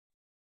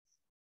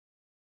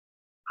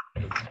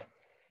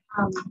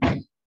Sorry,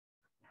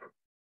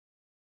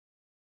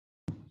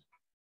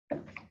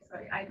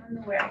 I don't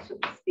know where I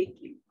should be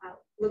speaking.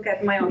 I'll look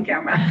at my own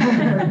camera.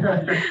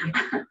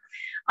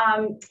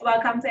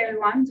 Welcome to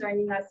everyone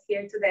joining us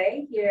here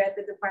today, here at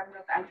the Department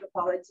of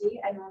Anthropology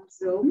and on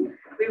Zoom.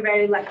 We're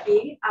very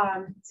lucky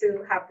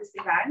to have this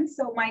event.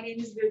 So my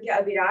name is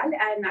Gökçe Günel,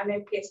 and I'm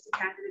a PhD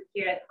candidate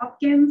here at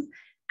Hopkins.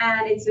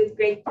 And it's with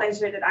great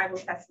pleasure that I will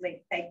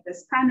facilitate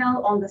this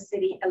panel on the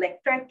city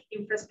electric,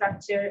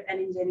 infrastructure, and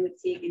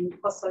ingenuity in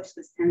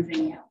post-socialist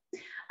Tanzania.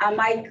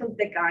 Michael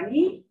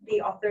Degani,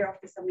 the author of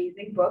this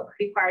amazing book,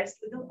 requires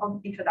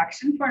little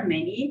introduction for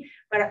many,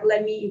 but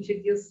let me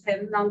introduce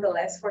him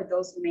nonetheless for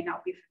those who may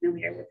not be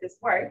familiar with his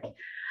work.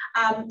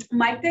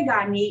 Mike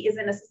Degani is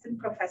an assistant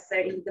professor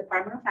in the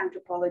Department of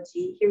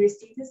Anthropology. He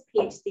received his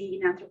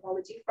PhD in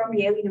anthropology from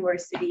Yale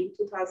University in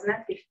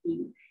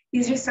 2015.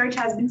 His research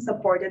has been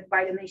supported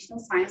by the National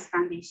Science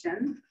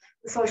Foundation,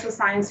 the Social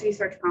Science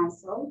Research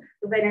Council,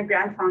 the Venner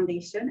Grant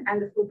Foundation,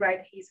 and the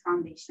Fulbright Hays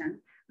Foundation.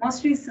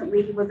 Most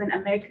recently, he was an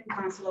American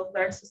Council of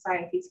Learned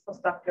Societies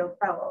postdoctoral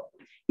fellow.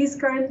 He's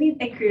currently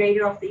a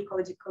curator of the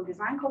Ecological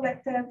Design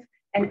Collective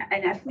and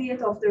an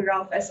affiliate of the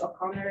Ralph S.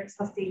 O'Connor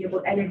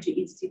Sustainable Energy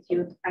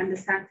Institute and the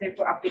Center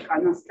for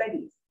Africana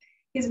Studies.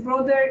 His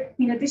broader,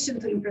 in addition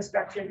to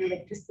infrastructure and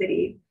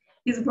electricity,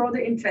 his broader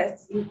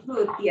interests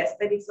include the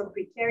aesthetics of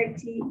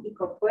precarity,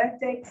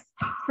 ecopoetics,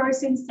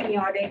 person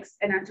semiotics,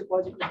 and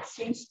anthropological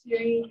exchange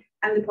theory,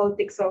 and the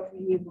politics of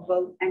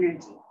renewable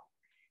energy.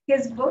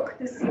 His book,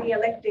 The City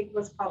Electric,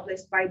 was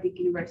published by Duke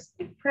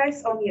University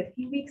Press only a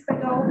few weeks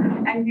ago,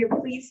 and we're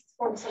pleased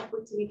for this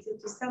opportunity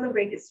to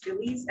celebrate its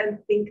release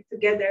and think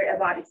together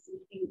about its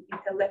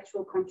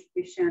intellectual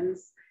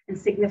contributions and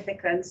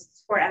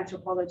significance for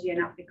anthropology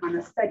and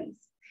Africana studies.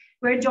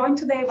 We're joined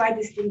today by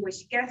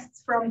distinguished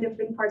guests from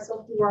different parts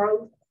of the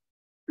world: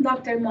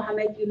 Dr.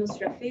 Mohamed Yunus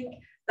Rafiq,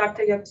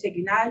 Dr. Gökçe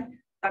Günel,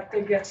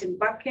 Dr. Gretchen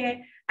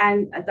Bakke,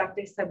 and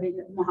Dr.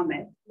 Sabine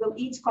Mohamed. We'll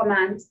each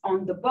comment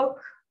on the book.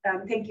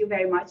 Thank you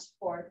very much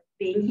for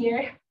being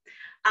here.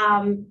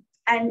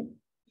 And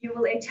you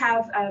will each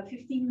have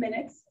 15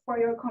 minutes for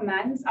your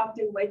comments,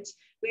 after which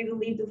we will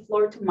leave the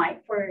floor to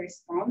Mike for a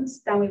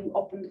response. Then we will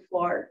open the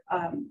floor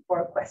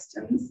for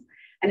questions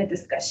and a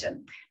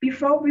discussion.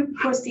 Before we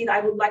proceed,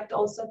 I would like to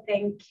also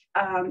take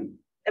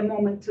a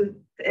moment to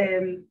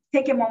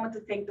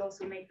thank those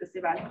who make this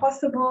event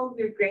possible.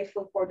 We're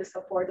grateful for the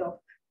support of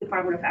the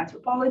Department of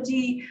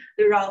Anthropology,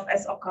 the Ralph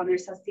S. O'Connor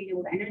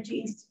Sustainable Energy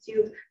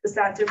Institute, the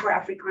Center for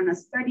Africana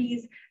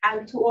Studies,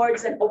 and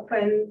towards an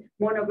open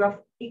monograph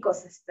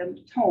ecosystem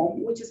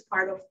tome, which is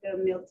part of the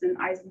Milton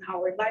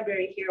Eisenhower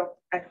Library here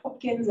at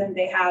Hopkins, and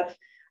they have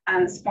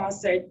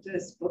sponsored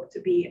this book to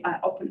be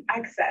open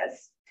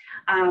access.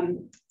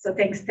 So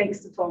thanks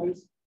to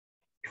Tom's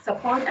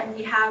support. And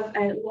we have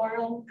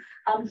Laurel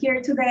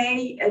here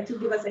today to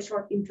give us a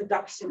short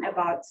introduction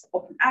about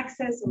open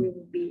access. So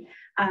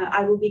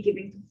I will be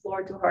giving the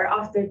floor to her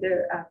after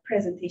the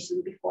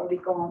presentation before we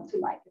go on to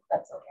Mike, if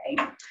that's okay.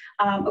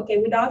 Okay,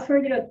 without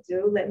further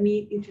ado, let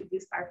me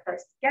introduce our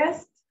first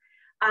guest.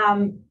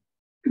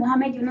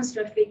 Mohamed Yunus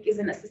Rafiq is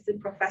an assistant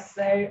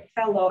professor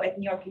fellow at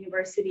New York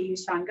University in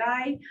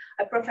Shanghai.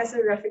 Professor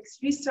Rafiq's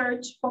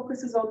research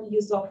focuses on the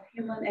use of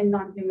human and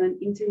non-human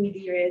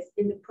intermediaries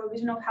in the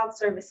provision of health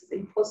services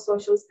in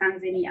post-socialist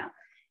Tanzania.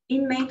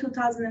 In May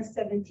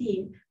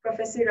 2017,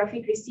 Professor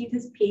Rafiq received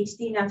his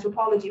PhD in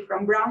anthropology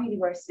from Brown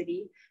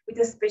University with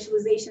a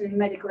specialization in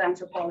medical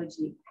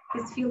anthropology.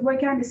 His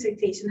fieldwork and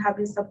dissertation have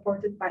been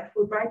supported by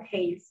Fulbright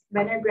Hays,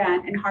 Venner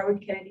Grant, and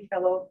Harvard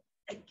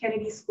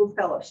Kennedy School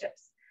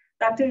Fellowships.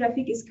 Dr.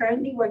 Rafiq is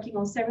currently working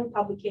on several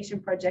publication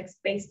projects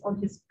based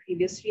on his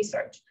previous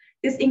research.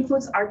 This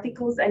includes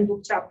articles and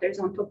book chapters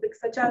on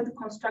topics such as the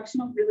construction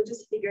of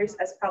religious figures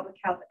as public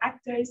health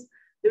actors,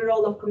 the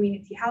role of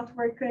community health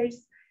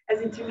workers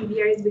as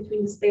intermediaries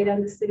between the state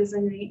and the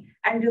citizenry,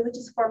 and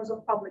religious forms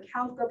of public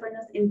health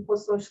governance in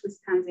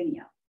post-socialist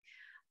Tanzania.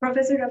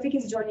 Professor Rafiq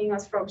is joining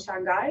us from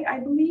Shanghai, I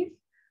believe.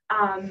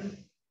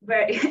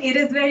 Where it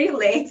is very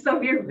late, so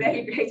we're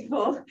very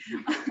grateful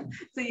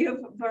to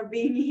you for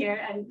being here,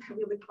 and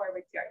we look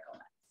forward to your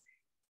comments.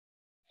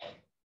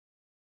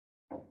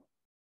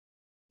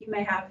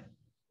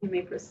 You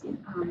may proceed.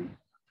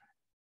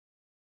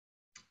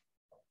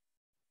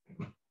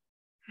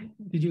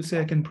 Did you say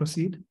I can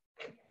proceed?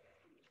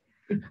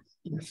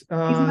 Yes. Is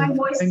my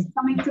voice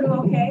coming through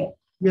okay?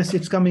 Yes,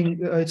 it's coming.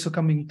 It's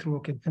coming through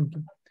okay. Thank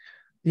you.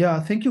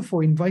 Yeah, thank you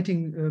for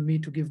inviting me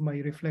to give my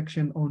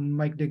reflection on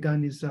Mike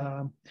Degani's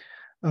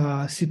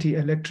City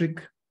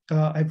Electric.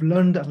 I've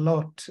learned a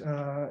lot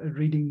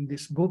reading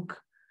this book.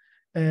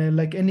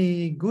 Like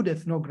any good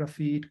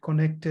ethnography, it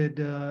connected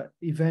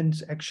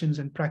events, actions,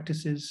 and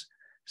practices,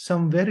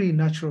 some very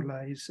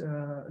naturalized,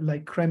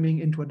 like cramming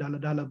into a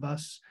daladala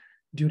bus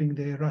during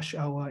the rush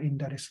hour in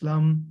Dar es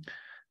Salaam,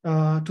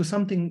 to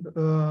something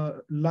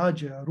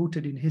larger,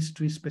 rooted in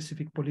history,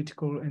 specific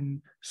political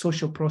and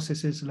social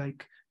processes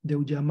like the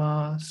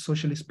Ujamaa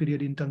socialist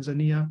period in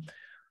Tanzania,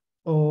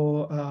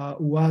 or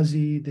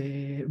Uwazi,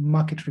 the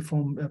market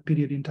reform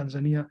period in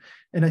Tanzania.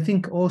 And I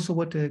think also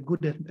what a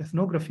good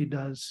ethnography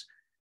does,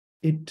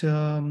 it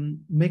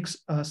makes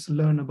us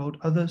learn about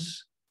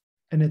others,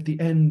 and at the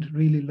end,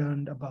 really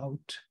learn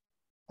about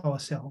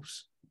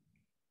ourselves.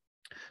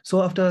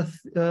 So after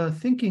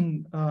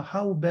thinking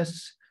how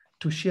best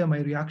to share my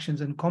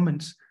reactions and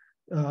comments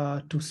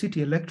to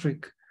City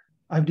Electric,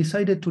 I've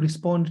decided to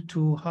respond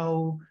to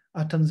how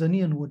a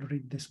Tanzanian would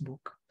read this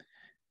book.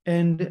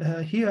 And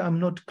here I'm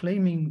not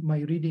claiming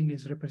my reading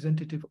is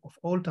representative of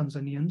all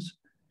Tanzanians,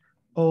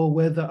 or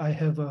whether I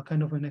have a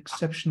kind of an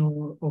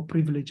exceptional or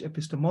privileged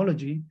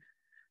epistemology,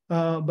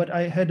 but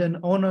I had an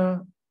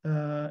honor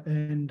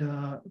and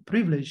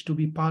privilege to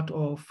be part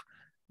of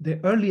the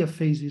earlier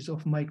phases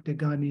of Mike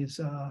Degani's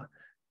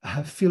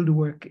field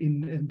work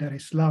in Dar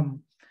es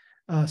Salaam.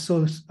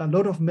 So a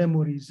lot of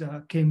memories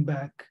came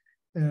back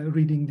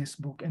reading this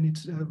book, and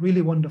it's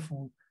really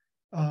wonderful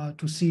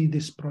to see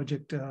this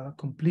project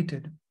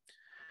completed.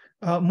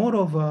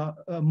 Moreover,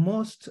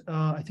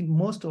 I think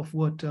most of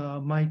what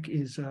Mike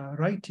is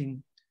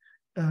writing,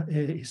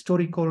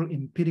 historical,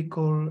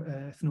 empirical,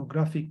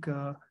 ethnographic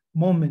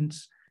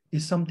moments,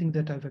 is something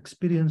that I've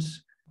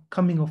experienced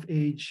coming of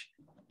age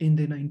in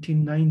the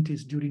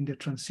 1990s during the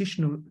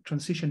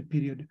transition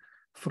period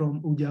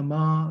from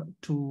Ujamaa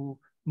to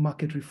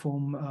market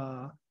reform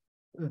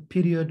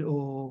period,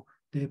 or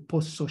the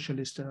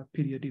post-socialist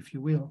period, if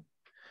you will.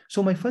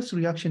 So my first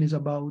reaction is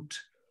about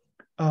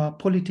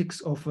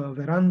politics of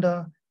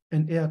veranda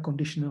and air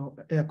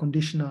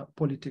conditioner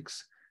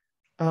politics.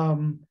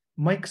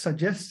 Mike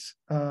suggests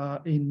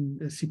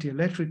in City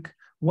Electric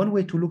one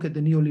way to look at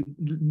the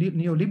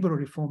neoliberal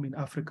reform in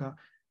Africa,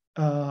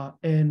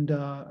 and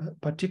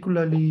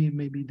particularly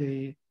maybe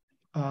the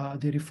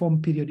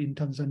reform period in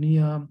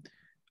Tanzania,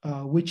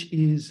 which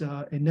is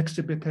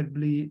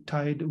inextricably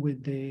tied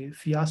with the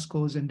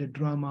fiascos and the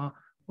drama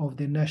of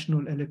the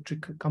national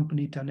electric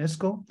company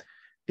TANESCO,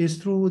 is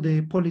through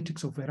the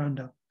politics of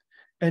veranda.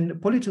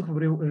 And politics of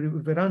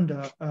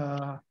veranda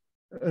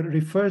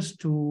refers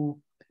to,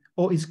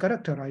 or is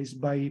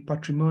characterized by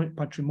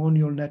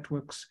patrimonial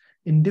networks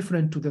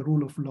indifferent to the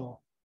rule of law.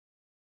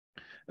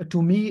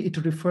 To me, it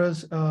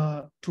refers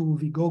to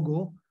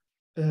Vigogo,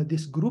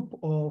 this group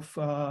of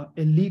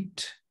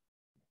elite,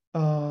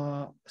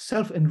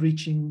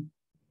 self-enriching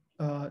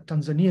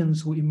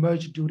Tanzanians who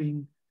emerged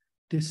during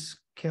this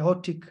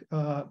chaotic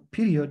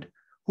period,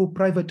 who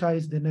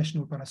privatized the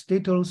national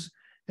parastatals,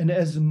 and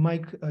as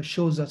Mike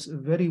shows us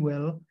very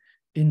well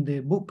in the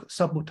book,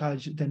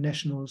 sabotage the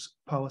national's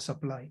power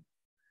supply.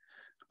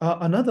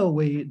 Another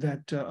way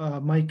that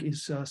Mike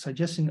is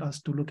suggesting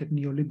us to look at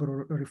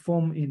neoliberal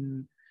reform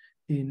in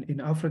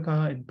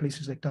Africa and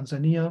places like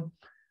Tanzania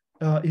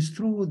is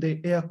through the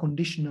air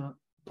conditioner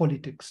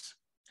politics.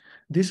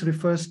 This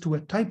refers to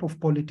a type of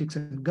politics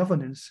and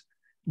governance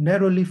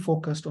narrowly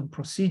focused on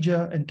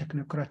procedure and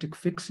technocratic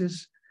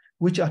fixes,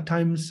 which are at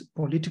times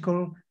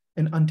political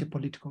and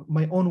anti-political.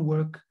 My own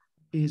work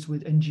is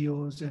with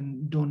NGOs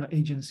and donor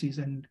agencies,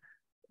 and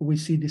we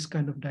see this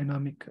kind of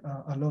dynamic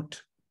a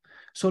lot.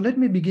 So let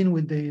me begin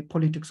with the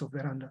politics of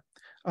veranda.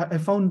 I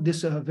found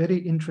this very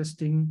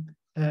interesting,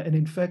 and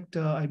in fact,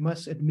 I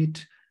must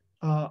admit,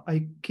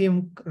 I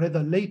came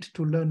rather late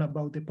to learn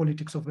about the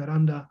politics of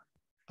veranda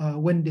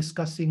when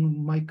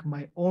discussing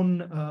my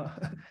own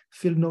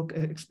field note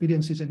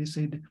experiences, and he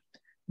said,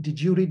 "Did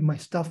you read my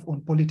stuff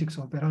on politics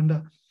of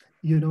veranda?"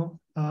 You know,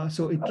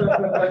 so it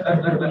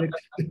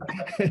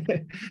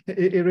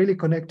it really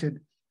connected.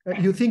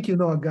 You think you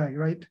know a guy,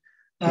 right?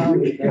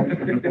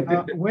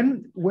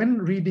 When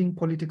reading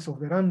politics of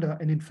veranda,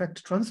 and in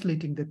fact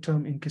translating the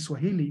term in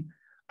Kiswahili,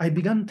 I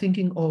began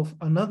thinking of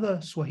another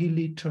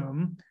Swahili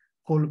term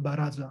called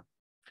baraza.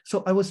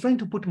 So I was trying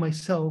to put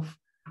myself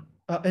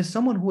as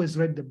someone who has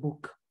read the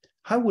book,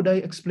 how would I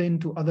explain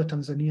to other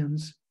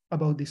Tanzanians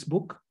about this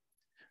book?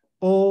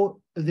 Or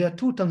there are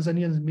two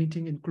Tanzanians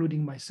meeting,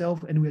 including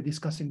myself, and we're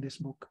discussing this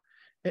book.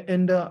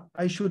 And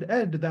I should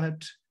add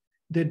that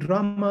the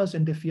dramas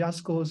and the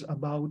fiascos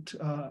about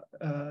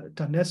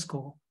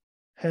TANESCO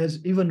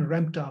has even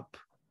ramped up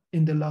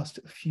in the last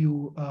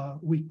few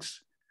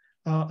weeks.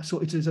 So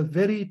it is a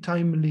very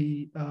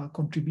timely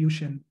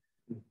contribution,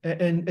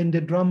 and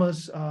the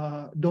dramas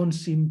don't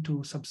seem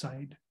to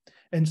subside.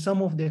 And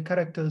some of the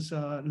characters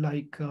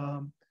like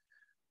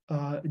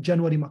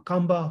January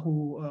Makamba,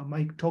 who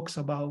Mike talks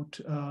about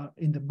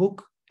in the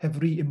book,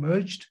 have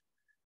re-emerged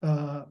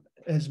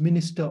as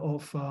Minister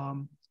of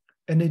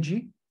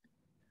Energy.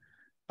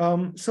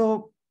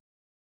 So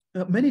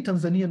many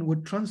Tanzanian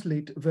would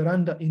translate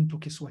veranda into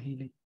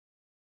Kiswahili.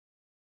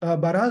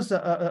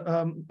 Baraza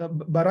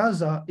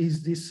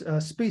is this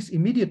space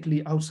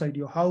immediately outside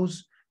your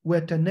house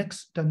where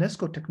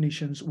TANESCO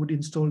technicians would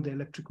install the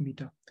electric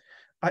meter.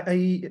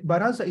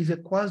 Baraza is a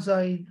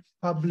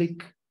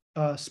quasi-public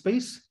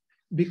space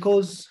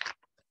because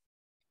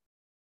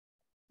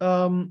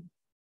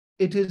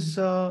it is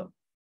a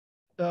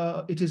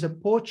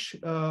porch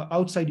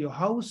outside your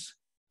house.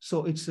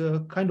 So it's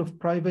kind of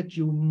private.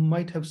 You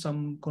might have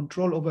some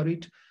control over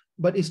it,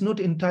 but it's not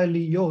entirely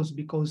yours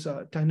because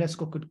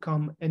TANESCO could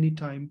come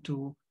anytime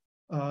to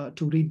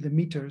read the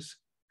meters.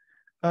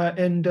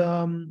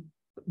 Baraza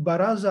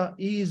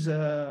is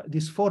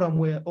this forum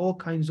where all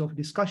kinds of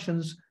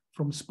discussions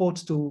from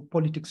sports to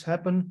politics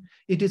happen.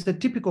 It is a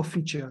typical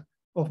feature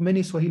of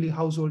many Swahili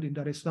households in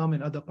Dar es Salaam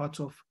and other parts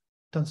of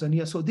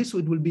Tanzania. So this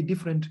will be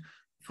different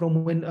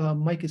from when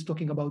Mike is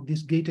talking about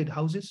these gated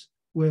houses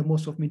where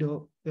most of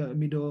middle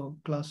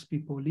class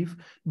people live.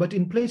 But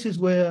in places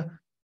where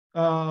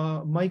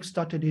Mike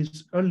started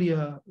his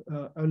earlier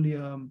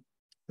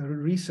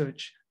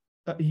research,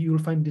 you'll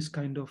find this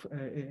kind of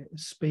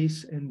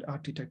space and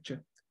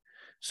architecture.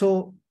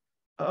 So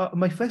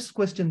my first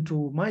question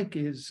to Mike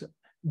is,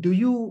 do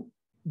you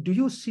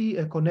see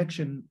a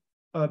connection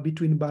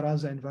between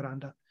Baraza and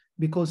Veranda?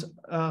 Because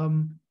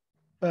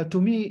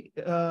to me,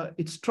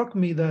 it struck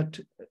me that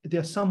they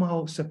are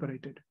somehow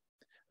separated.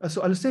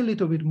 So I'll say a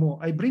little bit more.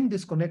 I bring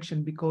this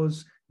connection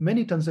because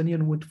many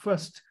Tanzanians would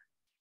first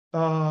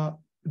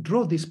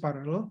draw this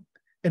parallel,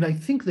 and I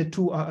think the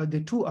two are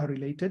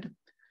related.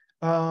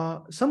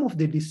 Some of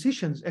the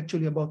decisions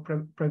actually about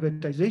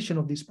privatization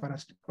of these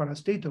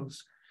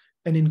parastatals,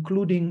 and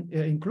including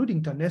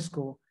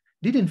TANESCO,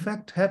 did in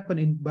fact happen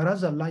in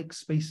Baraza-like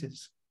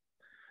spaces.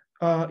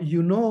 Mike,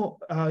 you know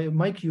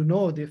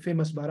the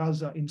famous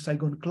Baraza in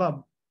Saigon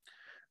Club,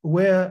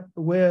 where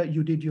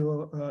you did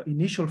your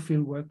initial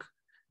field work.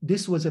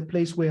 This was a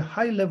place where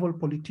high-level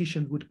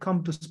politicians would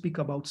come to speak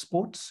about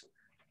sports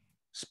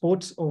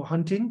or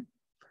hunting,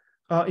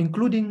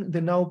 including the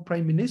now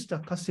Prime Minister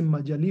Kassim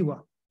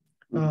Majaliwa,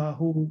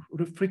 who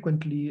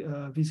frequently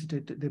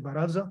visited the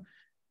Baraza.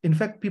 In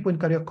fact, people in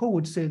Kariakoo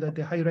would say that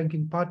the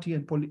high-ranking party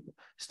and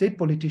state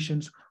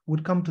politicians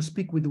would come to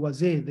speak with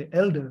Wazee, the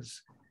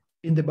elders,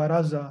 in the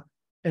Baraza,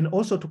 and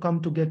also to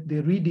come to get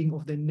the reading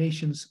of the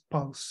nation's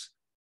pulse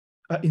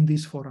in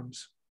these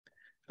forums.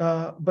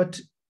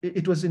 But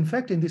it was in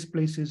fact in these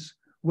places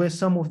where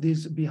some of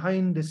these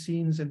behind the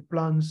scenes and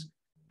plans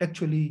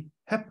actually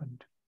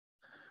happened.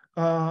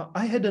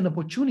 I had an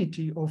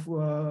opportunity of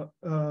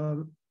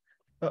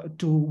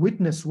to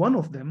witness one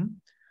of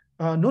them,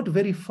 not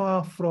very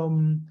far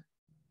from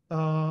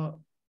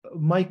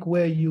Mike,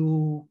 where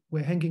you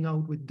were hanging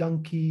out with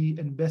Donkey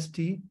and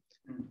Bestie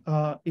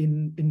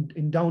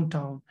in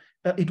downtown.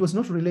 It was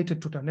not related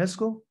to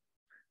TANESCO,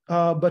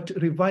 but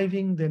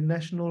reviving the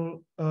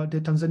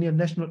Tanzania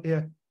National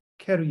Air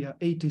Carrier,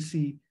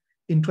 ATC,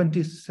 in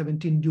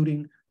 2017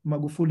 during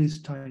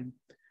Magufuli's time.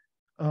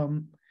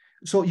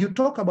 So you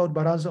talk about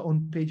Baraza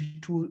on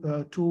page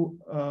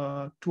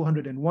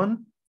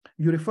 201.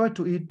 You refer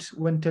to it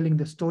when telling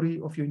the story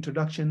of your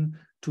introduction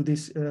to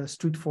this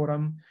street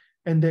forum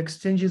and the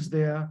exchanges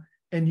there,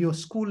 and your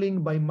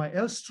schooling by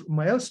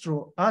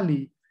Maestro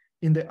Ali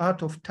in the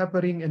art of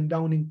tappering and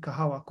downing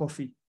kahawa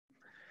coffee.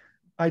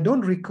 I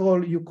don't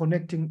recall you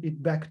connecting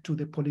it back to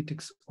the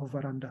politics of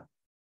Veranda.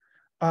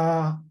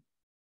 Are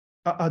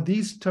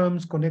these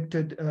terms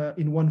connected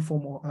in one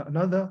form or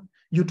another?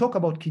 You talk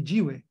about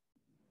Kijiwe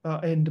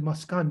and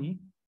Maskani,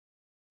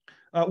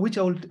 which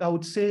I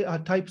would say are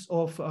types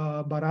of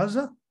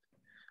Baraza.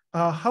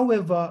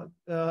 However,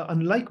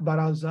 unlike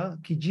Baraza,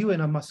 Kijiwe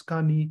and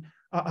Maskani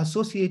are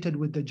associated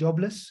with the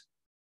jobless,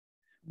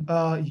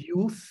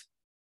 youth,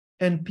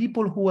 and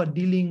people who are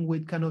dealing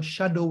with kind of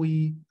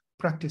shadowy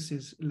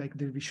practices like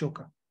the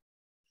Vishoka.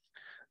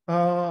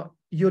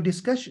 Your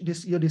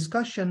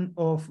discussion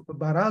of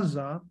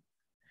Baraza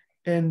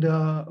and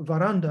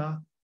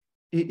Veranda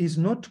is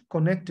not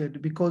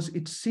connected because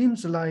it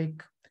seems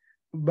like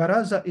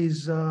Baraza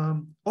is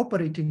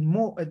operating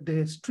more at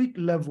the street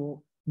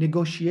level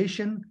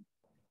negotiation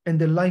and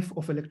the life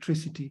of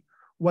electricity,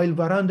 while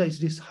Veranda is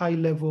this high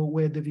level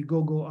where the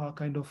Vigogo are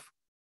kind of,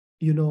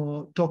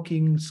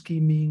 talking,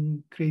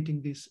 scheming,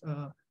 creating these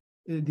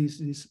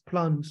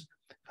plans.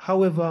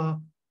 However,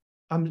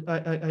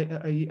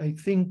 I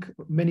think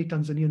many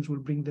Tanzanians will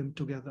bring them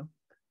together.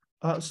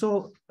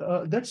 So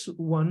that's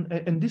one,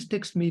 and this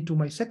takes me to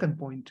my second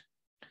point.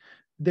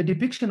 The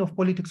depiction of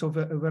politics of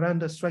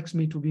Veranda strikes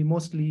me to be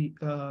mostly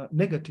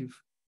negative,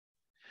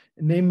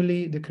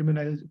 namely the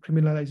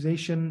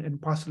criminalization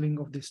and parceling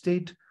of the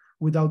state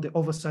without the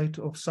oversight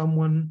of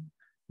someone.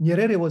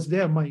 Nyerere was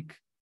there, Mike,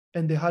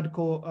 and the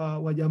hardcore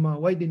Wajama.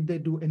 Why didn't they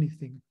do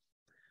anything?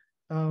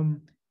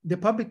 The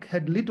public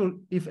had little,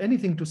 if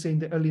anything, to say in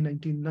the early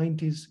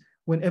 1990s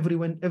when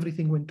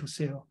everything went to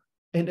sale.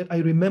 And I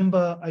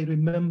remember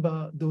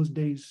those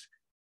days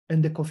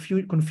and the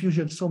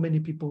confusion so many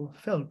people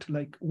felt,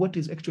 like, what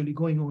is actually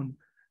going on?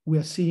 We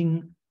are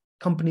seeing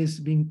companies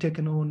being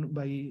taken on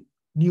by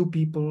new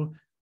people,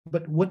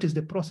 but what is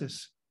the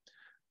process?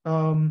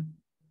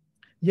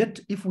 Yet,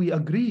 if we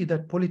agree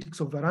that politics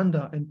of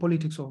Veranda and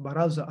politics of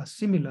Baraza are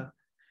similar,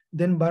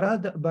 then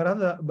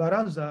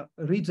Baraza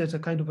reads as a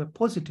kind of a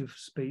positive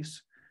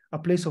space, a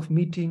place of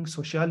meeting,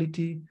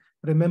 sociality.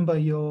 Remember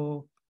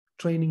your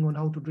training on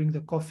how to drink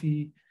the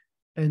coffee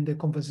and the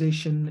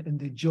conversation and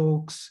the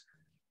jokes.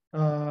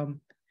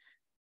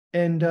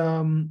 And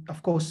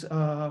of course,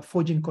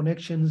 forging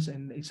connections,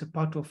 and it's a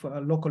part of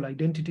local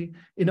identity.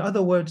 In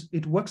other words,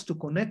 it works to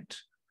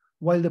connect,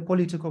 while the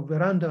politics of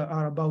veranda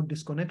are about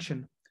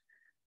disconnection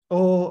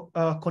or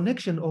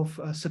connection of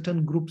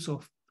certain groups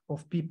of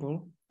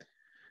people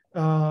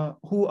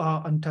who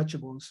are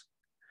untouchables.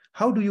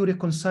 How do you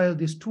reconcile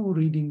these two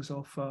readings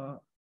of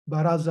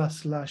Baraza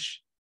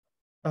slash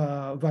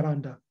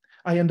veranda?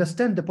 I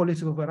understand the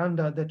politics of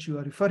veranda that you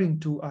are referring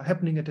to are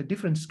happening at a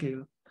different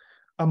scale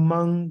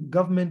among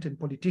government and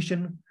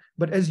politician,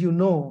 but as you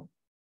know,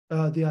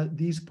 there are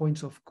these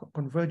points of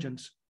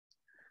convergence.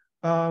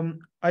 I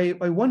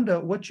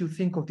wonder what you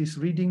think of this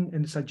reading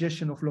and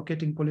suggestion of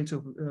locating politics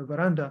of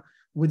veranda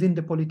within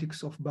the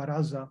politics of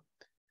Baraza.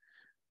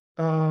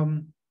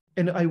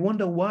 And I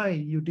wonder why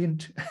you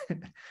didn't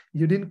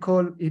you didn't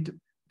call it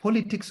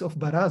politics of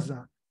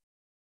Baraza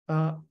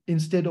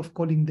instead of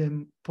calling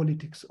them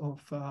politics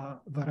of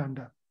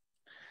veranda.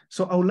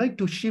 So I would like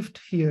to shift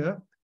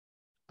here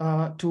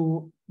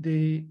to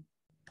the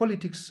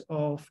politics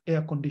of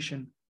air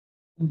condition,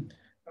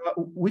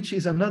 which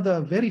is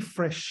another very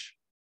fresh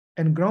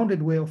and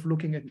grounded way of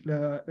looking at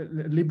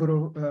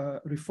liberal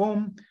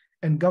reform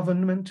and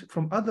government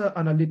from other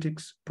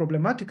analytics,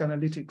 problematic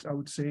analytics, I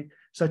would say,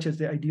 such as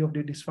the idea of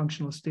the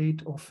dysfunctional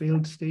state or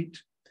failed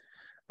state.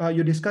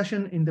 Your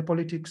discussion in the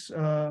politics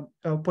of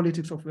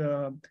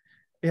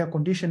air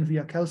condition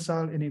via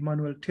Kelsal and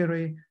Emmanuel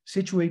Tere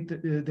situate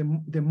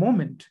the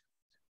moment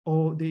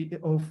or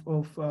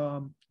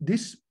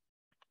this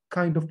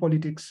kind of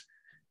politics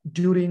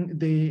during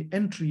the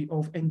entry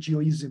of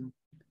NGOism,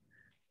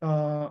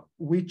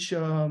 which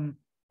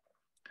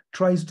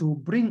tries to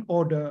bring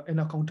order and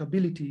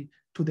accountability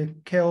to the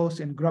chaos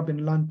and grab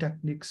and learn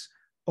techniques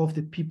of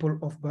the people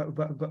of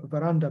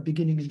veranda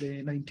beginning in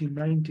the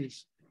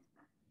 1990s.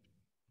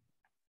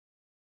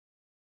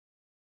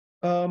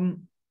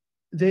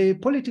 The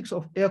politics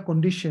of air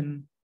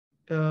condition,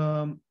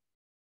 the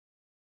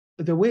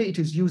way it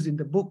is used in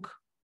the book,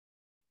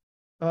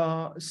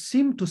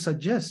 seem to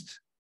suggest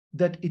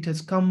that it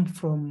has come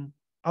from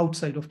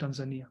outside of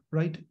Tanzania,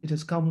 right? It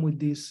has come with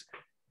these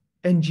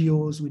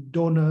NGOs, with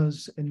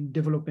donors and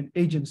development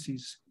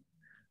agencies.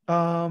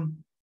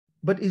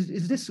 But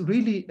is this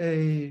really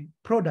a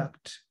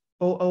product,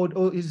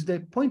 or is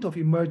the point of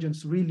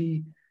emergence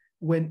really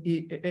when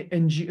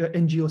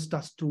NGO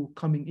starts to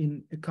come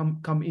in the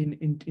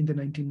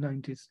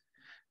 1990s?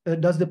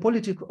 Does the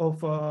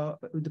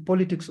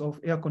politics of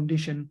air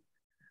condition,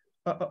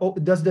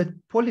 does the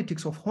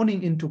politics of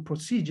honing into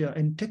procedure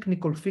and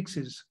technical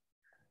fixes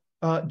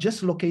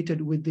just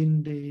located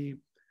within the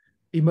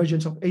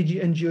emergence of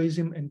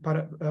NGOism and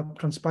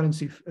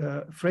transparency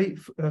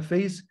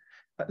phase?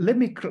 Let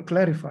me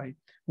clarify.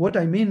 What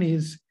I mean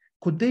is,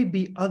 could there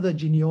be other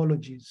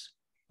genealogies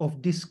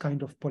of this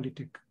kind of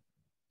politic?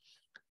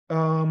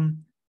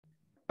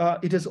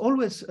 It has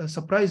always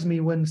surprised me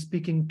when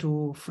speaking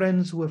to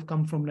friends who have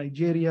come from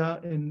Nigeria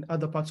and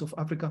other parts of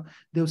Africa.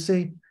 They'll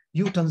say,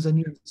 you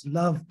Tanzanians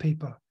love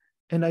paper.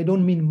 And I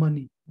don't mean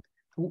money.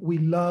 We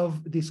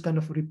love this kind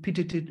of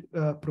repetitive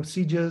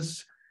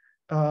procedures,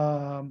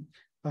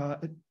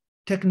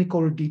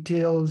 technical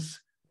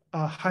details,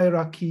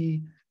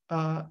 hierarchy.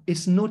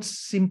 It's not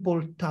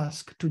simple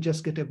task to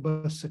just get a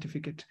birth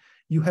certificate.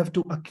 You have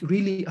to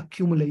really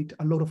accumulate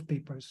a lot of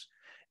papers.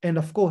 And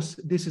of course,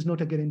 this is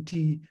not a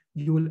guarantee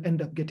you will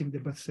end up getting the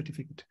birth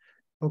certificate,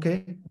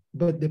 okay?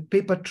 But the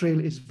paper trail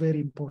is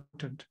very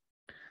important.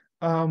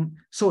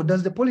 So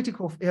does the politics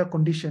of air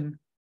condition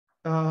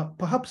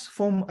perhaps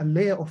form a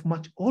layer of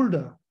much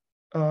older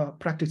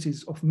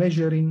practices of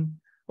measuring,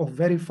 of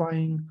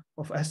verifying,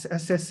 of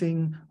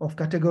assessing, of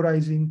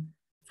categorizing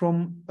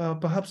from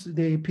perhaps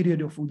the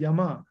period of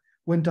Ujamaa,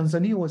 when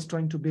Tanzania was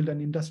trying to build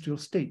an industrial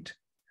state?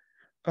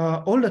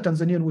 Older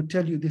Tanzanian would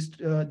tell you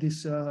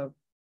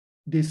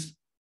this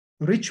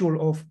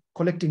ritual of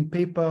collecting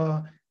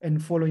paper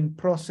and following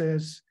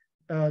process,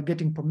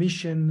 getting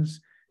permissions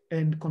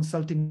and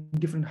consulting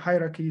different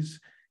hierarchies.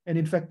 And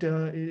in fact,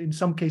 in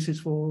some cases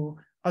for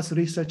us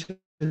researchers,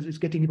 it's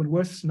getting even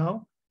worse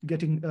now,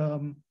 getting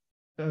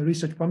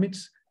research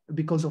permits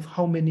because of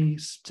how many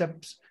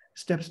steps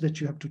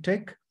that you have to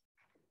take.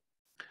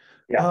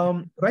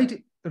 Yeah.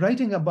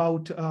 Writing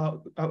about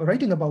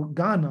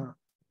Ghana,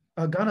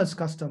 Ghana's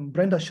custom,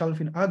 Brenda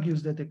Shalfin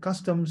argues that the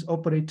customs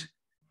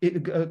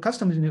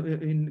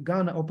in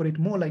Ghana operate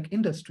more like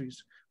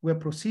industries, where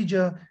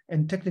procedure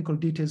and technical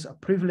details are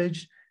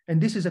privileged.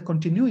 And this is a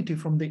continuity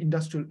from the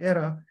industrial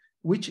era,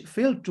 which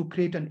failed to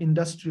create an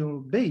industrial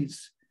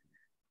base.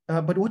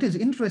 But what is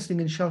interesting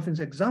in Shalfin's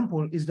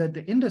example is that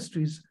the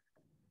industries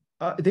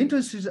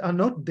are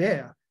not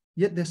there,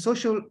 yet the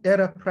social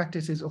era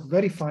practices of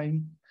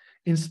verifying,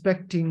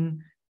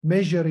 inspecting,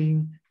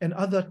 measuring, and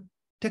other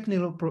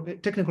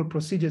technical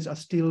procedures are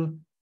still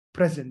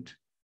present,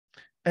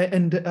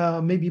 and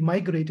maybe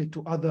migrated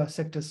to other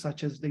sectors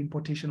such as the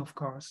importation of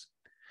cars.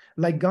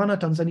 Like Ghana,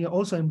 Tanzania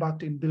also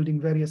embarked in building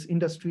various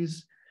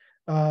industries,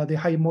 the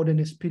high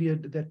modernist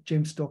period that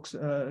James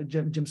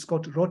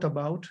Scott wrote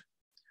about.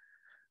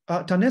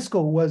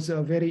 TANESCO was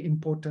very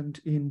important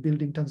in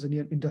building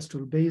Tanzanian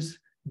industrial base.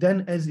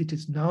 Then, as it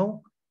is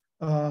now,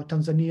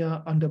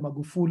 Tanzania under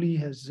Magufuli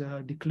has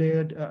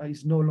declared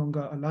is no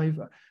longer alive.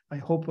 I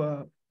hope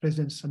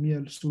President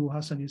Samia Suluhu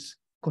Hassan is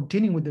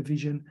continuing with the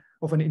vision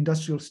of an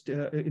mid-industrial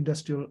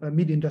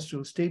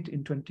state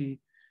in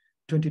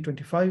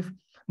 2025.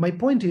 My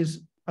point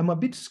is, I'm a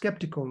bit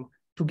skeptical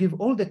to give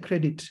all the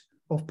credit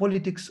of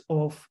politics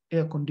of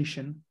air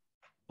condition,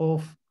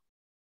 of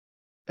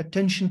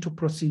attention to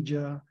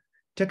procedure,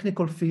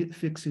 technical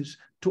fixes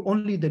to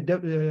only the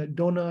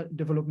donor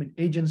development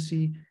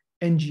agency,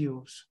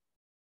 NGOs.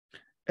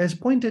 As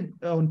pointed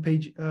on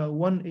page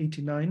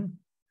 189,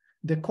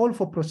 the call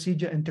for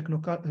procedure and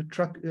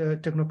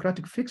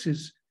technocratic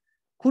fixes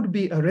could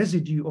be a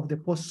residue of the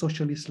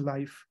post-socialist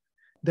life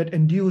that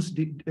endures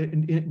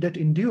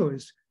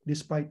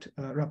despite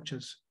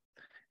ruptures.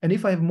 And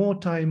if I have more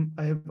time,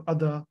 I have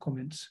other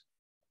comments.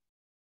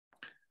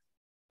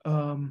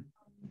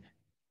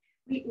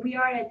 We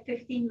are at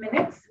 15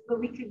 minutes, but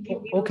we could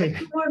give you okay.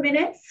 2 more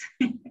minutes.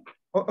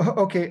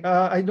 Okay,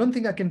 I don't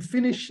think I can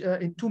finish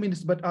in 2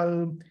 minutes, but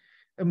I'll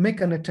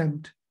make an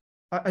attempt.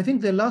 I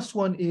think the last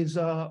one is,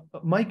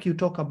 Mike, you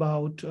talk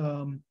about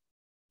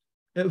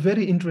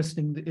very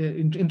interesting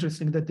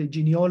that the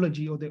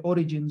genealogy or the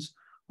origins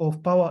of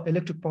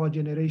electric power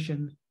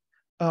generation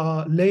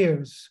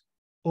layers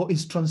or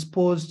is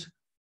transposed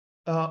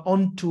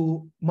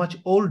onto much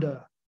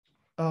older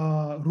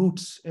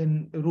roots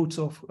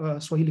of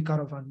Swahili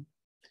caravan,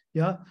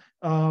 yeah,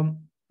 and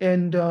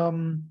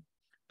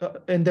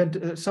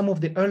that some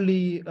of the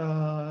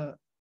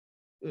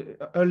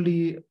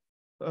early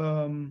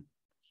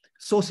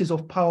sources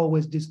of power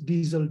was this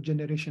diesel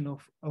generation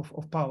of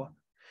power,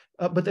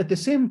 but at the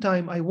same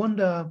time, I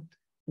wonder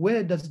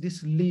where does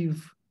this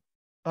leave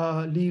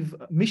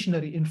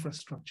missionary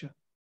infrastructure?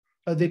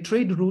 The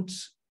trade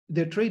routes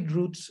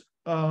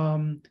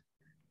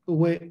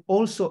were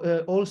also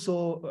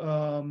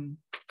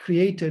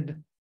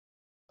created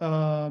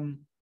the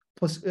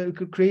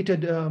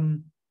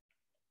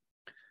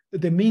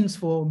means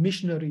for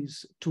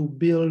missionaries to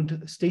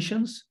build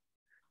stations,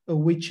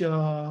 which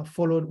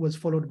was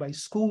followed by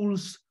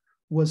schools,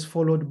 was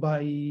followed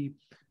by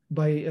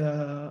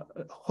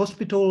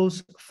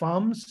hospitals,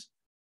 farms.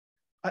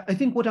 I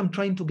think what I'm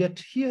trying to get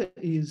here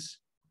is,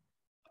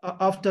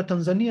 after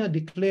Tanzania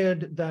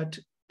declared that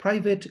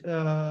private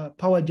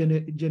power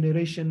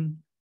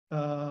generation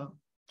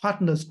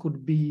partners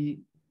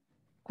could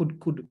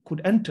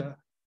enter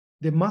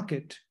the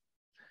market,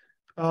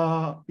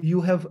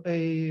 you have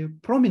a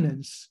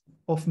prominence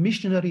of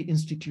missionary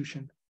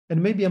institution.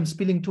 And maybe I'm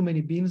spilling too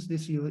many beans.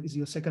 This is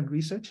your second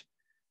research.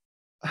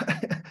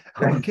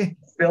 Okay.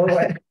 Spill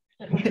away.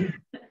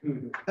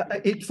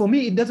 For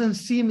me, it doesn't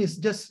seem it's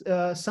just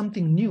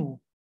something new.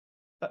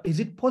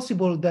 Is it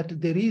possible that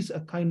there is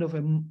a kind of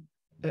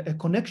a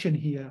connection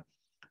here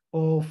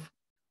of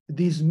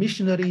these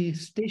missionary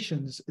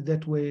stations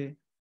that were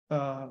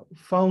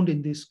found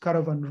in these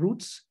caravan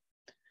routes,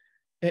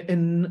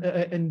 and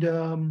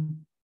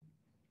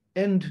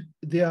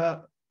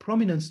their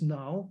prominence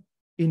now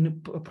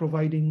in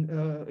providing,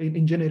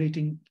 in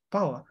generating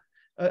power?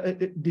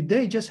 Did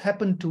they just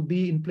happen to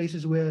be in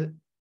places where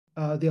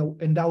they are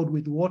endowed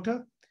with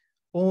water,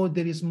 or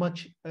there is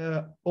much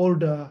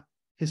older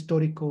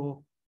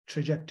historical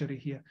trajectory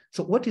here?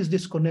 So what is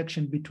this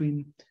connection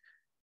between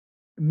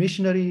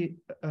missionary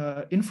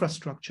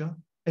infrastructure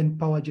and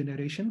power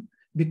generation?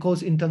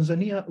 Because in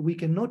Tanzania, we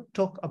cannot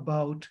talk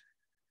about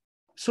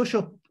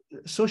social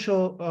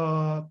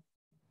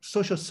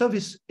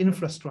service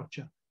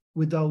infrastructure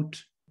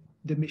without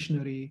the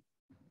missionary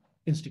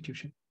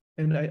institution.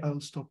 And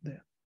I'll stop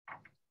there.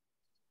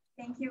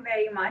 Thank you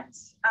very much.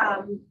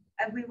 And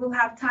we will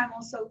have time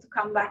also to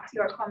come back to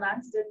your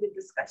comments during the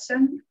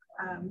discussion.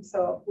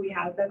 So we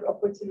have that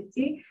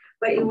opportunity,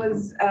 but it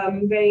was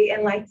very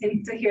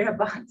enlightening to hear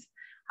about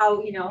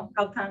how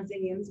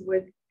Tanzanians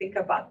would think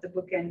about the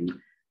book and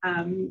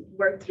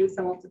work through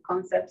some of the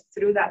concepts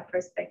through that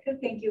perspective.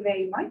 Thank you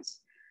very much.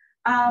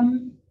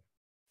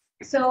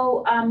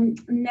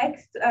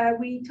 Next,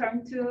 we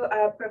turn to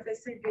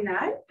Professor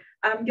Günel.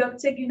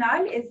 Gökçe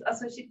Günel is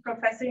Associate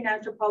Professor in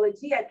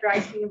Anthropology at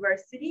Rice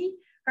University.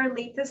 Her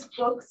latest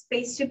book,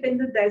 Spaceship in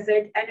the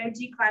Desert,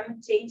 Energy,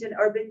 Climate Change, and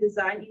Urban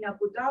Design in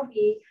Abu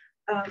Dhabi,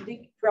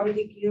 from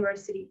the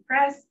University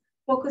Press,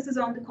 focuses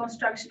on the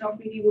construction of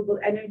renewable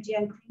energy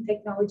and clean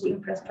technology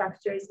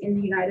infrastructures in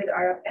the United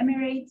Arab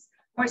Emirates,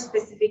 more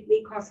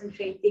specifically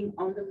concentrating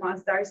on the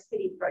Masdar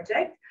City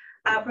project.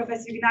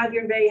 Professor Günel,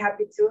 we're very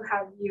happy to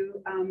have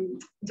you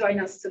join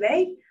us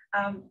today.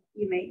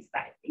 You may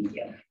start. Thank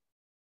you.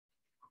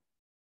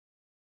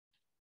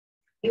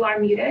 You are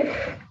muted.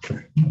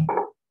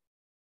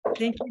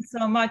 Thank you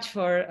so much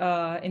for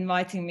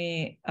inviting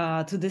me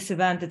to this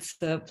event.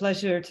 It's a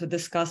pleasure to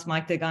discuss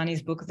Mike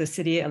Degani's book, The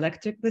City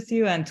Electric, with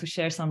you and to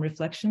share some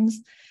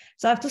reflections.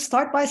 So I have to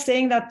start by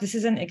saying that this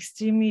is an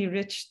extremely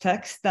rich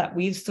text that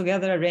weaves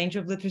together a range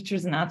of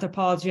literatures in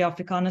anthropology,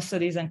 Africana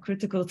studies, and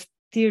critical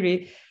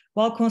theory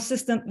while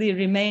consistently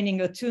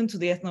remaining attuned to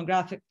the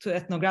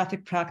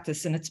ethnographic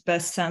practice in its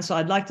best sense. So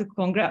I'd like to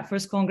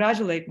first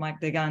congratulate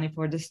Mike Degani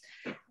for this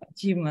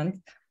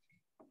achievement.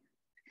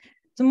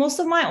 So most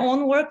of my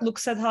own work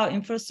looks at how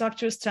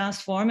infrastructures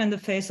transform in the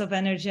face of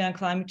energy and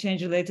climate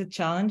change related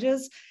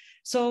challenges.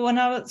 So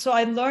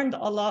I learned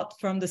a lot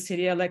from the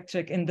City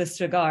Electric in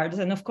this regard.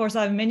 And of course,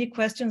 I have many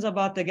questions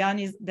about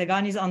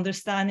Degani's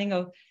understanding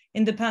of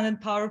independent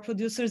power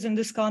producers in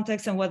this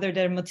context and whether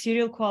their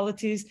material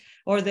qualities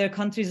or their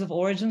countries of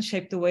origin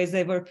shaped the ways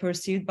they were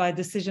perceived by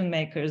decision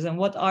makers, and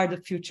what are the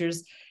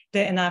futures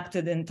they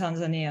enacted in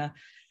Tanzania.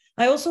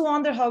 I also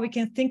wonder how we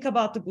can think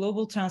about the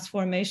global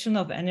transformation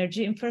of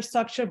energy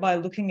infrastructure by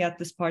looking at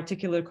this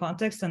particular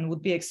context, and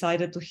would be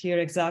excited to hear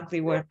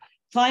exactly where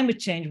climate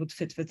change would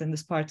fit within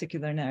this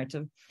particular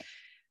narrative.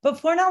 But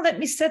for now, let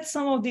me set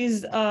some of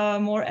these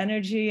more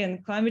energy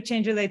and climate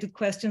change related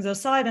questions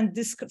aside and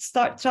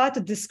try to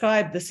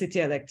describe the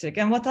City Electric.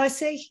 And what I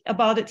say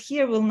about it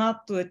here will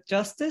not do it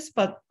justice,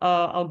 but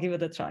I'll give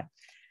it a try.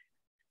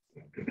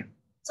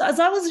 So as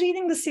I was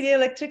reading the City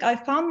Electric, I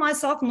found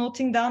myself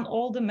noting down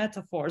all the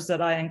metaphors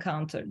that I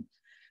encountered.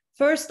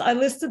 First, I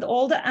listed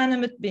all the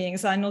animate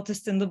beings I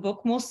noticed in the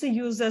book, mostly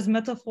used as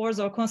metaphors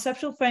or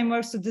conceptual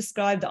frameworks to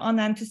describe the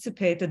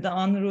unanticipated, the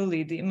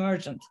unruly, the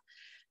emergent.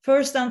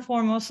 First and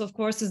foremost, of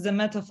course, is the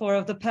metaphor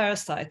of the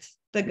parasite.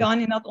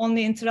 Degani not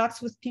only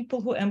interacts with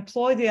people who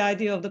employ the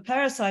idea of the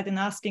parasite in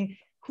asking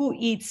who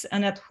eats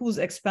and at whose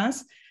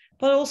expense,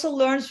 but also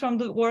learns from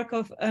the work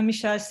of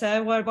Michel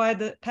Serres, whereby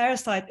the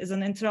parasite is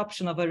an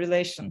interruption of a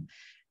relation.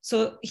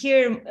 So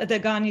here,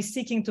 Degani is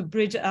seeking to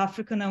bridge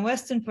African and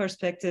Western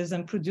perspectives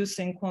and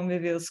producing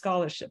convivial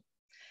scholarship.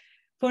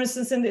 For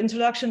instance, in the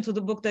introduction to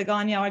the book,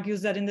 Degani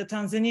argues that in the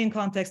Tanzanian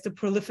context, the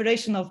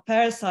proliferation of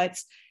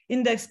parasites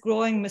index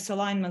growing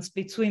misalignments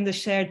between the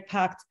shared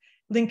pact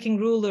linking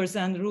rulers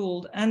and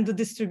ruled and the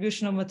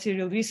distribution of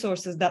material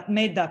resources that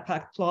made that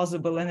pact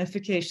plausible and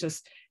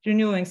efficacious,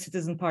 renewing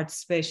citizen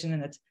participation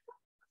in it.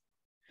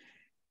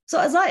 So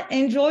as I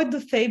enjoyed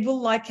the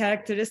fable-like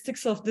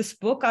characteristics of this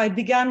book, I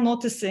began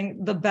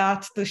noticing the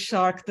bat, the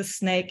shark, the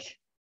snake.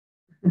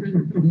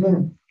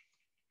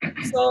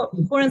 So,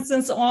 for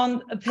instance,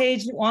 on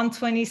page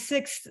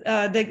 126,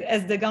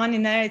 as Degani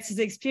narrates his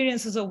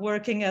experiences of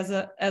working as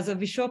a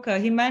Vishoka,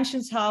 he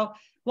mentions how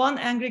one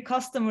angry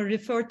customer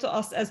referred to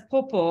us as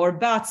popo or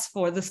bats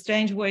for the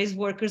strange ways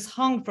workers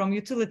hung from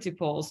utility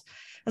poles.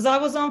 As I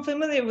was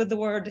unfamiliar with the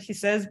word, he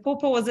says,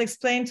 popo was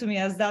explained to me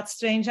as that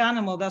strange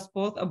animal that's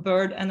both a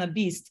bird and a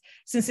beast,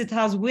 since it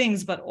has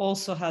wings but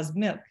also has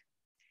milk.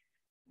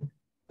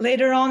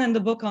 Later on in the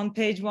book on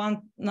page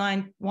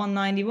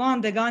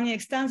 191, Degani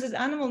extends his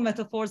animal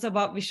metaphors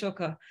about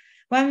Vishoka.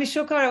 When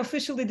Vishoka are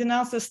officially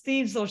denounced as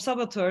thieves or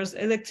saboteurs,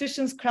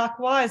 electricians crack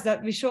wise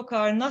that Vishoka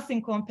are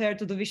nothing compared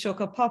to the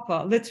Vishoka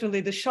Papa, literally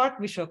the shark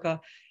Vishoka,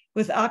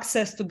 with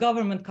access to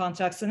government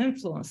contracts and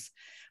influence.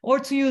 Or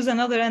to use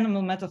another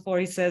animal metaphor,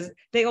 he says,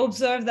 they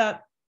observe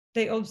that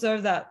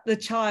the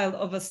child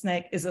of a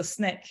snake is a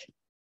snake.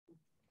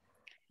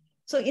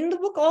 So in the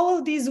book, all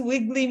of these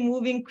wiggly,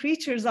 moving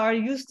creatures are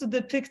used to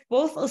depict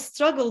both a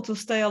struggle to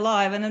stay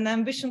alive and an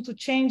ambition to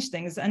change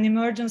things, an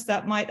emergence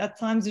that might at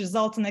times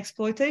result in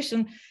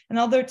exploitation and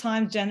other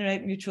times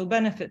generate mutual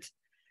benefit.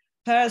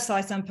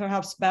 Parasites and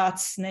perhaps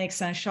bats,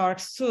 snakes, and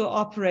sharks too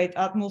operate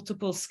at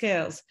multiple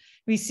scales.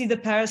 We see the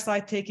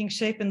parasite taking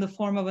shape in the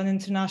form of an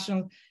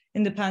international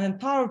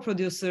independent power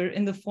producer,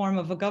 in the form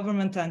of a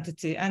government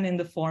entity, and in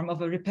the form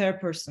of a repair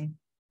person.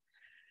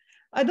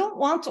 I don't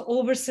want to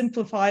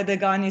oversimplify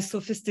Degani's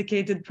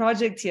sophisticated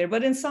project here,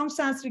 but in some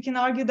sense, we can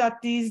argue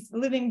that these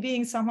living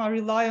beings somehow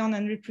rely on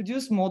and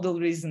reproduce model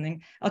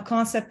reasoning, a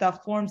concept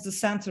that forms the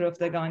center of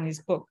Degani's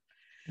book.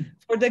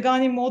 For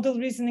Degani, model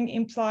reasoning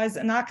implies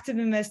an active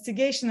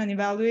investigation and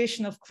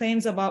evaluation of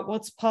claims about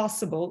what's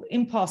possible,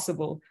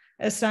 impossible,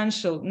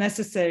 essential,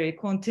 necessary,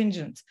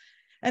 contingent,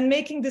 and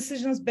making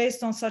decisions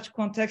based on such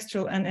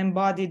contextual and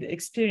embodied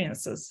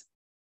experiences.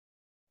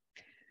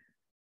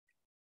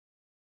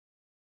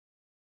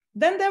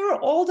 Then there were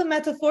all the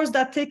metaphors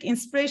that take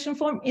inspiration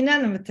from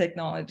inanimate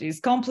technologies,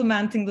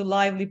 complementing the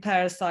lively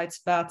parasites,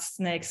 bats,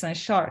 snakes, and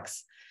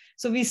sharks.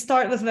 So we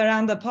start with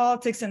veranda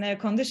politics and air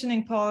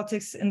conditioning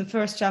politics in the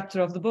first chapter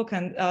of the book,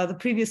 and the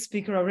previous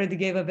speaker already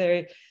gave a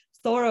very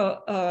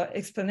thorough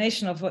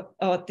explanation of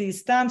what these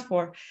stand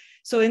for.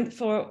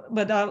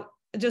 But I'll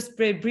just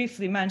very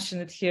briefly mention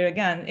it here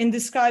again. In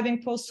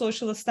describing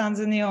post-socialist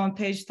Tanzania on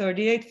page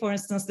 38, for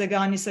instance,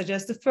 Degani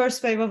suggests the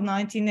first wave of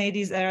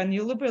 1980s era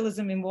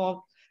neoliberalism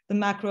involved the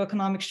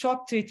macroeconomic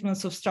shock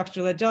treatments of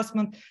structural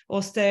adjustment,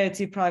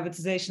 austerity,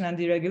 privatization, and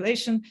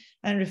deregulation,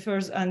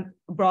 and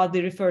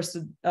broadly refers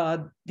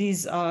to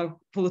these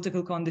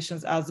political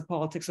conditions as the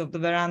politics of the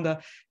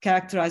veranda,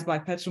 characterized by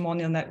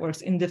patrimonial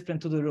networks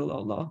indifferent to the rule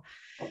of law.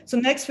 So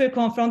next, we're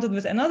confronted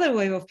with another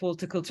wave of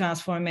political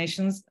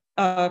transformations,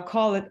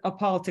 call it a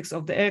politics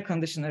of the air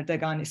conditioner,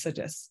 Degani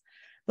suggests.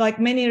 Like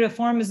many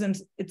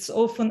reformisms, it's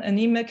often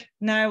anemic,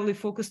 narrowly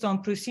focused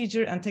on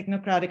procedure and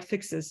technocratic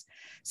fixes.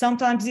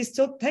 Sometimes these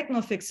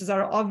techno fixes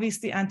are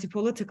obviously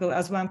anti-political,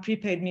 as when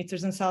prepaid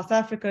meters in South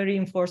Africa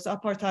reinforce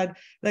apartheid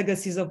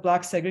legacies of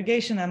Black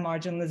segregation and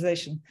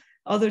marginalization.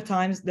 Other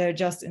times, they're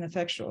just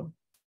ineffectual.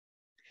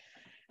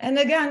 And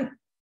again,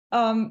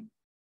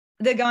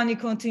 Degani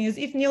continues,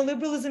 if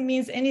neoliberalism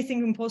means anything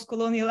in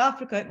post-colonial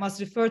Africa, it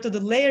must refer to the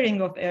layering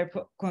of air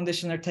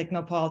conditioner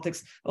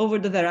technopolitics over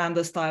the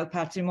veranda-style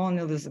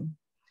patrimonialism.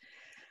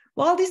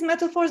 While these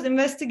metaphors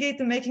investigate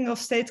the making of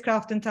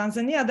statecraft in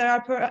Tanzania,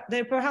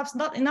 they're perhaps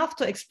not enough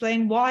to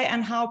explain why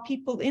and how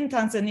people in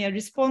Tanzania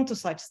respond to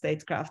such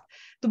statecraft.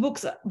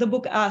 The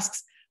book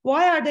asks,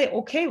 why are they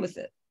okay with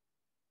it?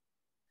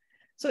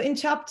 So in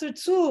chapter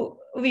 2,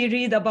 we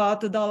read about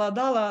the Dala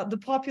Dala, the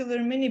popular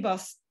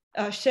minibus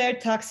shared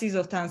taxis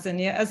of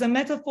Tanzania, as a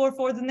metaphor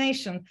for the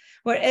nation,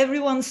 where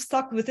everyone's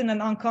stuck within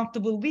an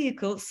uncomfortable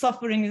vehicle,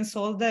 suffering in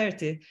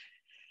solidarity.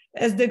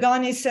 As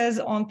Degani says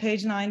on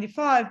page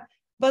 95,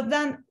 but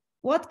then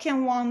what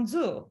can one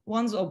do?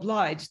 One's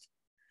obliged.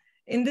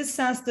 In this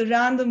sense, the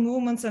random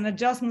movements and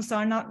adjustments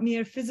are not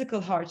mere physical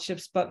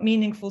hardships, but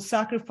meaningful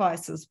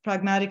sacrifices,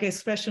 pragmatic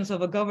expressions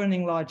of a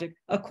governing logic,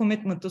 a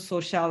commitment to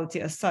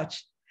sociality as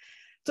such.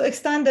 To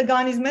extend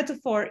Degani's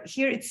metaphor,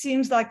 here it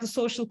seems like the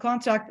social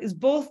contract is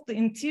both the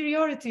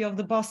interiority of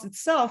the bus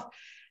itself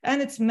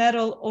and its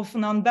metal,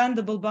 often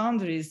unbendable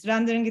boundaries,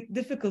 rendering it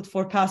difficult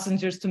for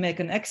passengers to make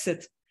an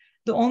exit.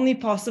 The only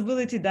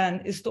possibility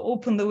then is to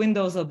open the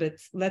windows a bit,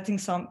 letting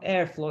some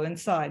air flow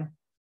inside.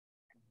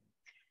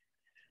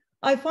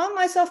 I found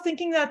myself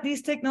thinking that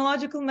these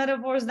technological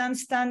metaphors then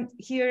stand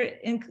here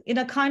in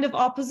a kind of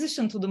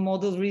opposition to the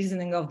model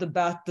reasoning of the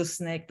bat, the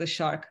snake, the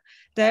shark.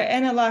 They're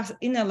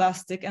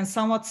inelastic and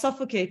somewhat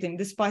suffocating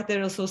despite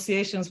their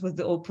associations with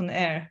the open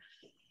air.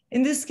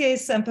 In this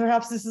case, and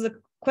perhaps this is a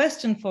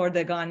question for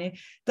Degani,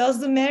 does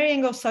the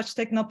marrying of such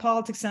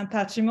technopolitics and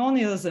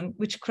patrimonialism,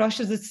 which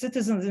crushes its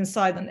citizens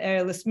inside an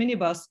airless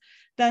minibus,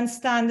 then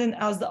stand in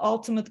as the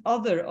ultimate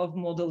other of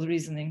model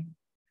reasoning?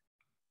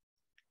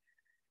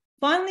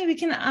 Finally, we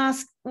can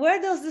ask,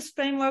 where does this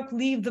framework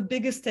leave the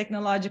biggest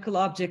technological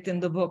object in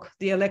the book,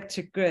 the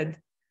electric grid?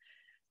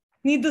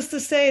 Needless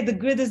to say, the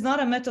grid is not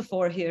a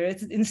metaphor here.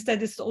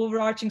 Instead, it's the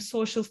overarching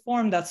social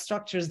form that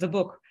structures the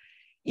book.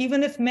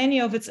 Even if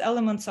many of its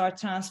elements are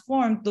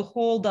transformed, the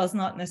whole does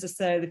not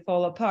necessarily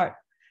fall apart.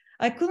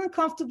 I couldn't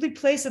comfortably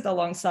place it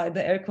alongside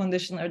the air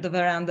conditioner, the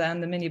veranda,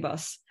 and the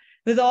minibus.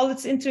 With all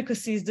its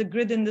intricacies, the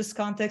grid in this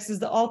context is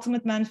the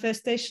ultimate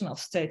manifestation of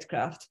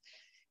statecraft.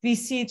 We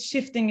see it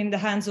shifting in the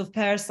hands of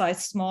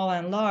parasites, small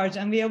and large,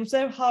 and we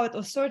observe how it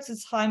asserts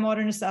its high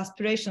modernist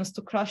aspirations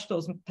to crush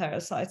those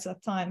parasites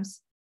at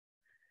times.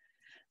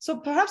 So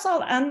perhaps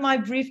I'll end my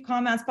brief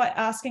comments by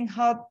asking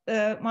how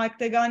Mike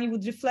Degani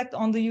would reflect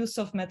on the use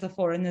of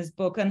metaphor in his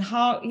book and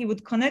how he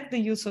would connect the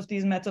use of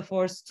these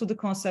metaphors to the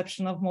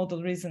conception of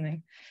model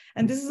reasoning.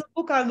 And this is a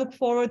book I look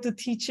forward to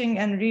teaching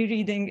and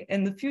rereading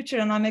in the future,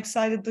 and I'm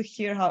excited to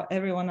hear how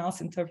everyone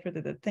else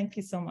interpreted it. Thank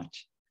you so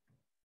much.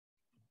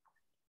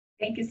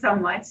 Thank you so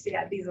much.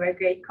 Yeah, these were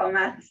great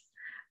comments.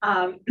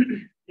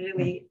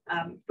 Really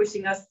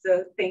pushing us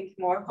to think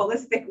more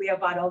holistically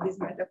about all these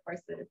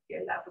metaphors that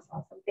appear. That was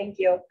awesome. Thank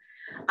you.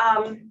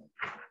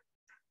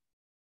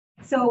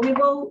 So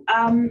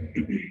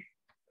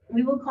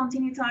we will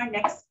continue to our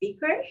next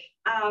speaker,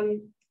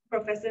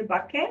 Professor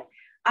Bakke.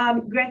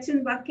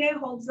 Gretchen Bakke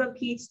holds a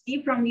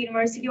PhD from the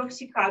University of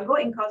Chicago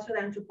in cultural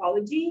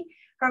anthropology.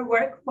 Her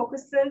work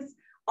focuses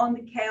on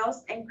the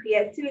chaos and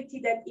creativity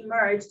that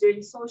emerged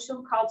during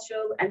social,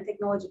 cultural, and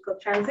technological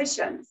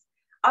transitions.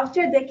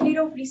 After a decade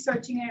of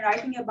researching and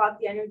writing about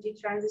the energy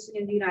transition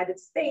in the United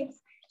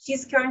States,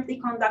 she's currently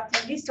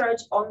conducting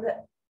research on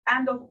the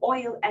end of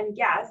oil and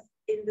gas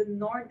in the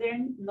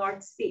northern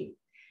North Sea.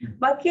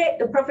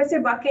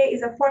 Professor Bakke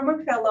is a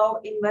former fellow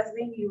in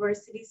Wesleyan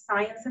University's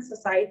Science and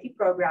Society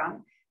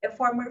program, a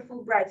former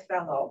Fulbright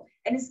fellow,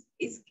 and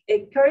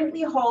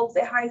currently holds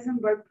a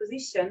Heisenberg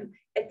position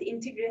at the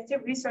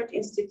Integrative Research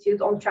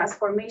Institute on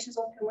Transformations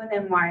of Human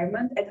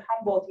Environment at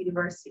Humboldt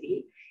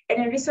University,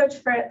 and a research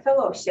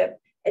fellowship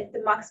at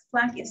the Max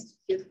Planck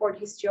Institute for the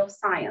History of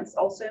Science,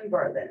 also in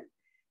Berlin.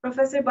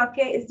 Professor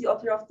Bakke is the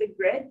author of The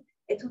Grid,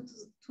 a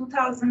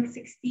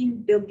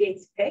 2016 Bill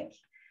Gates pick,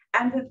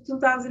 and the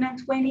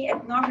 2020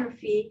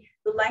 ethnography,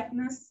 The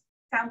Likeness,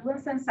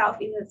 Semblance and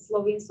Self in the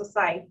Slovene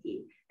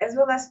Society, as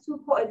well as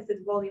 2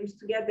 co-edited volumes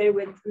together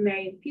with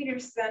Marion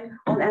Peterson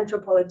on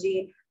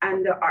anthropology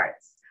and the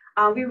arts.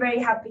 We're very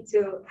happy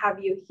to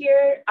have you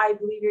here. I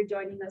believe you're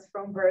joining us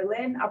from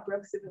Berlin,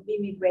 approximately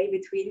midway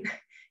between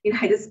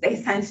United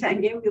States and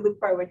Shanghai. We look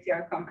forward to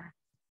your comments.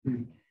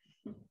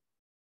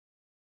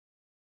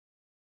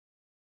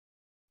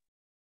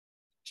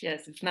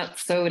 Yes, it's not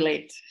so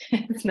late.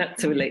 It's not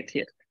so late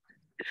here.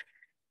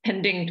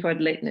 Tending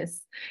toward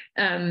lateness.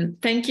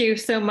 Thank you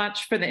so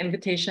much for the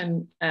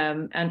invitation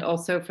and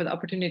also for the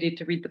opportunity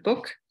to read the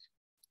book.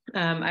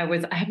 I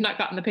have not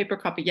gotten the paper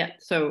copy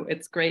yet, so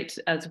it's great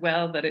as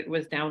well that it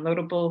was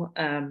downloadable.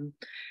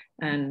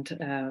 and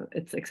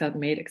it's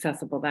made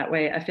accessible that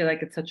way. I feel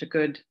like it's such a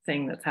good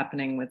thing that's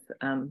happening with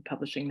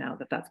publishing now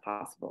that that's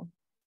possible.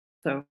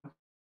 So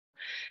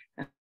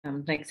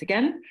thanks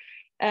again.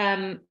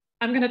 I'm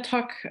going to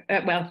talk,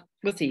 well,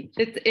 we'll see.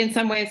 In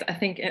some ways, I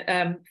think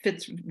it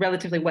fits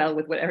relatively well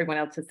with what everyone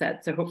else has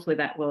said. So hopefully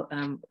that will,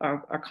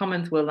 our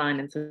comments will align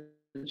in such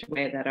a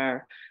way that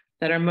are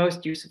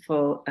most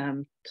useful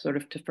sort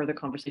of to further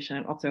conversation,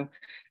 and also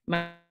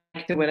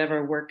to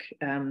whatever work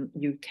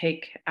you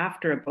take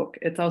after a book.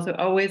 It's also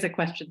always a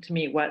question to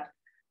me,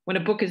 when a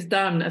book is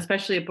done,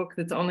 especially a book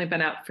that's only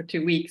been out for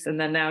 2 weeks, and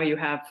then now you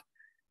have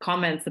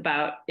comments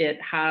about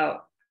it,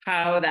 how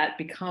that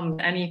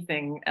becomes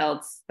anything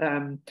else,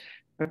 or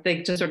if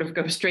they just sort of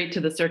go straight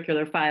to the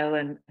circular file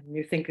and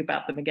you think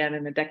about them again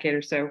in a decade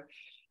or so.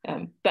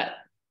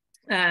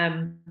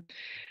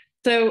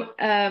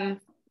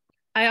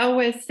 I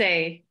always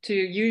say to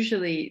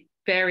usually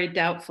very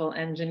doubtful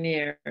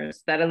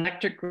engineers that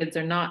electric grids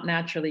are not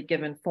naturally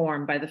given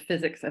form by the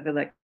physics of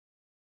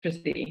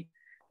electricity.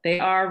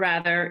 They are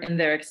rather, in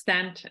their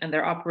extent and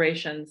their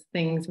operations,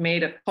 things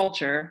made of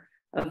culture,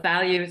 of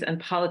values and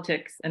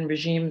politics and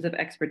regimes of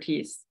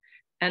expertise,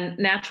 and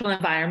natural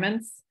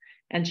environments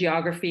and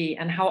geography,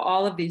 and how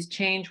all of these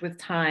change with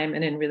time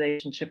and in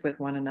relationship with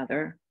one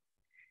another.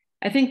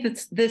 I think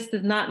that this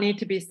does not need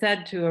to be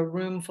said to a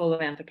room full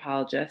of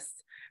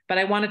anthropologists, but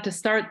I wanted to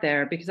start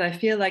there because I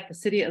feel like the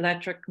City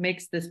Electric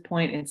makes this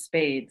point in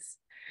spades.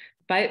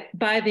 By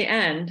the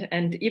end,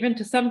 and even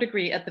to some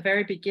degree at the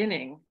very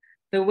beginning,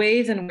 the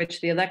ways in which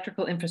the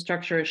electrical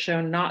infrastructure is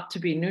shown not to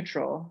be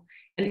neutral,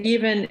 and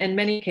even in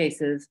many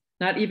cases,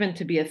 not even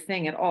to be a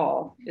thing at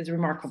all, is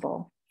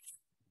remarkable.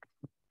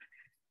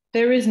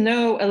 There is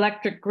no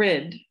electric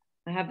grid,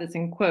 I have this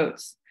in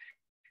quotes,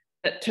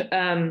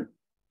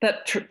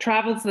 that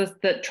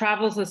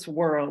travels this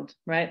world,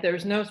 right?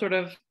 There's no sort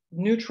of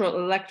neutral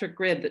electric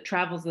grid that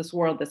travels this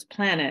world, this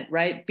planet,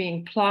 right?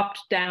 Being plopped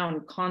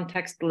down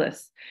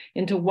contextless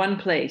into one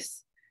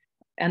place,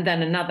 and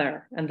then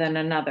another, and then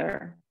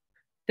another.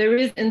 There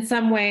is in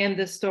some way in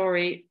this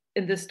story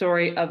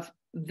of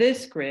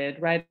this grid,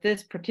 right?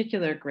 This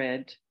particular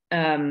grid,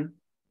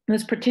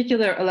 this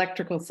particular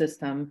electrical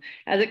system,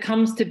 as it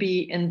comes to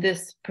be in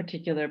this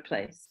particular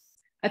place.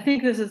 I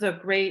think this is a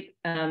great,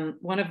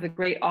 one of the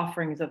great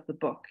offerings of the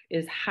book,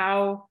 is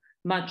how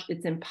much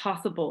it's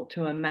impossible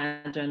to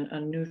imagine a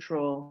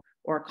neutral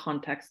or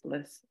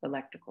contextless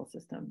electrical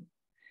system.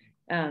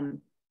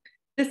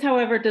 This,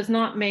 however, does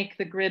not make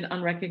the grid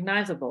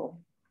unrecognizable.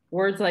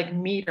 Words like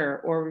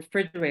meter or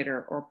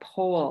refrigerator or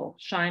pole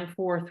shine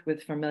forth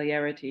with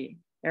familiarity.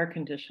 Air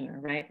conditioner,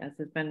 right, as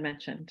has been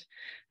mentioned.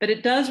 But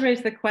it does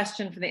raise the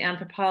question for the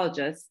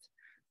anthropologist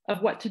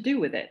of what to do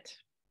with it.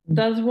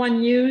 Does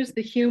one use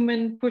the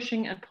human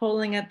pushing and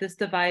pulling at this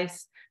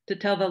device to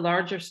tell the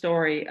larger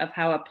story of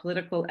how a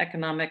political,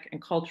 economic,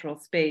 and cultural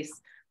space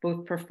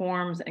both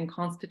performs and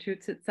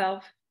constitutes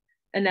itself?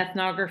 An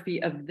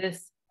ethnography of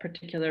this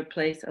particular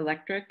place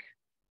electric?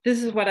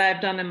 This is what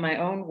I've done in my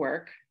own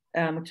work,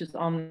 which is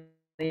on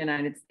the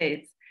United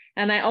States.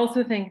 And I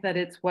also think that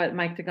it's what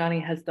Mike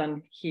Degani has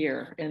done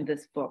here in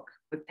this book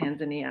with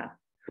Tanzania.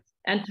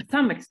 And to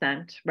some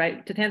extent,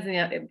 right,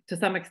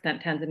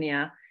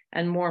 Tanzania,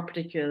 and more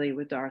particularly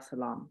with Dar es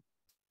Salaam.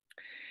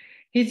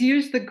 He's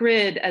used the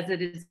grid as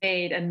it is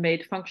made and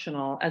made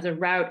functional as a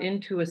route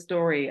into a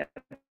story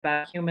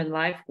about human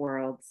life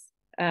worlds,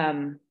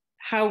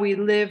 how we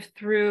live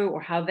through,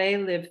 or how they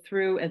live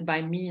through and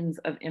by means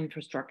of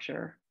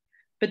infrastructure.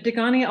 But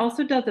Degani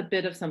also does a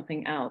bit of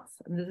something else,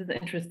 and this is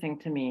interesting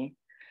to me,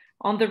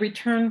 on the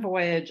return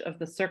voyage of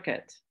the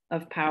circuit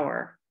of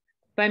power,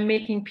 by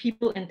making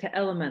people into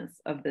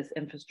elements of this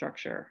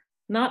infrastructure,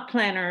 not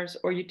planners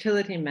or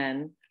utility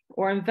men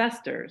or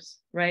investors,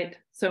 right,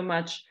 so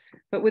much,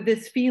 but with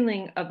this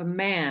feeling of a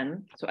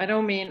man. So I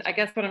don't mean, I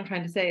guess what I'm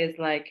trying to say is,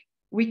 like,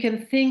 we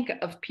can think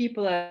of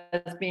people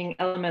as being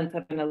elements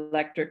of an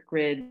electric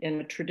grid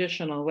in a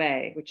traditional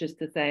way, which is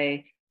to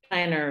say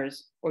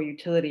planners or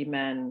utility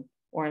men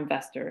or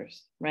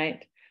investors,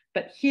 right?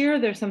 But here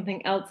there's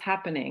something else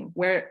happening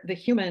where the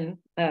human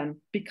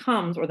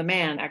becomes, or the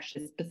man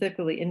actually,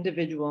 specifically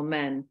individual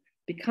men,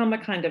 become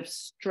a kind of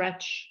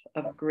stretch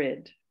of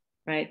grid,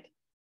 right?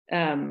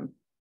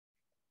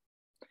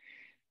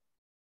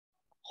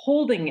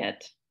 Holding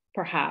it,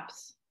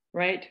 perhaps,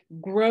 right?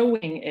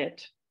 Growing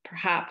it,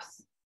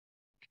 perhaps.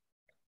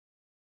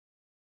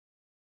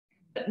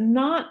 But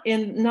not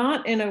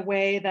in a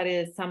way that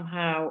is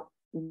somehow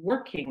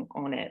working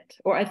on it.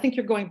 Or I think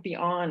you're going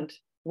beyond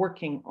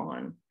working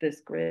on this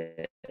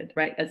grid,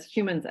 right? As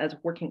humans, as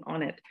working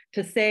on it,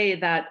 to say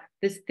that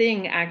this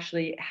thing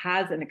actually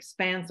has an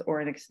expanse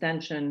or an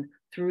extension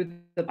through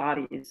the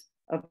bodies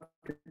of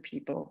the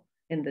people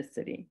in this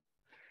city.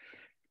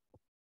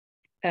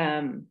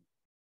 I'm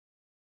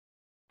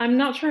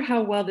not sure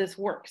how well this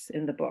works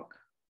in the book,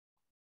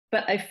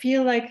 but I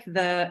feel like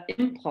the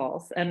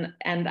impulse, and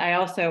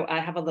I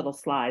have a little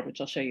slide, which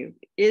I'll show you,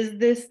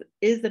 is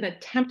an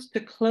attempt to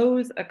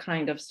close a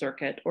kind of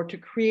circuit, or to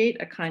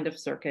create a kind of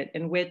circuit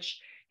in which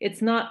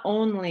it's not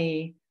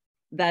only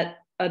that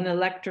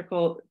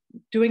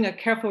doing a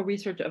careful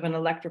research of an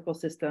electrical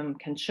system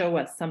can show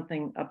us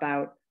something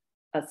about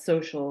a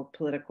social,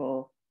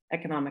 political,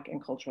 economic,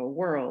 and cultural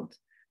world,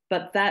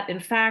 but that in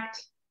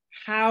fact,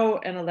 how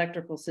an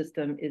electrical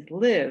system is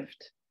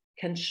lived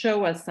can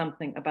show us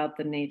something about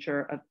the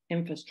nature of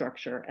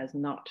infrastructure as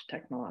not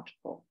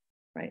technological,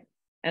 right?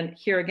 And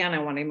here again, I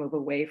want to move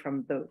away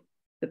from the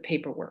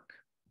paperwork.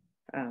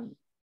 And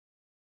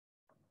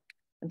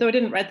though I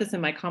didn't write this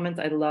in my comments,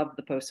 I love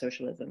the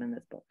post-socialism in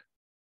this book.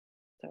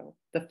 So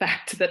the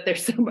fact that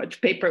there's so much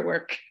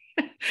paperwork,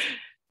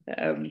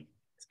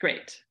 it's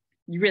great.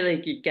 You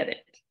get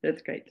it.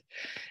 That's great.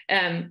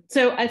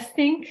 So I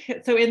think,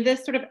 so in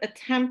this sort of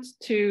attempt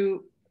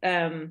to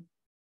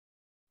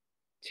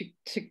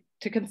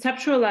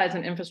conceptualize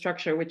an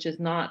infrastructure which is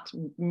not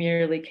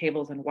merely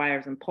cables and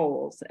wires and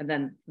poles, and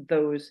then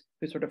those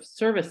who sort of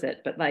service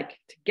it, but like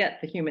to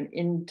get the human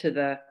into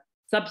the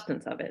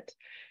substance of it,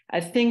 I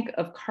think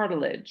of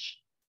cartilage,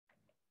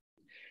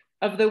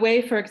 of the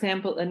way, for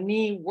example, a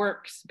knee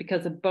works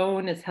because a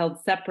bone is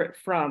held separate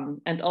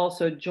from and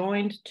also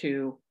joined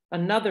to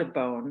another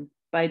bone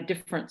by a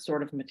different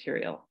sort of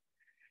material.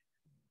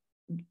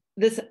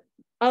 This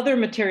other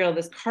material,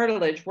 this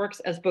cartilage,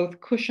 works as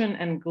both cushion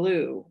and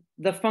glue.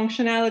 The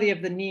functionality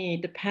of the knee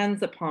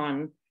depends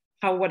upon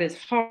how what is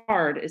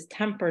hard is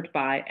tempered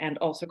by and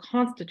also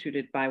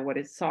constituted by what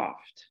is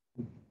soft.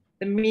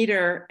 The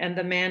meter and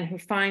the man who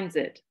finds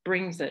it,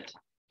 brings it,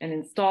 and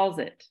installs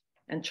it,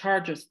 and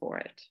charges for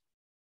it.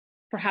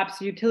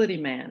 Perhaps a utility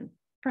man,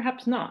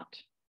 perhaps not.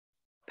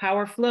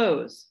 Power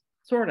flows,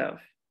 sort of.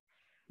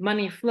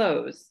 Money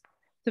flows.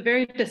 It's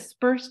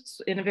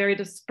in a very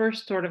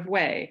dispersed sort of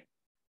way.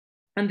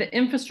 And the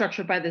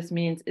infrastructure by this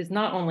means is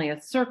not only a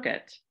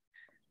circuit,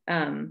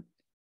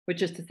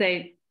 which is to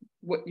say,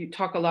 what you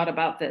talk a lot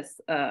about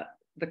this,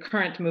 the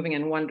current moving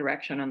in one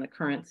direction and the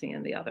currency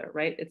in the other,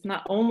 right? It's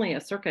not only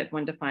a circuit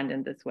when defined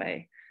in this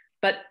way,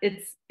 but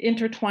it's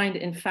intertwined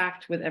in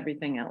fact with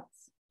everything else.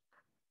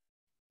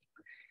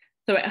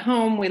 So at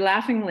home, we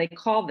laughingly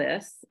call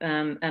this,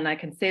 and I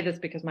can say this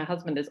because my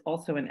husband is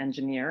also an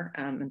engineer,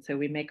 and so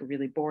we make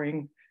really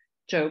boring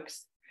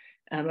jokes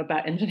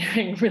about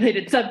engineering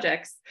related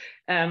subjects.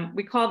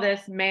 We call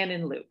this man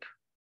in loop,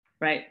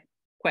 right?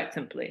 Quite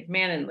simply,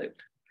 man in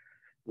loop.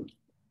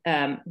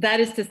 That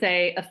is to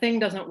say, a thing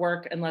doesn't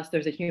work unless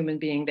there's a human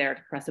being there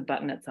to press a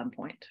button at some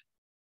point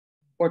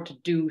or to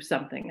do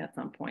something at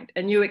some point.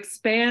 And you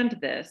expand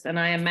this, and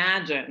I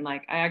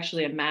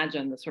actually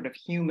imagine the sort of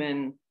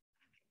human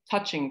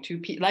touching two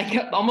people, like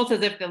almost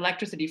as if the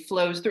electricity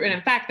flows through. And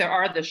in fact, there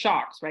are the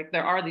shocks, right?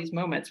 There are these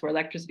moments where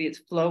electricity is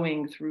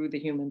flowing through the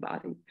human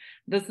body.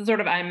 This is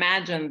sort of, I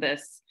imagine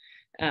this,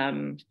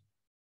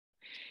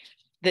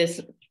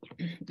 this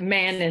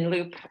man in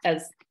loop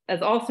as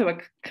also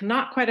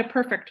not quite a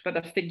perfect, but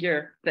a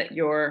figure that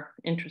you're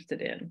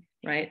interested in,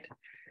 right?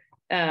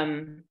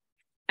 And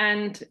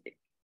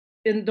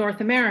in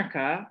North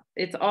America,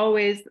 it's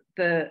always,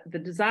 the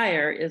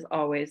desire is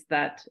always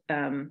that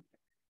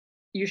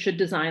you should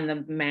design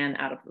the man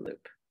out of the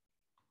loop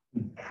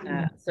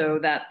so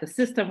that the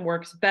system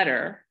works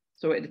better,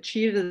 so it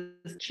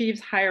achieves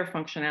higher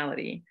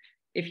functionality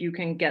if you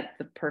can get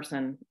the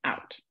person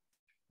out.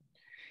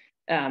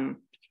 So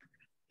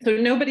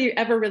nobody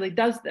ever really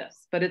does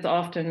this, but it's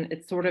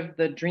sort of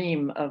the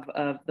dream of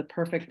the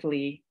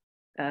perfectly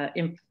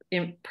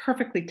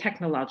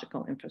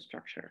technological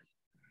infrastructure.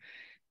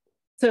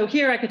 So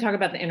here I could talk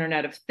about the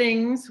Internet of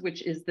Things,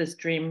 which is this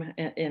dream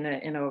in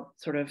a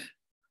sort of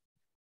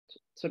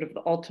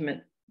the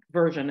ultimate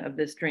version of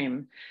this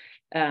dream,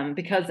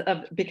 because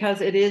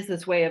it is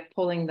this way of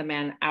pulling the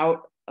man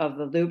out of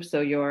the loop. So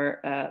your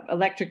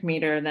electric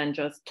meter then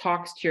just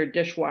talks to your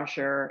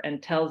dishwasher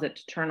and tells it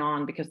to turn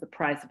on because the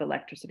price of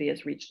electricity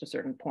has reached a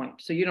certain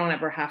point. So you don't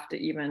ever have to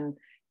even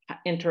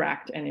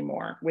interact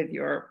anymore with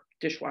your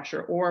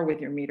dishwasher or with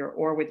your meter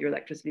or with your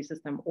electricity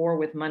system or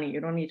with money.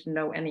 You don't need to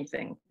know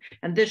anything.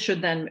 And this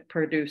should then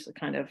produce a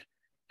kind of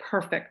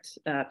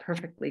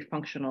perfectly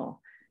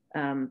functional,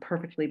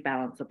 perfectly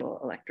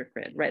balanceable electric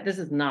grid, right? This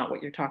is not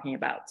what you're talking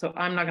about. So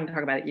I'm not going to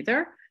talk about it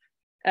either.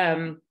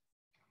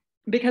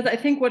 Because I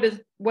think what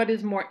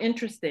is more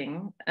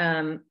interesting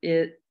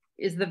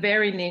is the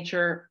very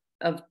nature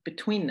of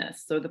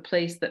betweenness. So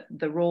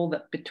the role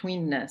that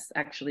betweenness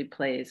actually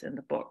plays in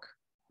the book.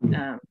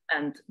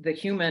 And the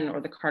human or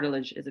the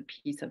cartilage is a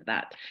piece of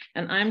that.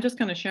 And I'm just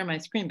going to share my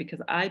screen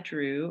because I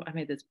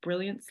made this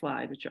brilliant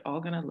slide, which you're all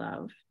going to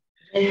love.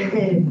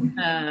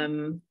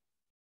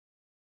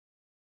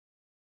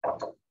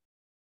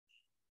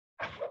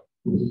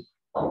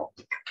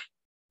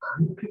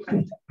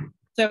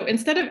 So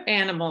instead of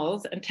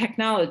animals and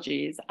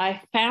technologies,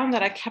 I found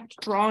that I kept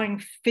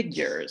drawing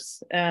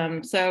figures.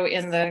 So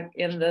in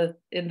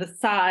the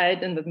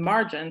side, in the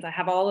margins, I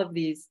have all of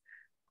these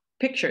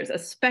pictures,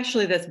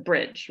 especially this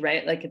bridge,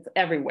 right? Like it's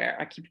everywhere.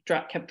 I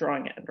kept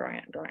drawing it and drawing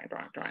it and drawing it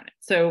and drawing it.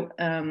 So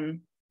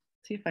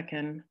see if I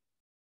can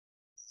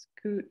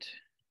scoot.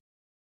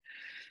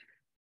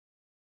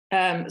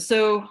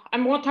 So I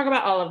won't talk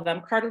about all of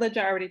them. Cartilage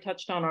I already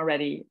touched on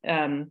already.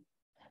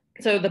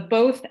 So the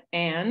both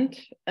and,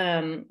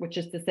 which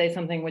is to say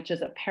something which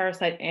is a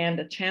parasite and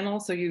a channel.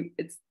 So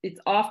it's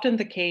often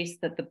the case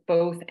that the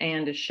both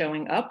and is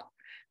showing up.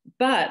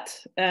 But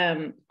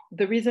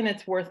the reason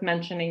it's worth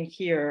mentioning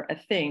here, I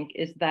think,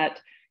 is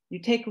that you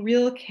take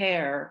real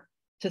care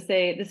to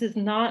say this is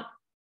not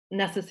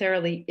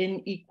necessarily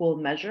in equal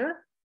measure.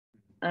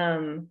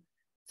 So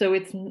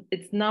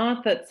it's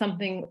not that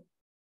something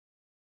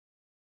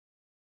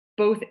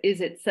both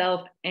is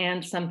itself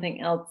and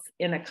something else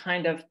in a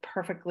kind of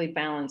perfectly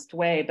balanced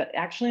way, but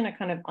actually in a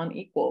kind of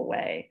unequal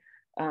way,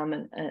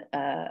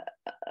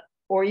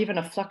 or even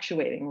a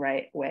fluctuating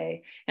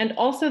way. And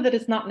also that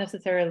it's not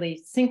necessarily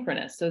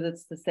synchronous. So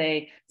that's to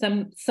say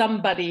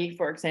somebody,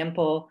 for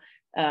example,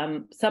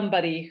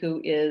 somebody who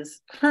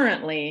is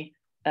currently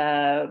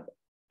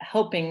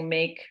helping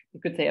make, you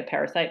could say a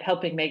parasite,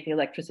 helping make the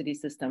electricity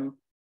system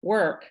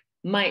work,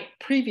 might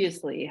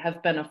previously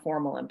have been a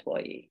formal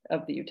employee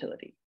of the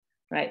utility.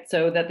 Right,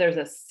 so that there's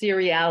a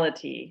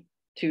seriality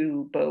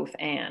to both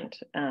and,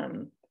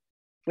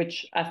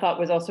 which I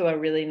thought was also a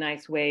really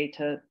nice way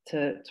to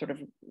sort of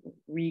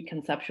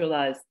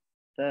reconceptualize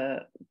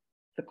the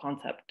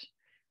concept.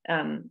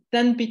 Then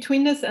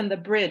betweenness and the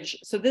bridge.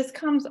 So this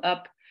comes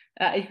up,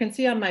 you can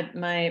see on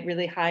my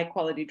really high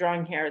quality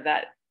drawing here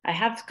that I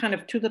have kind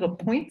of two little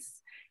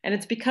points, and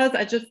it's because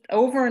I just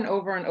over and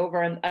over and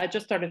over, and I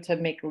just started to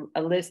make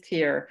a list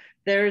here.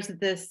 There's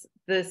this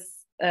the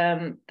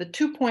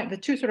two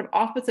sort of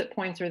opposite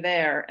points are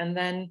there, and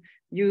then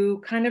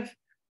you kind of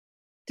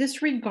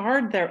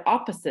disregard their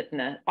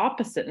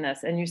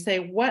oppositeness, and you say,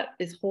 what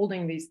is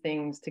holding these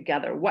things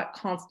together? What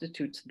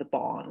constitutes the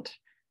bond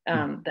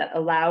that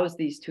allows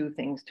these two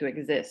things to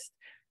exist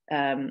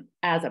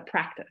as a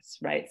practice,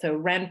 right? So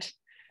rent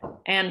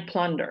and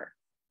plunder,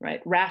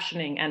 right?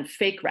 Rationing and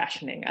fake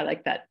rationing. I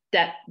like that.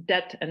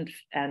 Debt and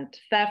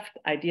theft,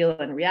 ideal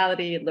and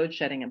reality, load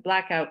shedding and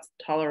blackouts,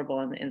 tolerable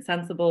and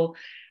insensible.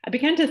 I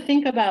began to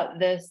think about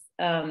this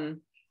as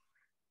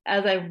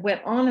I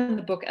went on in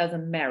the book as a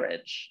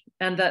marriage,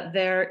 and that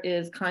there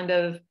is kind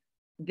of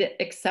the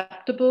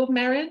acceptable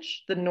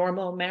marriage, the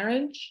normal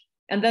marriage,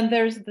 and then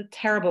there's the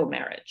terrible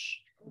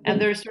marriage. And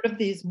there's sort of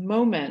these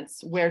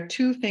moments where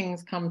two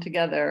things come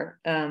together,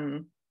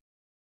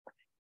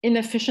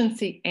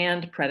 inefficiency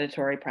and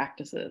predatory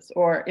practices,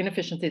 or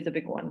inefficiency is a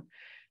big one.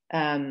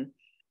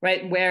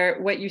 Right,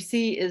 where what you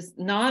see is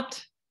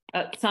not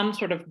some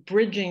sort of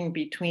bridging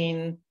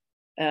between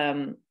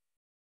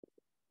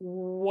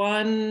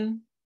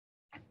one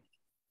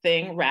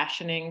thing,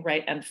 rationing,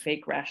 right, and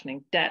fake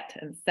rationing, debt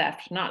and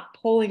theft, not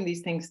pulling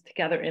these things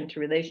together into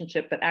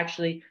relationship, but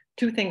actually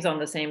two things on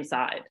the same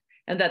side.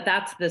 And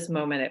that's this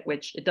moment at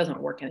which it doesn't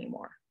work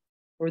anymore,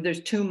 or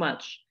there's too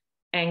much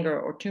anger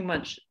or too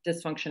much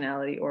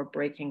dysfunctionality or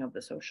breaking of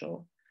the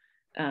social.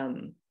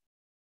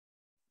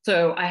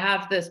 So I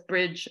have this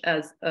bridge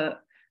as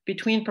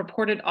between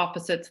purported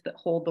opposites that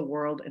hold the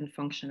world in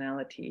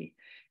functionality.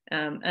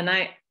 And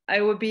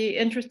I would be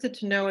interested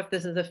to know if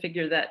this is a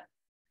figure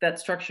that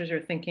structures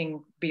your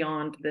thinking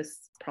beyond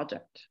this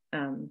project.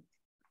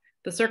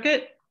 The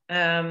circuit,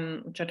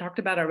 which I talked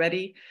about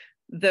already,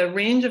 the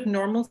range of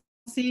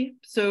normalcy.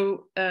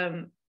 So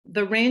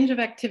the range of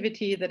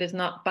activity that is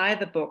not by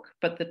the book,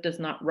 but that does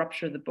not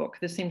rupture the book.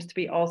 This seems to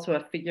be also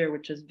a figure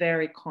which is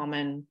very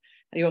common.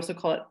 You also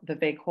call it the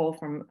vague hole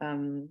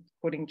from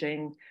quoting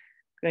Jane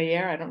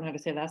Gayer. I don't know how to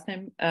say last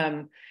name.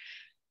 And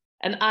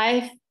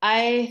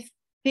I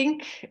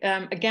think,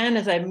 again,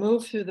 as I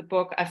moved through the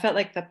book, I felt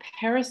like the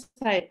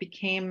parasite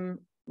became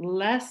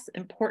less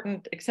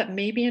important, except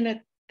maybe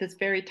in this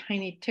very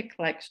tiny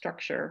tick-like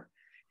structure,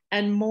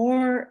 and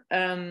more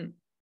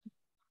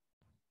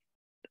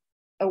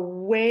a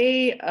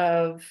way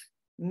of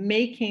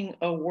making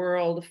a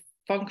world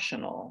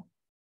functional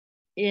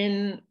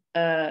in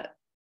a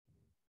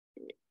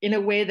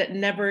way that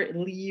never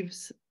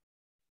leaves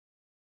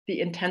the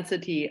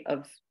intensity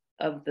of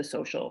the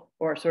social,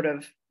 or sort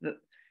of the,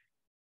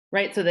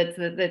 right? So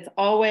that's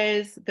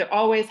always,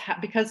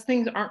 because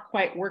things aren't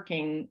quite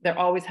working, there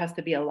always has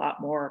to be a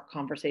lot more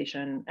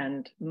conversation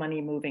and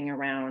money moving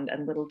around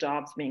and little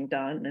jobs being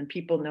done and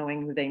people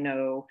knowing who they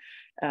know.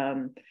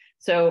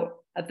 So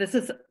this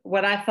is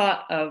what I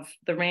thought of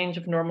the range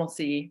of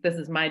normalcy. This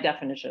is my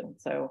definition.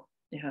 So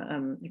yeah,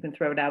 you can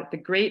throw it out. The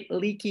great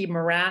leaky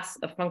morass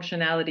of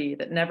functionality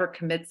that never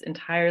commits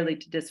entirely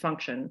to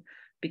dysfunction,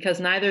 because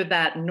neither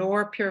that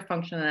nor pure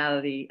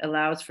functionality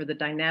allows for the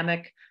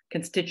dynamic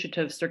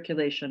constitutive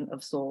circulation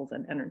of souls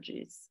and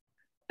energies.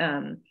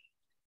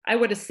 I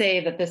would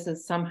say that this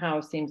is somehow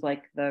seems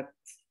like the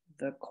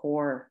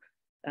core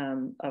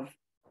of,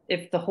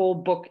 if the whole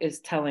book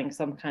is telling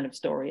some kind of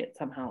story, it's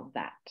somehow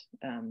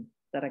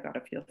that I got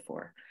a feel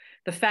for.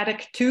 The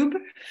phatic tube,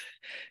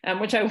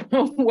 which I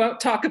won't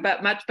talk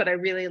about much, but I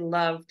really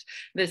loved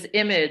this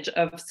image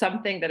of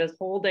something that is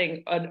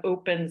holding an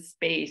open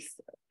space,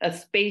 a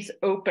space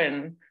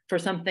open for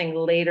something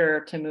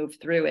later to move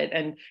through it.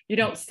 And you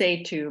don't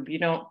say tube, you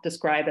don't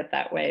describe it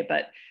that way,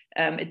 but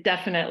it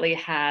definitely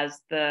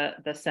has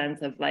the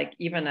sense of like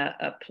even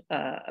a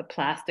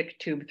plastic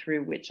tube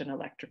through which an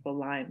electrical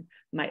line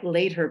might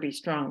later be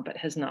strung, but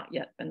has not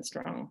yet been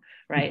strung,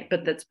 right?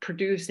 But that's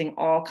producing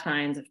all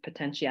kinds of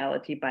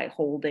potentiality by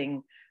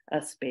holding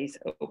a space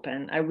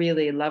open. I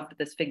really loved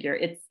this figure.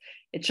 It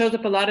shows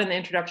up a lot in the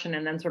introduction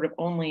and then sort of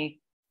only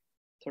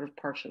sort of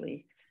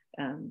partially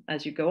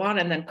as you go on.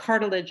 And then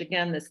cartilage,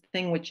 again, this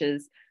thing which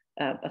is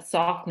a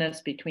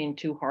softness between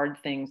two hard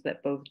things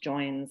that both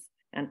joins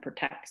and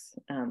protects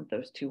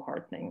those two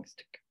hard things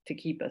to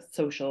keep a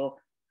social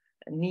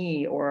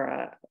knee or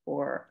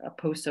a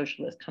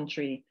post-socialist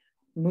country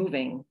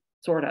moving,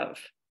 sort of.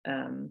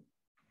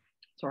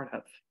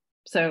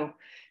 So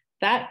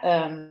that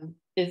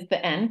is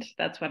the end.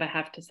 That's what I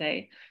have to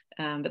say.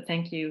 But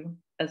thank you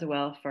as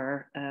well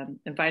for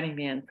inviting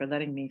me in, for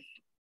letting me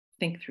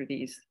think through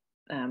these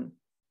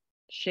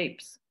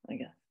shapes, I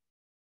guess.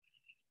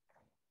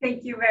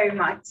 Thank you very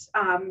much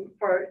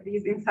for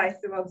these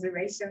incisive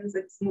observations.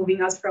 It's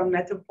moving us from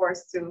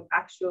metaphors to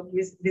actual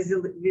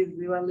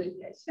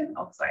visualization.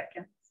 Oh, sorry, I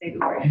can't say the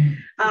word.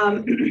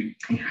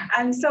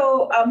 And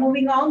so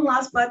moving on,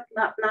 last but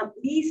not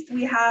least,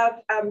 we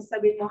have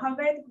Sabine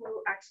Mohamed,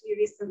 who actually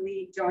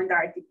recently joined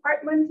our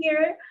department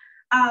here.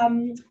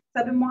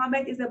 Sabine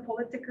Mohamed is a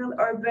political,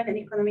 urban, and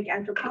economic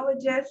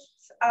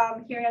anthropologist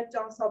here at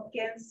Johns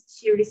Hopkins.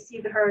 She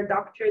received her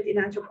doctorate in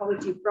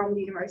anthropology from the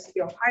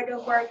University of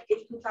Heidelberg in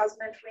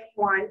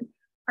 2021.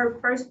 Her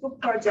first book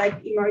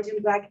project,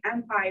 Emerging Black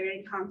Empire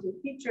and Counter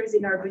Features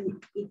in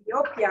Urban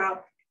Ethiopia,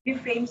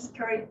 reframes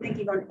current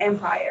thinking on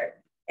empire,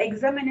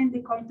 examining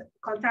the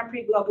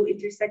contemporary global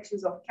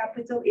intersections of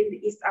capital in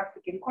the East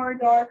African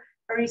corridor.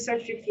 Her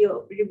research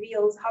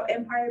reveals how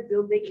empire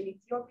building in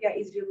Ethiopia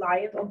is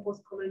reliant on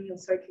post-colonial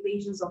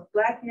circulations of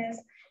Blackness,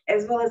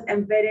 as well as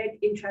embedded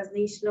in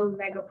transnational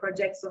mega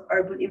projects of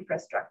urban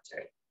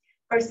infrastructure.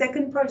 Her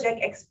second project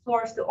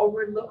explores the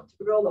overlooked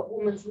role of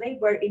women's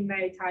labor in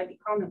maritime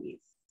economies.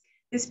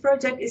 This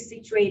project is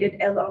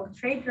situated along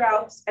trade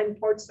routes and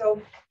ports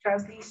of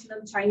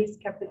transnational Chinese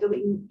capital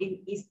in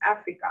East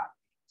Africa.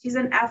 She's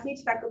an athlete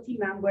faculty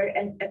member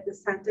and at the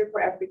Center for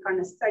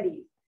Africana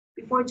Studies.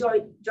 Before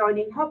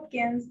joining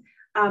Hopkins,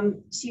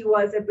 she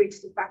was a Bridge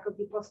to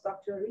Faculty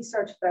postdoctoral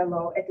research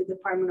fellow at the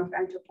Department of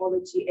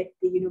Anthropology at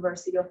the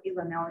University of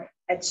Illinois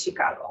at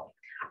Chicago.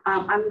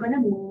 I'm going to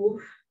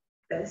move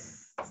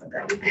this so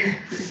that you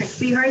can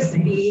see her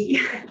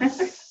speak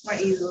more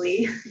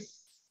easily.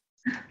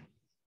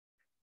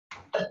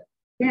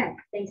 Yeah,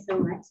 thanks so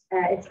much.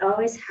 It's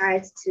always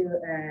hard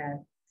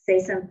to say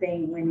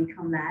something when you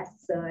come last,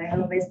 so I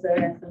hope I still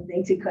have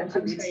something to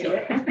contribute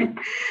to.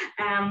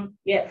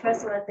 Yeah,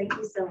 first of all, thank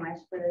you so much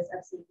for this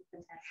absolutely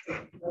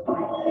fantastic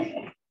book.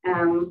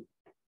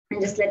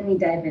 And just let me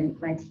dive in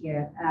right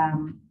here.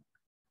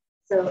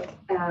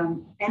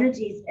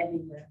 Energy is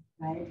everywhere,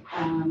 right?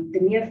 The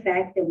mere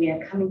fact that we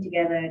are coming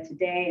together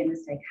today in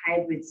this like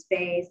hybrid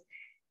space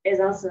is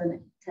also a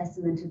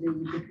testament to the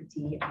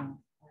ubiquity of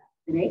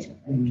the nature of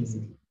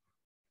electricity.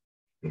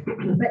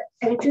 But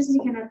electricity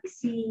cannot be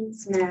seen,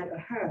 smelled, or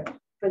heard.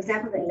 For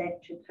example, the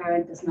electric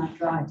current does not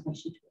draw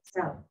attention to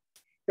itself.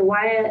 The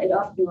wire it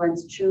often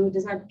runs through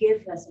does not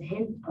give us a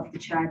hint of the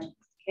charge it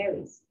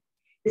carries.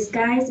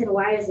 Disguised in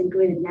wires and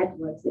gridded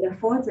networks, it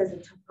affords us a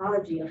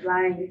topology of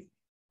lines,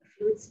 a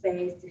fluid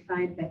space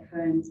defined by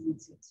currents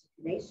and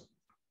circulation.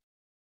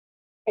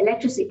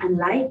 Electricity,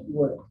 unlike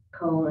wood,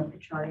 coal, and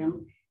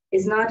petroleum,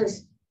 is not a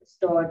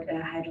stored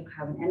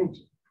hydrocarbon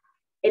energy.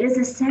 It is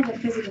a set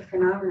of physical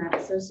phenomena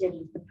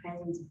associated with the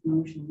presence of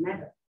emotional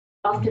matter,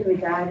 often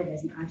regarded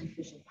as an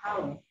artificial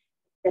power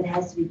that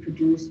has to be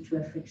produced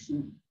through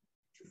friction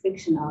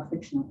or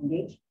frictional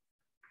engagement.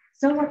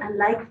 Somewhat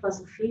unlike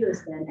fossil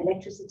fuels, then,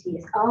 electricity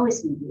is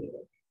always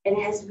mediated, and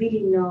it has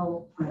really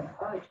no point of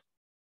origin.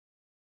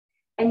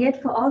 And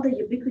yet, for all the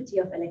ubiquity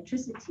of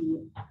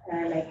electricity,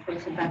 like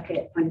Gretchen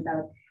Bakke pointed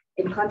out,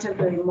 in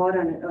contemporary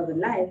modern and urban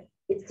life,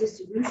 its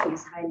distribution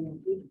is highly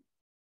uneven.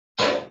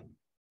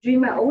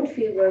 During my own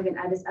fieldwork in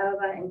Addis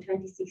Ababa in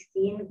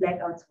 2016,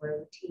 blackouts were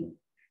routine.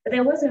 But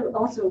there was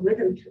also a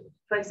rhythm to it.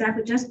 For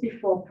example, just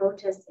before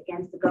protests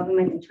against the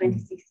government in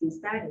 2016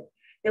 started,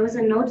 there was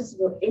a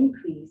noticeable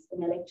increase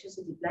in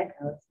electricity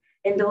blackouts,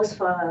 and those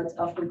fallouts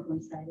often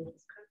coincided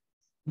with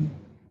curfews.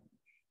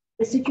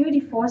 The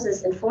security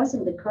forces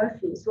enforcing the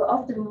curfews were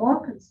often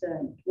more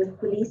concerned with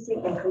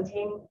policing and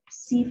containing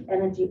perceived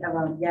energy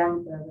around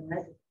young urban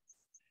residents.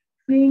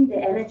 Freeing the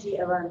energy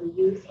around the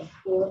youth and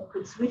poor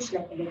could switch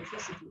like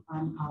electricity on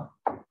and off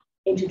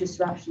into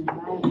disruption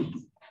and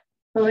violence.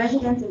 For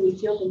residents in the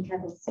Ethiopian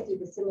capital city,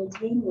 the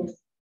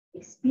simultaneous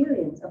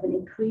experience of an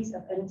increase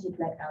of energy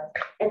blackouts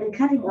and the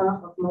cutting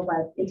off of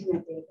mobile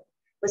internet data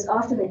was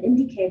often an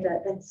indicator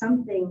that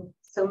something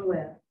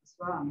somewhere was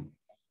wrong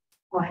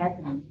or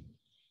happening.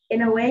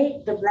 In a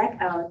way, the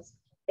blackouts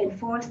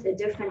enforced a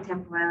different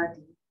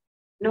temporality,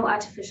 no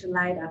artificial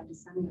light after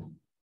sundown,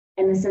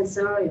 and a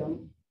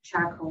sensorium,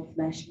 charcoal,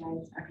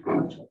 flashlights,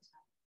 agricultural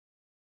time.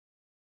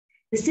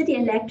 The City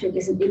Electric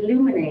is an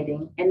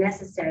illuminating and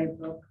necessary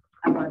book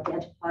about the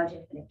anthropology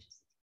of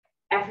electricity.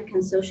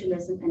 African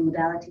socialism and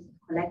modalities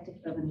of collective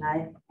urban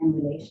life and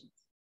relations.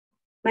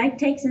 Mike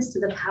takes us to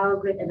the power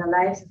grid and the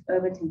lives of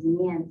urban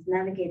Tanzanians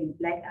navigating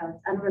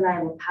blackouts,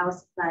 unreliable power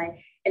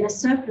supply, and a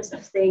surplus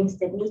of things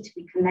that need to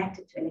be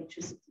connected to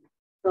electricity,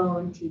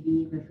 phone,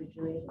 TV,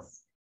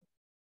 refrigerators.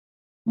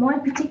 More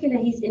in particular,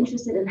 he's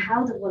interested in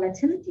how the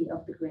volatility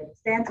of the grid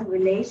stands in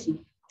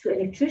relation to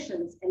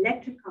electricians,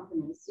 electric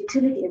companies,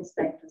 utility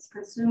inspectors,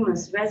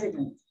 consumers,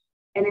 residents,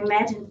 and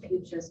imagined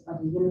futures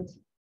of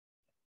unity.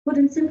 Put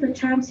in simpler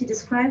terms, he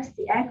describes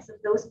the acts of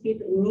those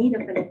people in need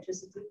of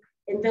electricity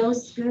and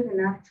those skilled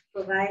enough to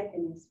provide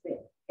and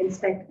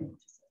inspect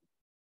electricity.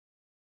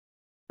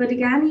 For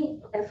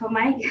Degani, for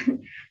Mike,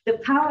 the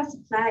power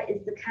supply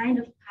is the kind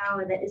of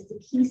power that is the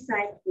key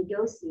side of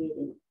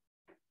negotiating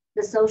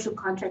the social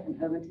contract in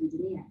urban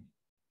Tanzania.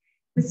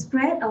 The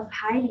spread of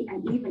highly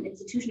uneven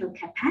institutional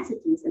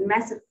capacities and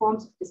massive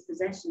forms of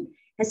dispossession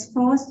has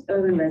forced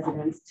urban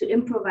residents to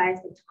improvise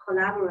and to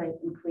collaborate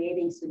in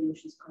creating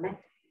solutions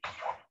collectively.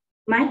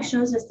 Mike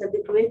shows us that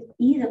the grid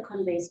either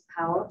conveys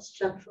power,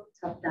 structural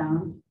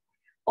top-down,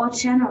 or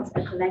channels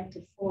a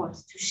collective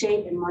force to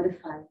shape and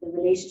modify the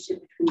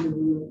relationship between the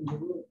ruler and the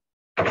ruled.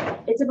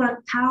 It's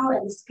about power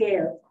and the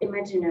scale,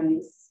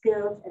 imaginaries,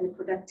 skills, and the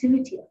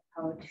productivity of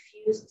power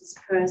diffused,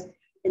 dispersed,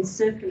 and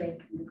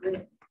circulated in the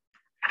grid.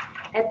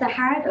 At the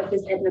heart of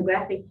this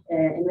ethnographic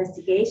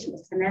investigation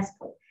is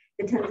TANESCO,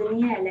 the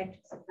Tanzania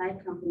Electric Supply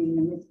Company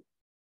Limited,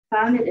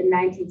 founded in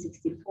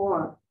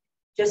 1964,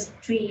 just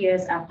 3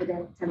 years after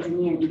the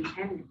Tanzanian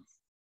independence.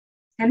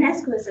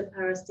 TANESCO is a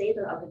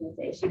parastatal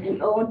organization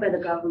and owned by the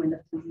government of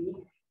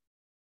Tanzania.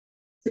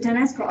 So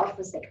TANESCO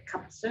offers like a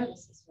couple of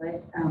services,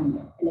 right?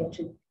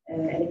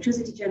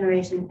 Electricity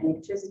generation,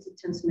 electricity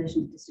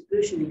transmission,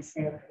 distribution, and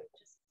sale of electricity.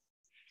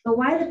 But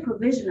while the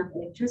provision of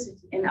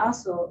electricity, and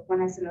also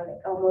one has to know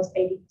that almost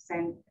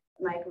 80%,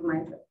 Mike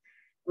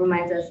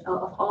reminds us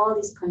of all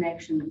these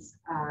connections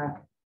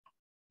are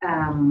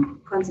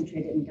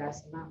concentrated in Dar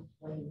es Salaam,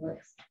 where he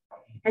works,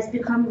 has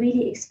become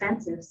really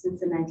expensive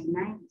since the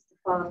 1990s, the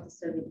fall of the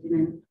Soviet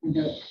Union and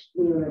the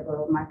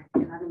neoliberal market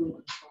economy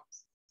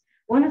reforms.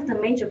 One of the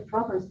major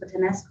problems for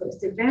TANESCO is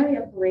the very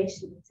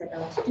operation it set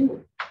out to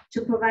do,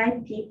 to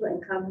provide people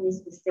and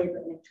companies with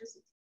stable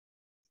electricity.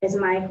 As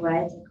Mike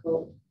writes, I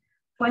quote,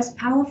 "For as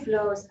power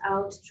flows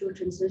out through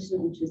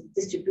transmission and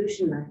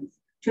distribution lines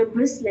to a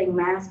bristling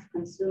mass of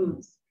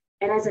consumers,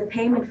 and as a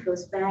payment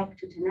flows back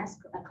to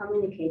TANESCO, a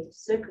communicative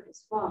circuit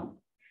is formed,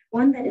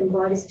 one that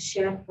embodies a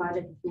shared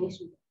project of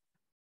nationhood.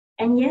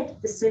 And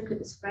yet the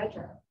circuit is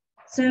fragile.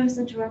 Service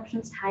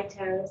interruptions, high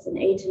tariffs, and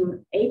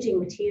aging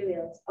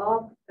materials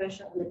all put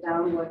pressure on the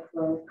downward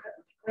flow of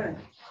current.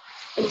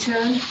 In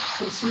turn,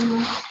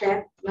 consumer,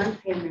 theft,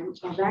 non-payment,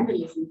 or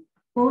vandalism,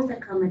 both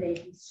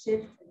accommodations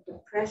shift and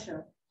put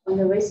pressure on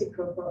the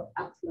reciprocal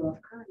upflow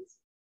of currency.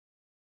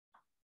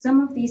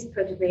 Some of these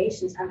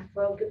perturbations are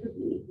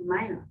forgivably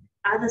minor.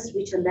 Others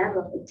reach a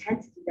level of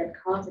intensity that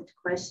calls into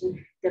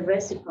question the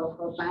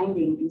reciprocal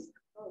binding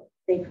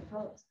they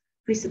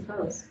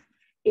presuppose.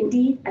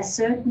 Indeed, at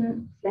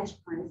certain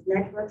flashpoints,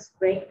 networks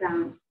break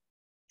down,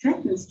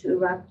 threatens to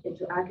erupt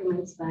into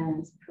arguments,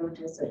 violence,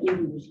 protests, or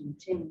even regime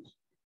change.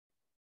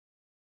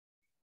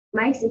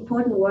 Mike's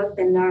important work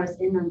then narrows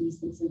in on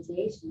these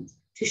instantiations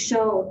to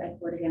show, I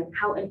quote again,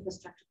 how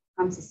infrastructure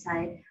becomes a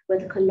site where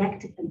the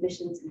collective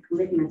ambitions and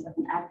commitments of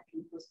an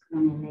African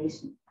post-colonial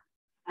nation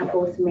are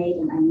both made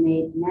and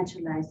unmade,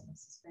 naturalized and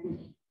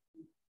suspended.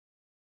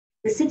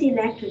 The city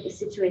electorate is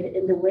situated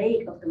in the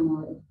wake of the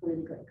moral and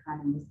political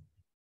economies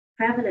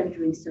prevalent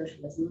during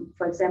socialism,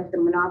 for example,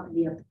 the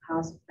monopoly of the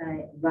power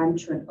supply run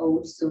through an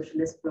old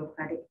socialist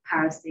bureaucratic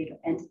parastatal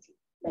entity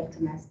like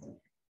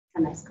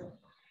TANESCO,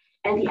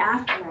 and the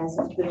aftermath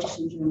of British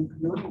and German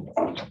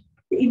colonialism,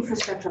 the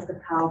infrastructure of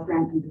the power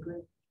plant and the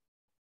grid.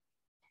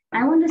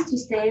 I want us to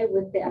stay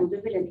with the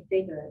ambivalent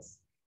figures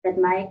that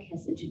Mike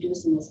has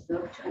introduced in his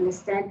book to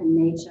understand the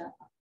nature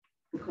of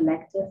the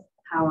collective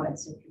power and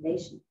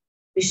circulation,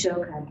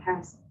 Vishoka and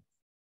parasites.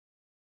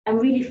 I'm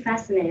really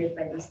fascinated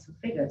by these two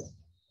figures.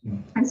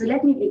 And so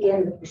let me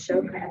begin with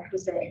Vishoka, a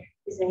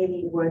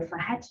Kiswahili word for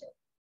hatchet.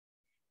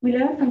 We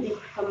learn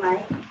from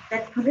Mike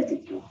that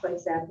politically, for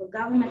example,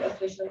 government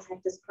officials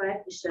have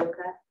described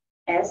Vishoka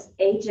as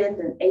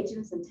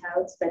agents and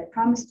touts that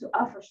promise to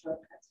offer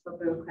shortcuts for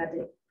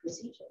bureaucratic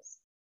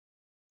procedures.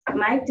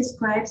 Mike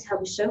describes how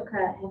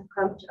Vishoka have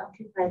come to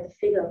occupy the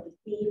figure of the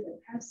thief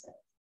and parasite.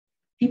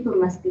 People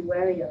must be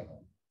wary of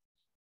them.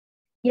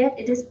 Yet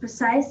it is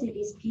precisely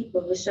these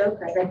people,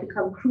 Vishoka, that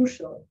become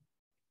crucial,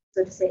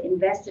 so to say,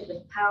 invested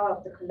with power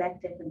of the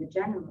collective and the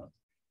general,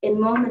 in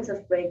moments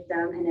of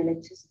breakdown and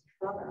electricity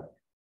fallout.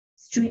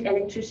 Street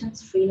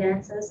electricians,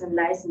 freelancers, and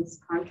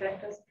licensed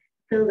contractors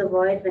fill the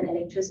void when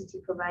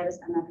electricity providers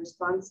are not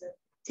responsive,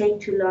 take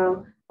too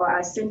long, or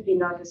are simply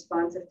not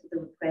responsive to the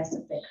requests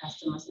of their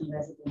customers and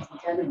residents in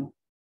general.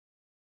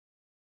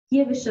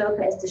 Here,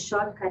 Vishoka is the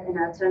shortcut and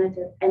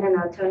an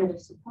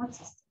alternative support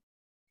system.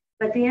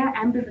 But they are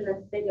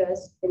ambivalent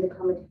figures in the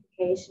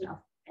commodification of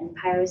and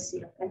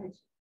piracy of energy.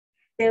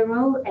 Their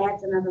role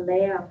adds another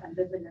layer of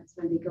ambivalence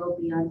when they go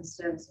beyond the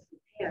service of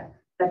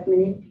repair, but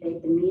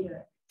manipulate the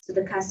meter so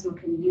the customer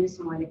can use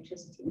more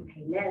electricity and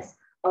pay less,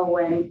 or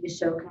when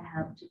Vishoka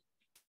help to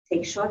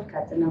take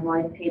shortcuts and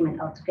avoid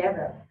payment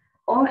altogether,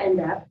 or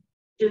end up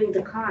doing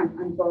the con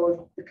on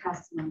both the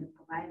customer and the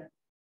provider.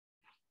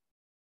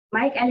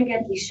 Mike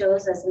elegantly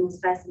shows us in his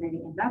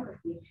fascinating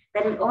ethnography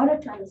that in order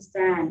to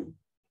understand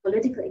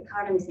political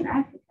economies in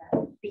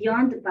Africa,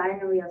 beyond the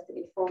binary of the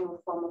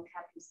informal formal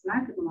capitalist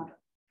market model,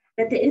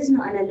 that there is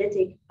no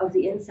analytic of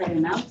the inside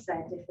and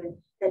outside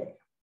that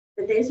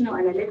there is no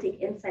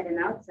analytic inside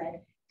and outside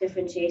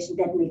differentiation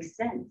that makes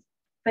sense.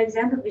 For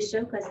example,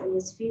 Vishokas in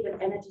his field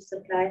of energy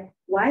supply,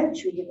 while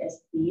treated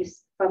as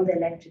thieves from the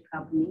electric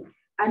company,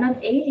 are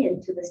not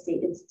alien to the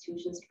state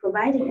institutions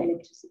providing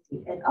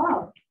electricity at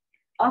all.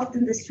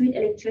 Often the street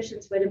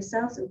electricians were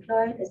themselves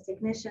employed as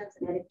technicians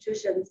and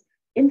electricians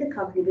in the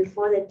company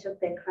before they took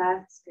their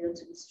craft skill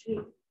to the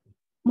street.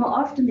 More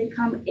often they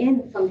come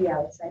in from the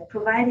outside,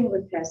 providing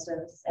repair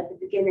services at the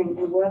beginning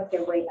and work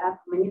their way up,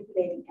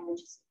 manipulating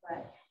energy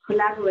supply,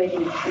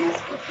 collaborating with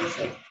municipal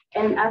officials,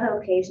 and on other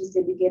occasions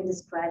they begin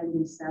describing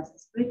themselves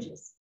as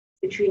bridges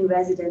between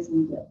residents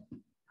and the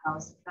power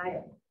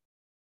supplier.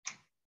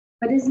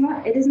 But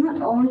it is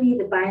not only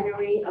the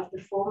binary of the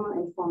formal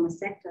and informal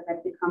sector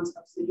that becomes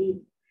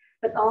obsolete,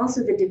 but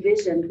also the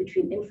division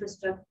between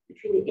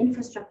the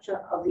infrastructure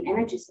of the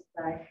energy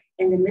supply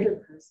and the middle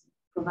person,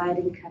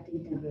 providing,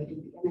 cutting,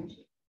 diverting the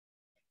energy.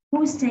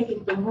 Who is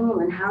taking from whom,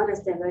 and how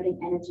does diverting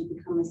energy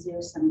become a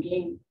zero-sum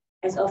game,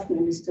 as often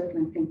understood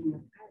when thinking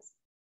of parasites?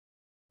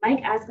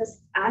 Mike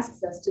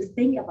asks us to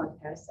think about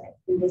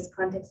parasites in this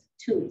context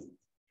for two reasons.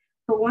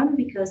 For one,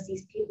 because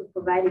these people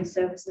providing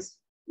services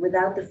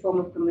without the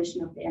formal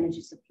permission of the energy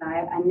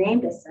supplier are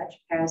named as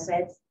such,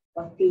 parasites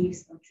or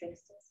thieves or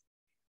tricksters.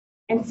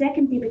 And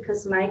secondly,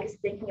 because Mike is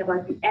thinking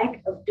about the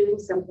act of doing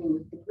something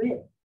with the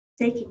grid,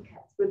 taking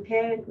cuts,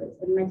 repairing grids,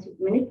 and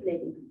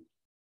manipulating them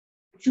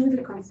through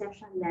the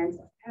conceptual lens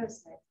of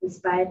parasites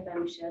inspired by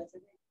Michel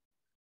Serres.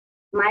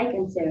 Mike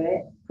and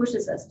Serres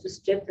pushes us to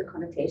strip the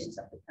connotations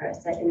of the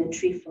parasite in a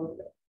threefold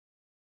way.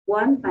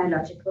 One,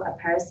 biological, a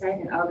parasite,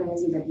 an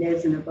organism that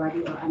lives in a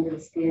body or under the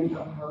skin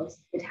or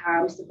host. It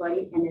harms the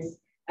body and is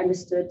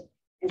understood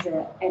as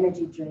an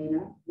energy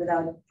drainer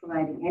without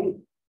providing any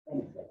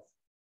benefits.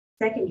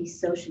 Secondly,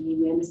 socially,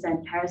 we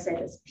understand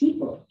parasites as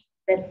people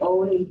that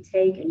only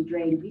take and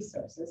drain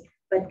resources,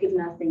 but give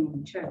nothing in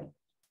return.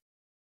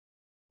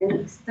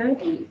 And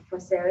thirdly, for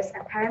Serres,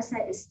 a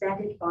parasite is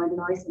static or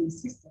noise in the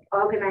system.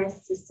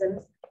 Organized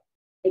systems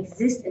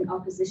exist in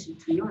opposition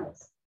to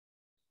noise.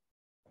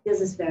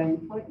 This is very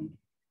important.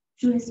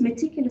 Through his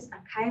meticulous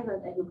archival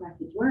and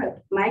ethnographic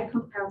work, Mike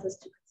compels us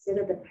to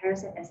consider the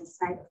parasite as a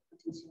site of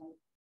potentiality,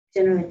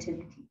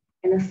 generativity,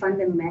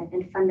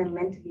 and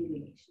fundamentally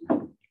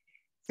relational.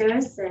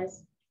 Serres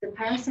says the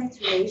parasite's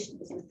relation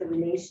is with the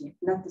relation,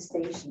 not the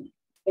station.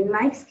 In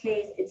Mike's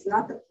case, it's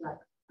not the plug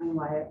and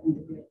wire and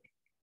the grid.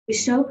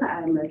 Vishoka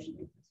are emergent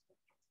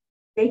infrastructures.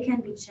 They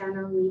can be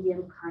channel,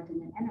 medium,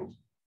 content, and energy.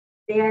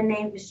 They are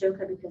named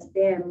Vishoka because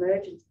their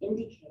emergence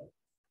indicates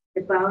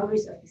the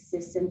boundaries of the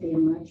system they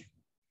emerge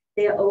from.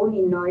 They are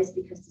only noise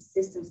because the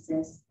system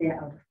says they're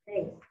out of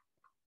place.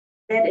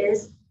 That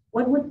is,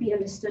 what would be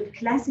understood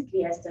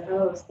classically as the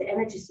host, the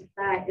energy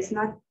supply, is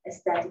not a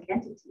static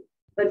entity,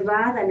 but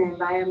rather an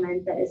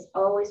environment that is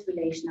always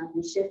relational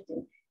and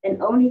shifting,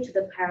 and only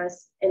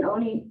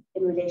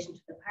in relation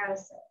to the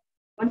parasite.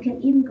 One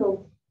can even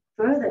go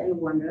further and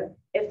wonder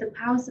if the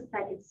power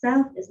supply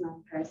itself is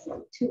not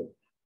parasitic too,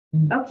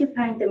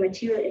 occupying the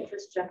material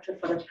infrastructure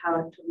for the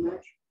power to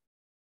emerge.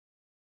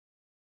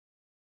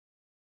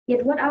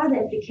 Yet what are the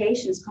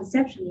implications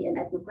conceptually and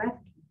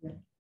ethnographically here?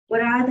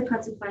 What are the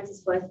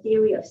consequences for a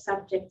theory of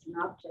subjects and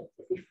objects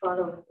if we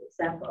follow the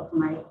example of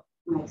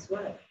Mike's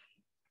work?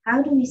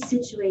 How do we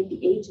situate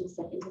the agents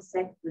that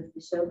intersect with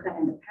Vishoka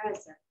and the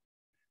parasite?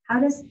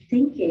 How does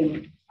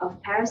thinking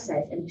of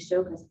parasites and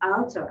Vishokas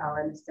alter our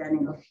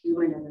understanding of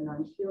human and the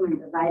non-human,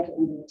 the vital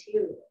and the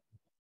material?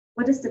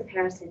 What does the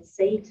parasite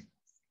say to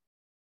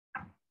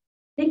us?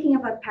 Thinking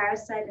about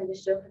parasite and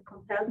Vishoka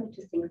compelled me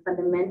to think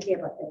fundamentally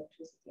about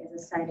electricity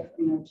as a site of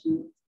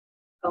emergent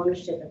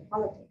ownership and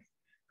politics.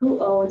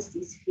 Who owns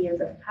these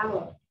fields of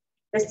power?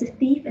 Does the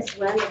thief as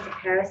well as the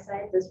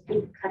parasite, those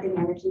people cutting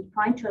energy,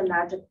 point to a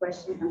larger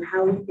question on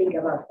how we think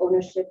about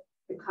ownership,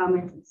 the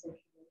commons, and circulation?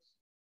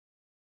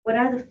 What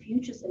are the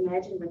futures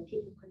imagined when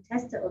people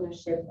contest the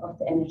ownership of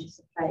the energy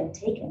supply and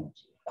take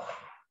energy,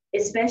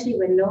 especially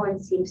when no one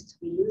seems to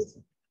be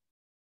losing,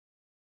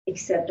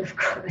 except, of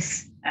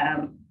course,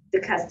 the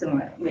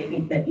customer, maybe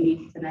that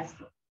leads the next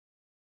one.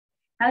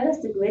 How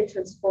does the grid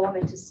transform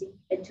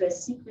into a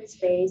secret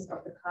space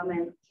of the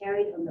common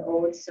carried on the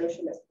old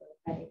socialist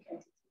bureaucratic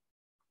entity?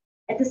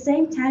 At the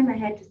same time, I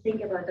had to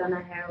think about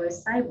Donna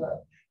Haraway's cyborg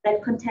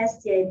that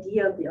contests the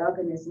idea of the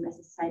organism as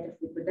a site of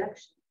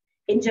reproduction.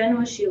 In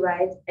general, she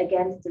writes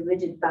against the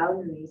rigid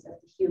boundaries of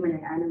the human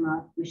and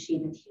animal,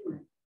 machine and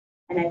human.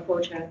 And I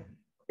quote her,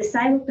 "The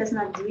cyborg does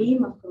not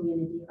dream of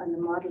community on the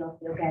model of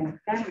the organic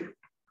family.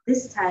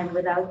 this time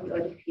without the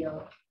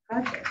Oedipal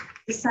project,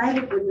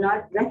 decided would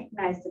not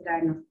recognize the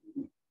Garden of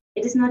Eden.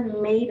 It is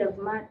not made of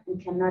mud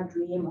and cannot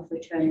dream of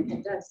returning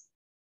to dust.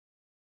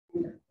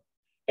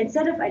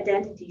 Instead of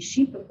identity,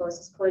 she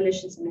proposes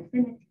coalitions and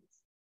affinities.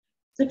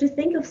 So to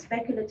think of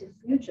speculative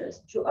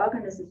futures through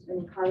organisms and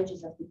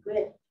ecologies of the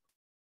grid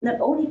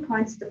not only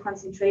points to the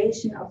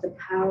concentration of the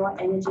power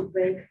energy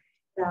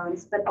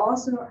breakdowns, but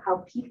also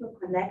how people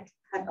connect,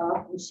 cut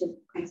off, and shift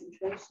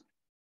concentration.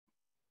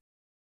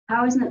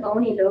 Power is not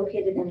only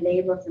located in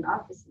labels and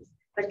offices,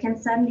 but can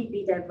suddenly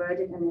be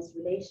diverted in this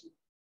relation.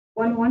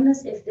 One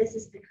wonders if this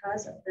is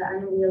because of the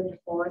unwieldy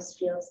force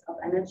fields of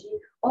energy,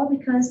 or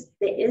because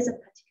there is a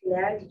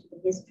particularity to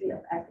the history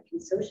of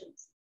African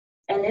socialism.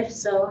 And if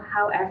so,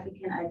 how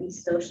African are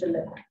these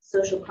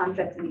social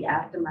contracts in the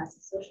aftermath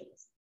of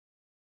socialism?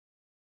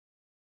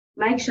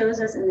 Mike shows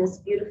us in this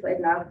beautiful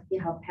ethnography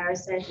how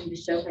Parasite and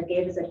Bishopa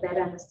gave us a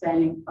better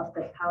understanding of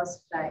the power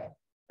supply,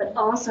 but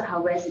also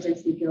how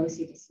residents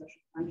negotiate a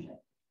social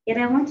contract. Yet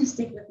I want to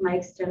stick with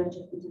Mike's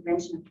generative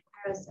intervention of the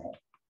parasite.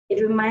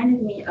 It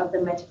reminded me of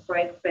the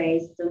metaphoric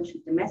phrase, "Don't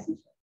shoot the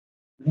messenger."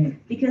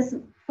 Because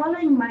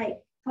following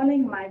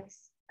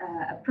Mike's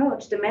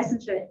approach, the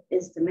messenger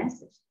is the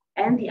message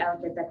and the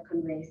outlet that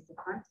conveys the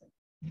content.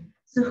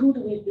 So who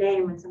do we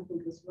blame when something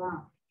goes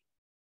wrong?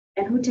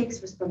 And who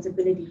takes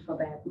responsibility for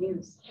bad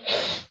news?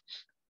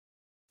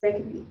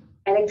 Secondly,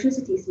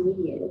 electricity is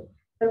mediated,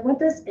 but what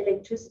does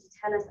electricity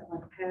tell us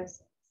about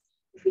parasites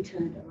if we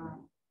turn it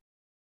around?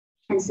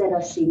 Instead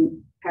of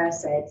seeing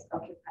parasites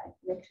occupy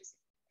electricity.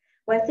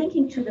 While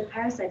thinking through the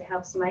parasite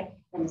helps Mike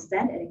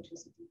understand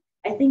electricity,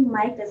 I think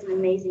Mike does an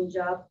amazing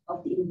job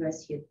of the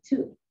inverse here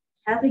too,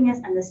 helping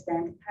us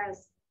understand the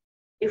parasite.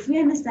 If we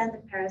understand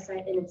the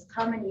parasite in its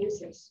common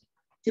usage,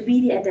 to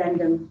be the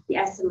addendum, the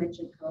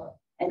asymmetrical,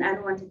 and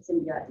unwanted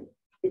symbiotic,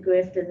 the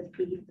grifter, the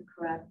thief, the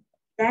corrupt,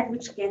 that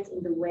which gets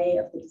in the way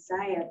of the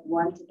desired,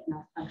 wanted, and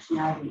of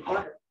functionality and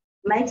order.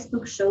 Mike's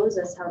book shows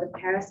us how the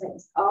parasite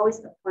is always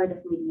a point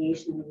of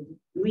mediation and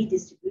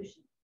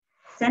redistribution,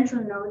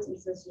 central nodes in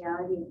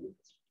sociality and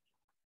infrastructure.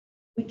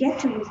 We get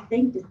to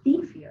rethink the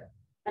thief here,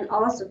 and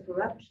also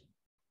corruption,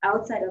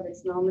 outside of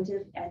its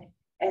normative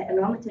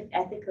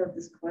ethical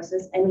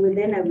discourses and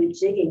within a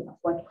rejigging of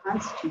what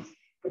constitutes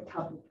the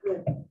public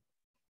good.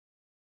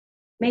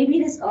 Maybe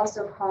it is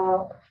also a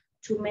call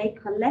to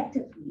make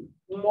collectively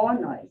more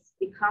noise,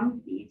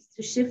 become thieves,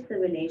 to shift the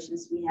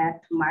relations we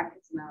have to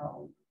markets in our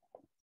own.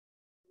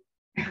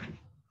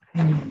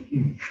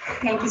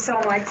 Thank you so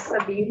much,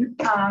 Sabine.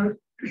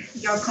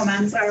 Your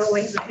comments are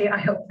always very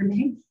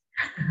eye-opening.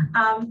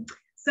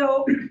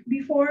 So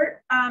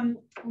before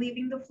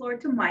leaving the floor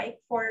to Mike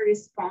for a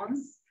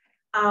response,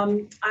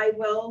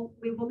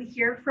 we will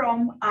hear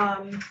from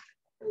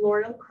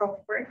Laurel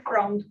Crawford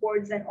from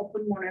Towards an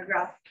Open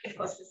Monograph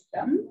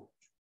Ecosystem.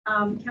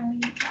 Can we?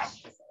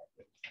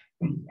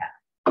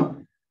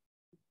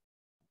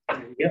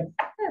 Yeah.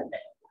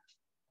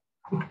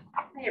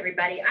 Hi,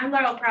 everybody. I'm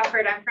Laurel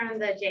Crawford. I'm from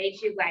the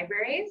JHU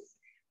Libraries,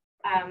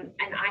 and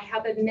I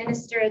help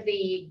administer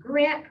the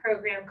grant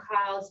program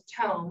called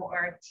TOME,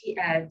 or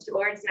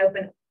Towards an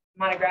Open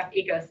Monograph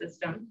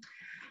Ecosystem.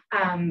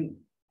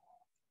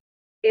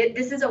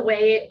 This is a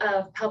way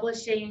of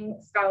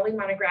publishing scholarly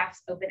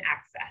monographs open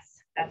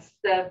access. That's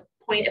the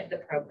point of the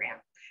program.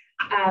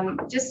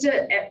 Just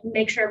to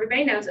make sure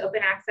everybody knows,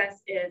 open access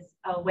is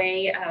a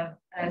way of,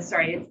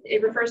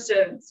 it refers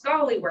to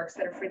scholarly works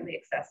that are freely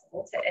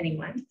accessible to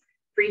anyone,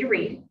 free to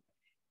read.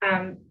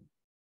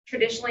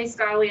 Traditionally,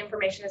 scholarly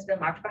information has been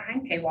locked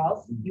behind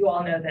paywalls. You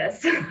all know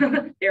this.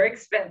 They're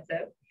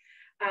expensive.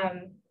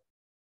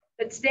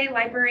 But today,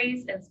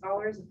 libraries and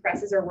scholars and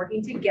presses are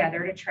working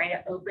together to try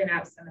to open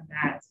up some of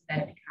that so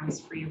that it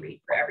becomes free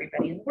read for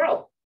everybody in the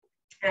world.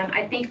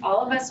 I think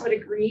all of us would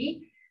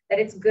agree that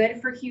it's good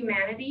for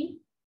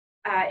humanity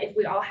if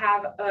we all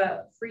have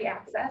free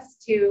access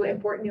to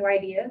important new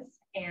ideas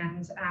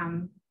and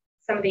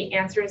some of the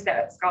answers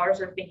that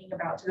scholars are thinking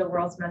about to the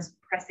world's most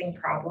pressing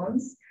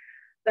problems.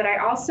 But I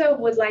also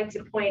would like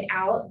to point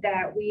out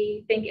that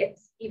we think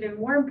it's even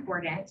more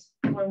important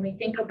when we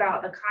think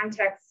about the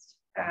context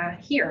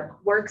here,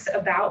 works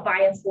about, by,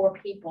 and for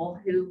people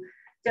who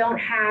don't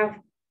have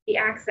the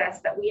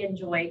access that we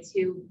enjoy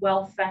to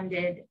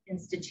well-funded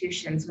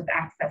institutions with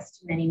access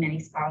to many, many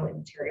scholarly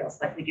materials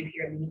like we do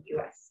here in the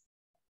US.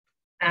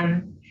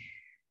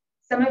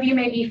 Some of you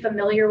may be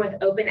familiar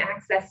with open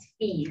access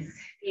fees.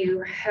 If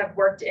you have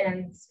worked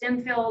in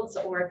STEM fields,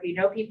 or if you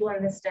know people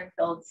in the STEM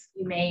fields,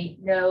 you may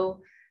know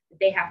that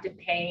they have to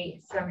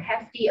pay some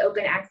hefty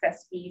open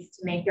access fees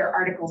to make their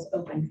articles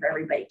open for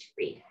everybody to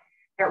read.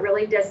 That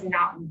really does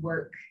not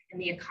work in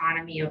the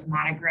economy of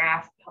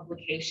monograph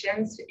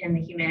publications in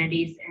the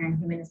humanities and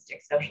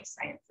humanistic social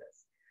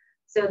sciences.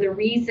 So the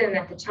reason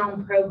that the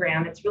TOME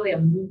program, it's really a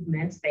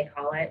movement, they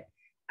call it,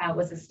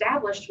 was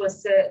established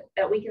was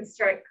that we can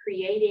start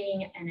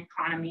creating an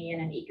economy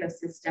and an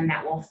ecosystem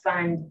that will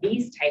fund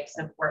these types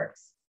of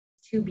works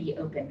to be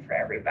open for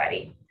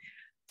everybody.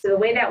 So the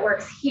way that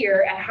works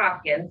here at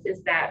Hopkins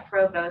is that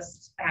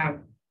Provost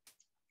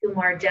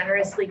Kumar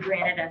generously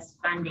granted us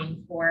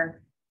funding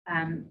for,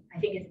 I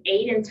think it's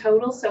 8 in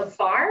total so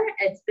far.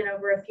 It's been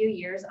over a few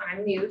years.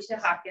 I'm new to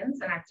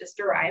Hopkins and I've just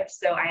arrived.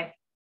 So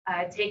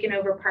I've taken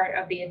over part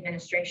of the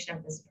administration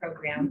of this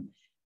program.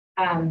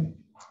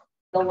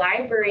 The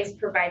libraries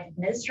provide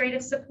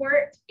administrative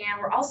support, and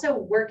we're also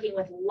working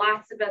with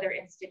lots of other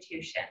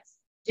institutions.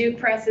 Duke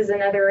Press is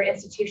another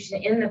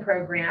institution in the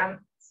program,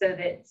 so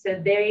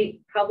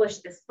they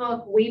published this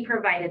book. We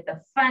provided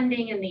the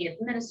funding and the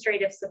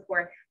administrative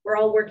support. We're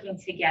all working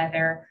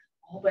together.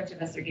 A whole bunch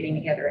of us are getting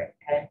together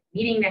at a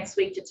meeting next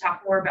week to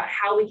talk more about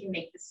how we can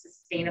make this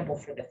sustainable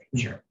for the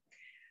future.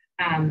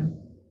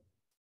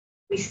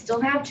 We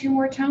still have 2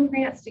 more tome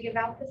grants to give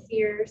out this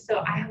year, so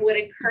I would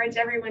encourage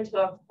everyone to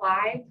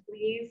apply.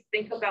 Please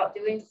think about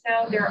doing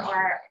so.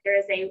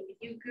 If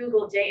you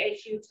Google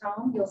JHU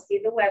Tome, you'll see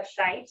the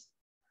website.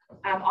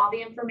 All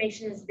the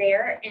information is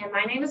there. And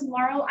my name is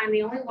Laurel. I'm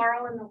the only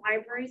Laurel in the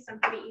library, so I'm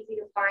pretty easy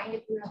to find.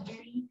 If you have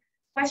any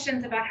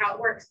questions about how it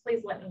works,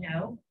 please let me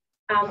know.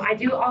 I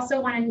do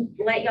also want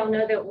to let y'all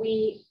know that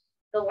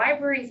the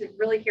libraries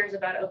really cares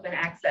about open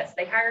access.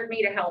 They hired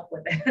me to help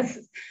with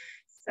this.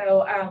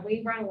 So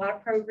we run a lot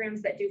of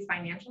programs that do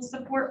financial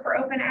support for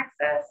open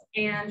access,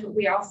 and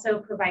we also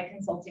provide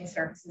consulting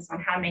services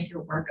on how to make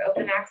your work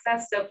open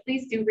access. So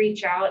please do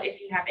reach out if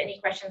you have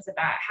any questions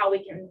about how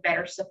we can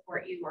better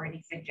support you or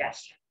any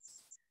suggestions.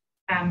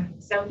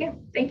 So yeah,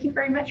 thank you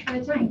very much for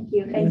the time. Thank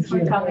you. Thanks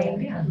for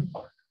coming. Yeah.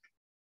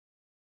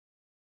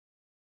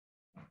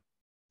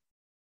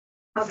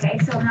 Okay,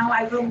 so now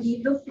I will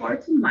give the floor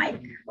to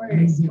Mike for a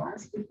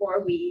response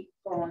before we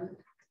go on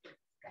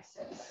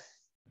discussions.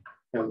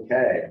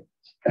 Okay.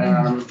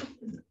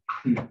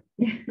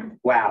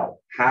 Wow.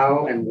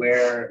 How and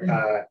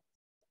where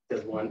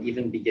does one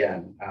even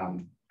begin?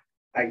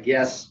 I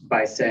guess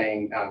by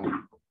saying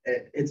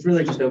it's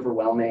really just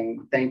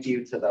overwhelming. Thank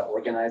you to the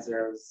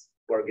organizers,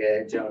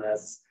 Jorge,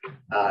 Jonas,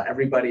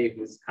 everybody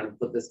who's kind of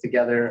put this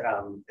together.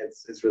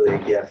 It's really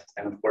a gift.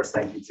 And of course,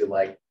 thank you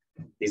to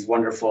these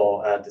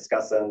wonderful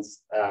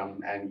discussants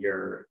and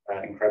your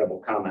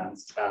incredible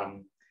comments.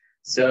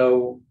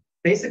 So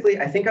basically,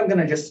 I think I'm going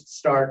to just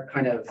start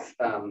kind of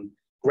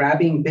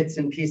grabbing bits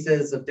and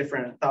pieces of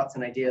different thoughts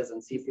and ideas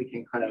and see if we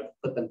can kind of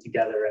put them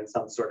together in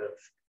some sort of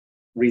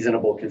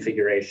reasonable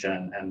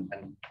configuration and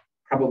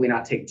probably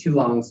not take too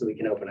long so we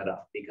can open it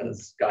up,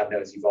 because God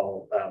knows you've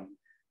all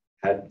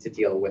had to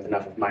deal with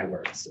enough of my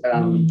words.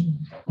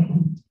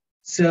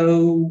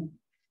 So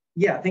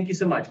yeah, thank you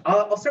so much.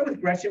 I'll start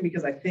with Gretchen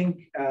because I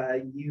think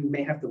you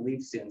may have to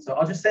leave soon. So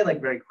I'll just say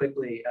very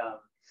quickly,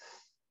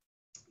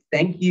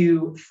 thank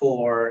you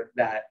for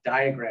that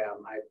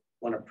diagram. I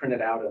want to print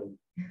it out and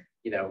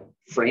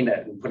frame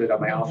it and put it on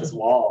my office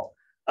wall,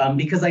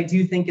 because I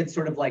do think it's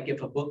sort of like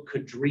if a book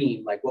could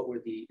dream, what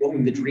would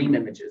the dream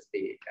images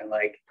be? And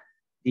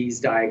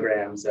these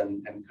diagrams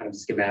and kind of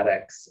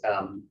schematics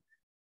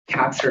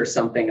capture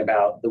something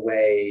about the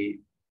way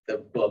the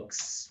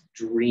book's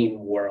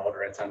dream world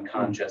or its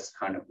unconscious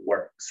kind of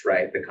works,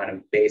 right? The kind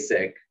of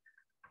basic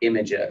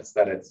images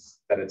that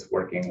it's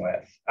working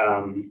with.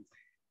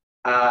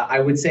 I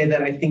would say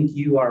that I think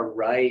you are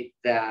right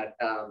that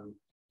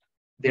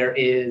there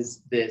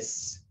is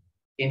this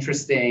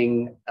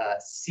interesting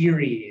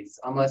series,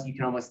 you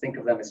can almost think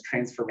of them as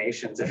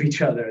transformations of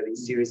each other,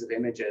 these series of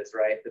images,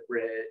 right?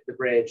 The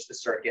bridge, the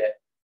circuit,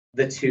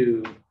 the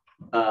tube,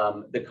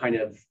 the kind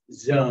of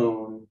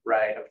zone,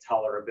 right, of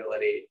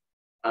tolerability.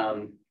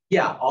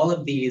 Yeah, all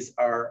of these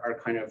are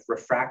kind of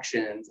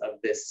refractions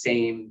of this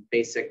same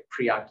basic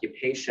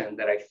preoccupation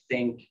that I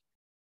think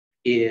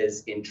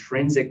is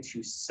intrinsic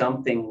to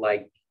something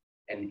like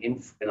an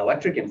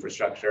electric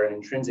infrastructure and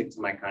intrinsic to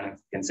my kind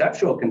of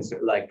conceptual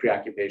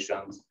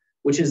preoccupations,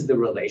 which is the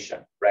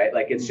relation, right?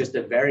 It's just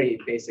a very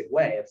basic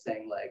way of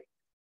saying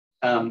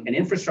an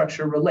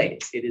infrastructure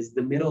relates. It is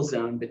the middle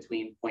zone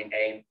between point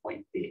A and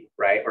point B,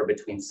 right? Or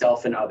between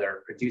self and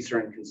other, producer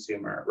and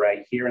consumer,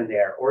 right? Here and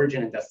there,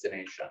 origin and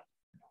destination,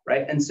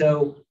 right? And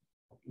so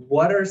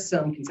what are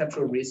some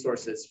conceptual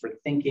resources for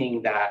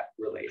thinking that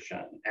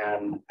relation?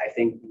 And I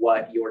think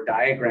what your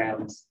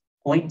diagrams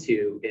point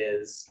to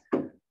is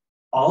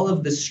all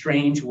of the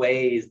strange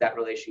ways that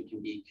relation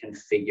can be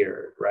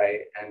configured,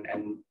 right?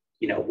 And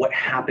what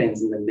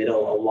happens in the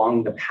middle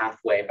along the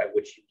pathway by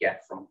which you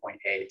get from point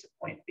A to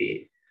point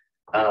B.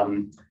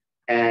 And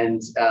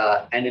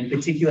in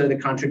particular, the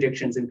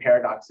contradictions and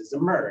paradoxes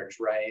emerge,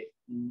 right?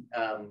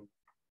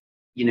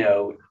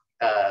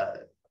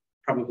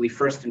 Probably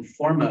first and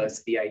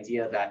foremost, the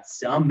idea that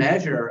some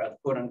measure of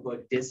quote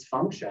unquote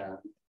dysfunction,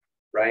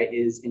 right,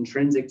 is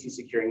intrinsic to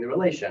securing the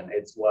relation.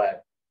 It's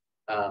what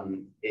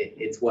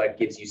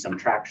gives you some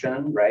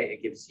traction, right?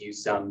 It gives you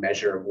some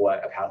measure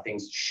of how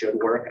things should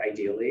work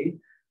ideally.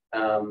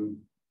 And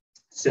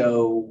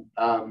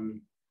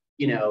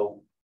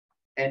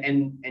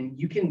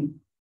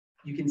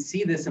you can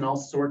see this in all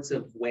sorts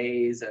of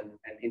ways and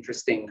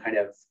interesting kind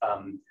of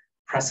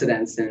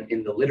precedents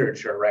in the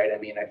literature, right? I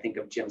mean, I think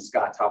of Jim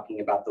Scott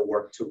talking about the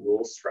work to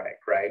rule strike,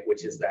 right?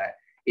 Which is that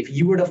if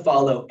you were to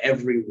follow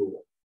every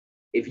rule,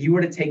 if you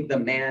were to take the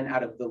man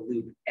out of the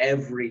loop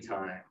every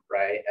time,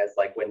 right, as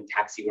like when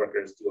taxi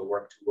workers do a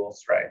work to rule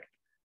strike,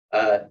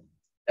 the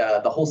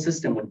whole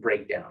system would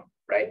break down,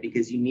 right?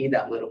 Because you need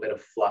that little bit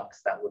of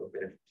flux, that little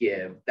bit of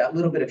give, that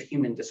little bit of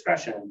human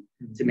discretion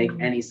to make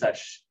any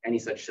such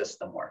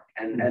system work.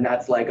 And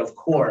that's like, of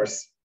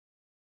course,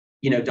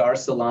 you know, Dar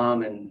es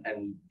Salaam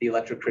and the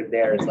electric grid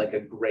there is like a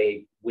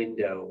great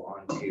window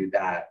onto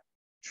that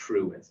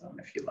truism,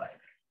 if you like,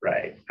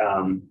 right?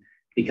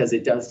 Because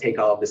it does take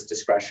all of this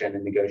discretion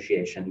and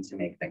negotiation to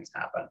make things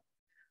happen.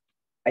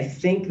 I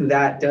think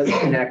that does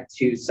connect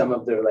to some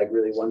of the like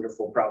really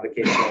wonderful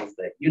provocations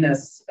that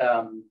Yunus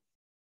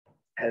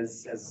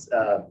has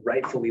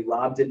rightfully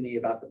lobbed at me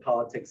about the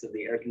politics of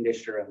the air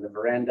conditioner and the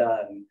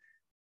veranda. And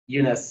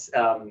Yunus,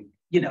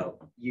 you know,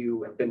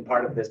 you have been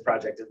part of this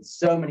project in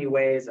so many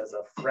ways, as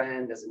a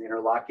friend, as an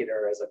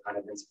interlocutor, as a kind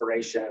of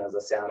inspiration, as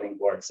a sounding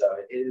board. So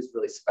it is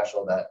really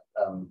special that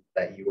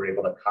that you were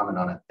able to comment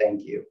on it.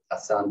 Thank you,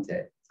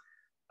 Asante.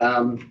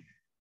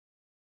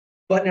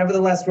 But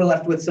nevertheless, we're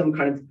left with some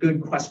kind of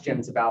good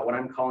questions about what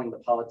I'm calling the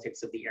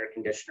politics of the air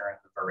conditioner and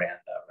the veranda,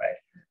 right?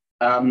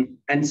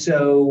 And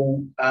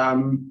so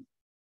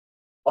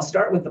I'll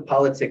start with the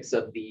politics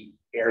of the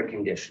air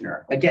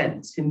conditioner.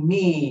 Again, to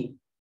me,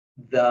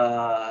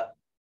 the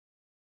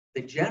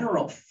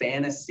general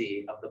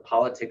fantasy of the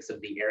politics of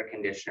the air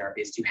conditioner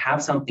is to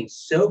have something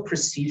so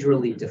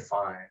procedurally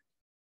defined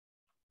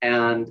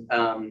and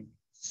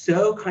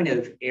so kind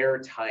of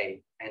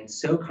airtight and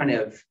so kind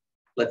of,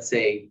 let's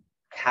say,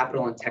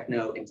 capital and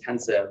techno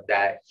intensive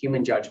that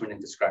human judgment and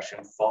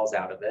discretion falls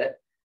out of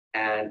it.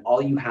 And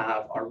all you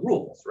have are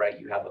rules, right?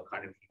 You have a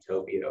kind of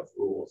utopia of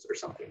rules or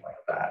something like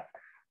that.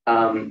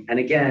 And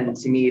again,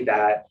 to me,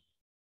 that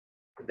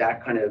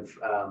kind of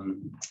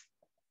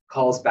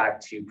calls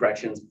back to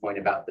Gretchen's point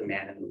about the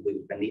man in the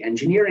loop. And the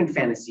engineering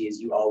fantasy is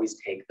you always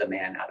take the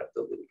man out of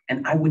the loop.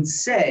 And I would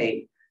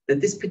say that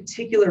this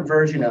particular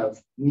version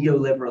of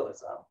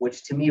neoliberalism,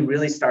 which to me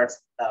really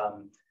starts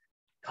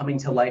coming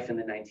to life in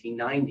the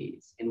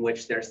 1990s, in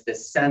which there's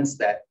this sense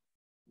that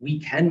we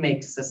can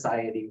make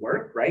society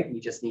work, right?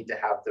 We just need to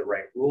have the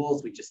right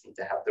rules. We just need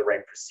to have the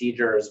right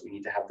procedures. We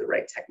need to have the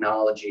right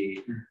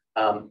technology.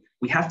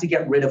 We have to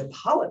get rid of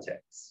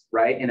politics,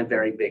 right? In a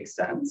very big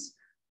sense.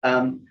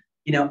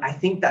 You know, I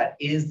think that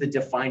is the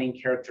defining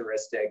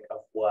characteristic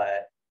of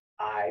what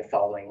I,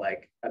 following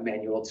like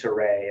Emmanuel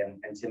Touré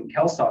and Tim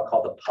Kelsaw,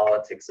 call the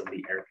politics of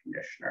the air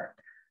conditioner.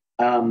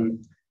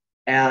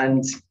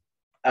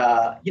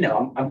 You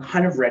know, I'm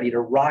kind of ready to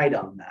ride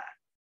on that.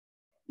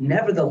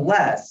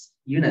 Nevertheless,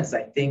 Yunus,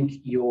 I think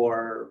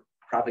your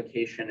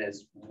provocation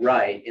is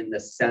right in the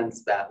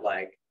sense that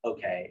like,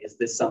 okay, is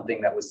this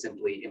something that was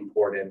simply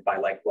imported by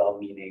like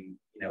well-meaning,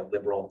 you know,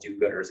 liberal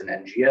do-gooders and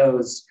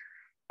NGOs?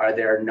 Are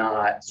there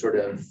not sort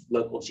of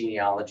local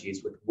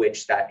genealogies with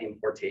which that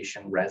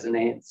importation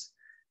resonates?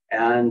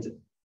 And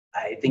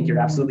I think you're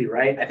absolutely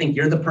right. I think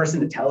you're the person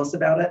to tell us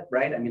about it,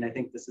 right? I mean, I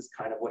think this is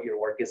kind of what your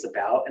work is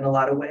about in a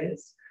lot of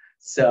ways.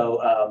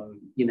 So,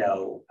 you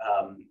know,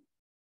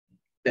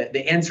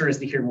 the answer is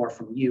to hear more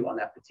from you on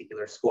that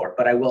particular score.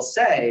 But I will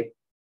say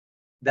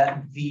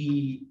that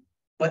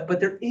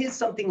but there is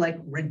something like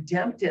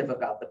redemptive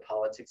about the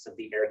politics of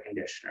the air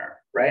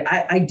conditioner, right?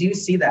 I do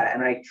see that,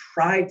 and I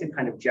tried to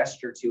kind of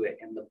gesture to it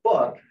in the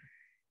book,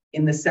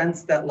 in the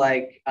sense that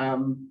like,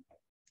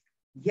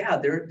 yeah,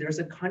 there's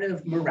a kind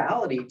of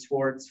morality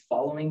towards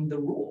following the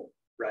rule,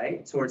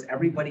 right? Towards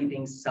everybody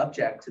being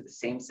subject to the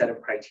same set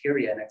of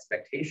criteria and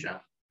expectation.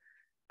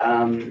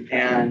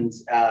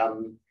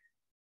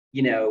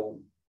 You know,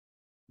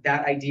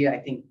 that idea, I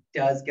think,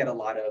 does get a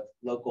lot of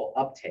local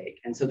uptake.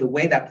 And so the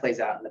way that plays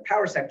out in the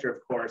power sector, of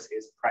course,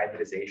 is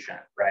privatization,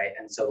 right?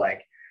 And so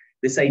like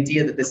this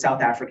idea that the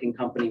South African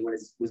company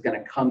was going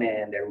to come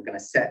in, they were going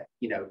to set,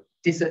 you know,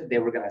 they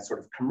were going to sort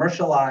of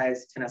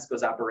commercialize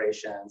TANESCO's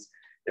operations.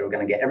 They were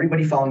going to get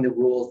everybody following the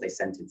rules. They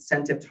sent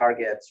incentive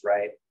targets,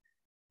 right?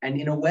 And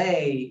in a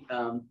way,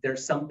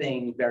 there's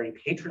something very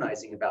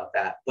patronizing about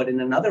that. But in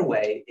another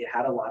way, it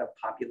had a lot of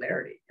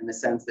popularity in the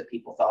sense that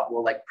people thought,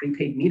 well, like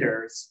prepaid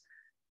meters,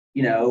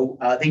 you know,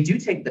 they do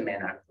take the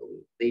man out of the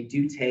loop. They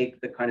do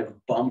take the kind of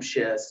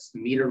bumptious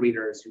meter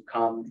readers who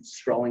come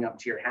strolling up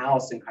to your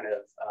house and kind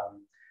of,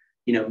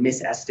 you know,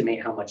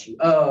 misestimate how much you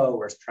owe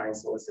or try and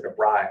solicit a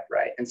bribe,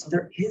 right? And so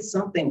there is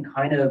something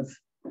kind of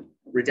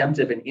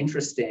redemptive and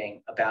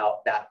interesting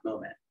about that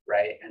moment,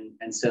 right?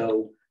 And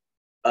so,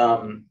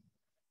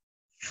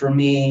 for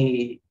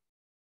me,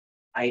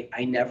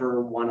 I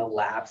never want to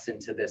lapse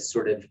into this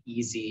sort of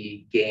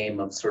easy game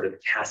of sort of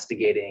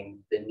castigating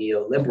the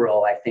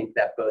neoliberal. I think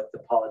that both the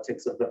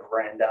politics of the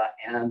veranda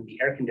and the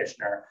air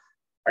conditioner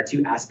are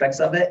two aspects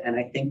of it. And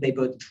I think they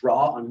both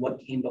draw on what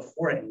came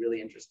before it in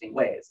really interesting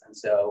ways. And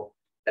so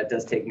that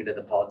does take me to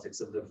the politics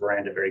of the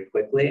veranda very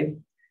quickly.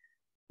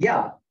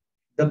 Yeah,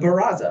 the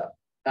baraza.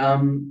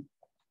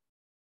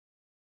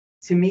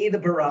 To me, the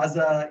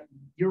baraza,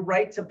 you're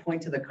right to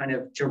point to the kind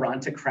of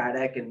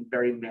gerontocratic and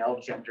very male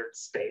gendered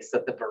space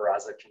that the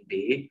baraza can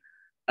be.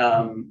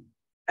 And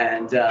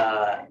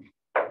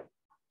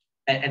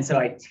And so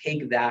I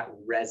take that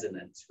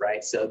resonance,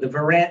 right? So the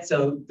veranda,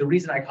 so the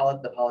reason I call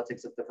it the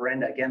politics of the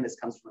veranda, again, this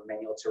comes from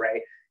Emmanuel Touré.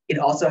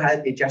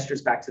 It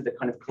gestures back to the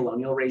kind of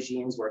colonial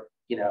regimes where,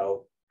 you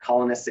know,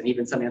 colonists and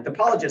even some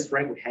anthropologists,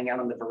 right, would hang out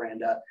on the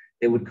veranda.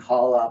 They would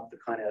call up the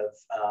kind of,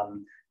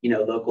 you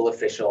know, local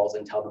officials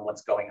and tell them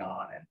what's going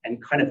on,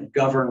 and kind of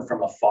govern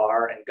from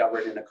afar and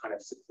govern in a kind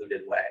of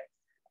secluded way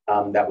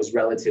that was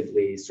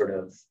relatively sort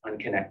of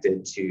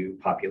unconnected to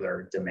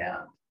popular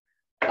demand.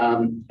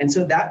 And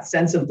so that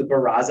sense of the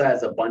baraza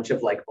as a bunch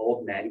of like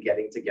old men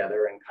getting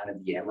together and kind of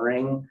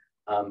yammering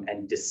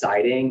and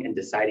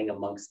deciding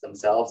amongst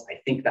themselves, I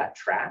think that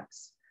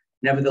tracks.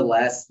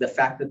 Nevertheless, the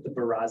fact that the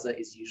baraza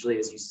is usually,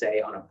 as you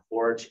say, on a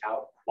porch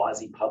out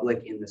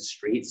quasi-public in the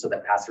street so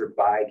that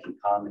passersby can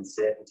come and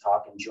sit and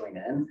talk and join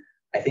in,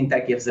 I think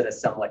that gives it a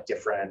somewhat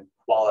different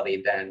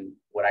quality than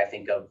what I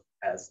think of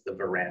as the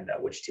veranda,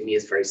 which to me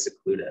is very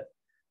secluded,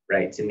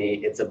 right? To me,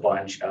 it's a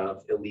bunch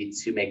of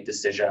elites who make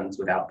decisions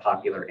without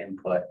popular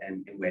input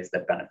and in ways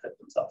that benefit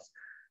themselves.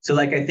 So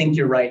like, I think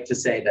you're right to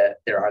say that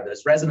there are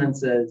those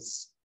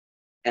resonances,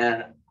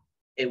 and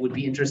it would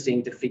be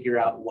interesting to figure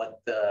out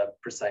what the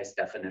precise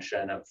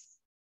definition of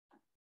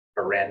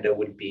veranda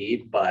would be.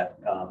 But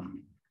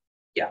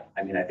yeah,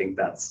 I mean, I think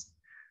that's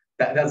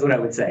what I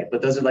would say,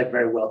 but those are like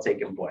very well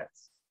taken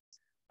points.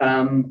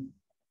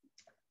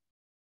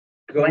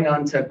 Going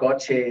on to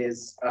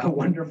Gökçe's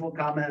wonderful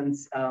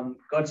comments.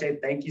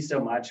 Gökçe, thank you so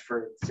much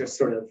for just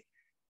sort of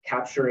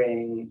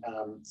capturing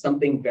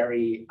something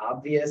very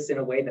obvious in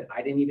a way that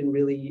I didn't even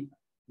really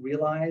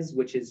realize,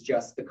 which is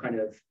just the kind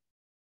of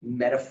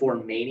metaphor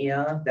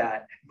mania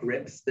that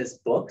grips this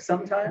book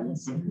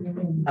sometimes.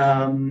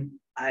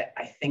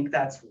 I think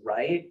that's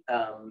right.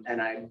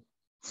 And I'm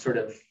sort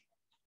of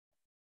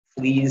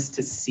pleased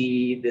to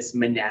see this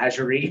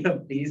menagerie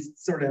of these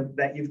sort of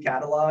that you've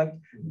cataloged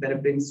that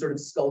have been sort of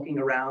skulking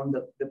around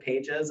the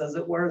pages, as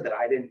it were, that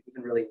I didn't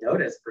even really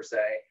notice per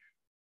se.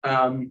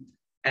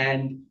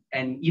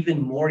 And even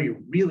more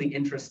really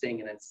interesting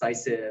and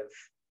incisive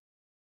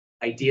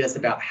ideas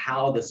about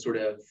how the sort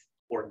of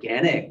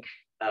organic,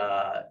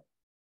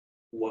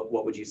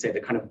 what would you say,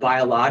 the kind of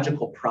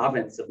biological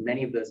province of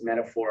many of those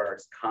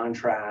metaphors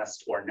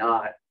contrast or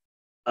not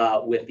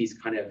with these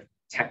kind of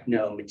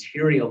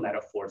techno-material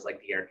metaphors like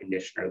the air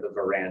conditioner, the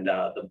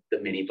veranda, the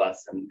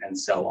minibus, and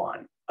so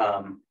on.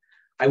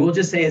 I will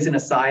just say as an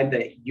aside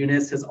that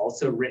Yunus has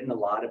also written a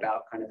lot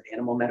about kind of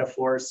animal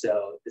metaphors,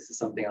 so this is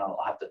something I'll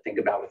have to think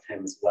about with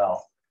him as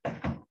well.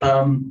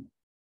 To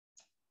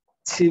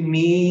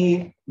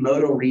me,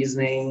 modal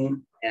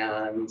reasoning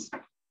and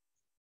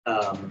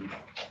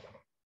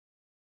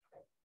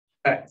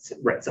right. So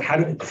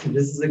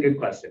this is a good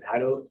question. How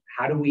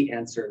do we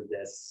answer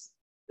this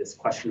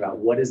question about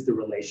what is the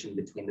relation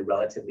between the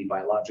relatively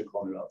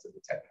biological and the relatively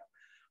technical?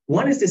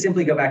 One is to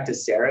simply go back to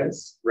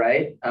Serres,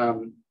 right?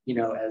 You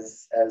know,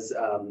 as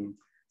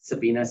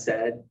Sabine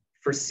said,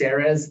 for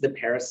Serres, the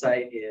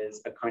parasite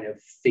is a kind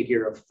of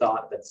figure of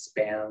thought that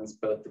spans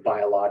both the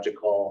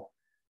biological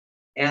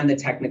and the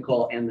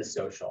technical and the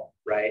social,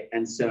 right?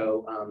 And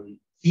so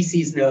he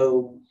sees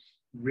no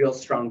real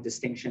strong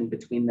distinction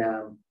between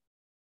them.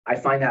 I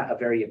find that a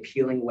very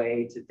appealing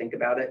way to think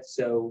about it.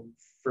 So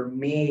for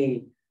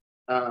me,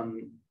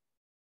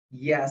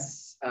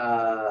 yes,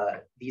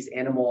 these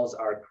animals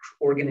are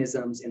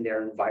organisms in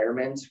their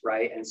environment,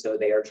 right? And so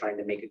they are trying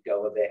to make a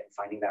go of it,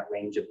 finding that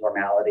range of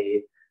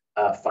normality,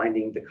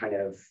 finding the kind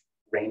of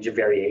range of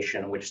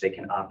variation in which they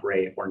can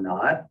operate or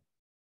not.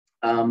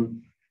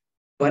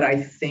 But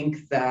I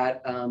think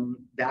that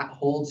that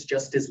holds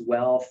just as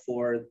well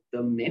for the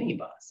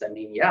minibus. I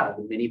mean, yeah,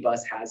 the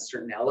minibus has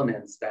certain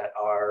elements that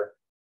are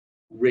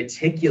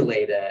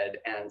reticulated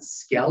and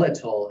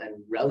skeletal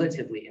and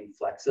relatively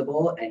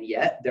inflexible, and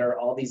yet there are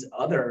all these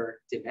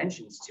other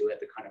dimensions to it,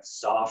 the kind of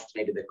soft,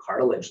 maybe the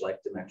cartilage-like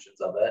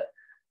dimensions of it,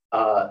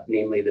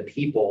 namely the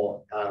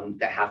people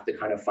that have to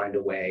kind of find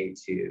a way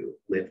to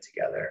live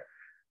together.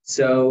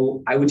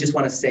 So I would just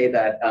want to say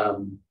that,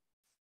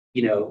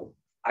 you know,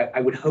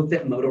 I would hope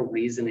that modal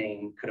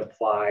reasoning could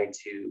apply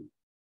to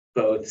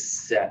both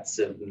sets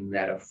of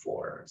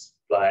metaphors,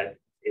 but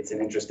it's an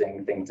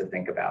interesting thing to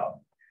think about.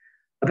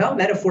 About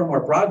metaphor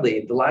more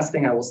broadly, the last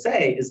thing I will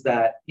say is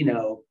that, you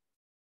know,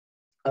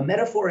 a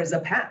metaphor is a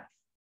path,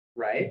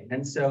 right?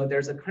 And so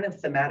there's a kind of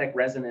thematic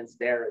resonance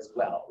there as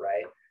well,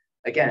 right?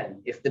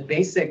 Again, if the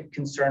basic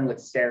concern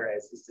with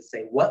Serres is to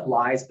say what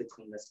lies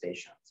between the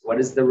stations, what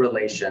is the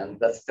relation,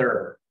 the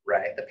third,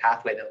 right? The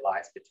pathway that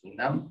lies between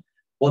them.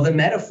 Well, the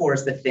metaphor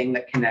is the thing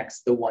that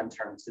connects the one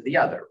term to the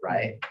other,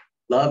 right?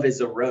 Love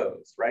is a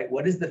rose, right?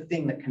 What is the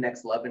thing that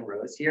connects love and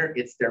rose here?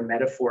 It's their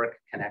metaphoric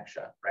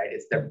connection, right?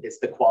 It's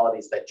the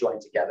qualities that join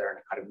together in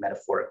a kind of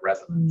metaphoric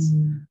resonance,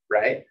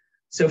 right?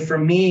 So for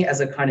me, as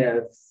a kind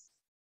of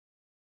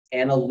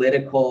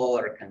analytical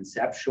or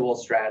conceptual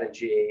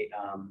strategy,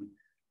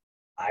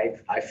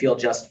 I feel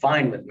just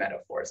fine with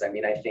metaphors. I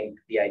mean, I think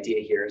the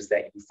idea here is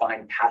that you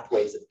find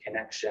pathways of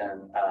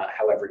connection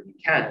however you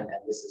can,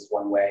 and this is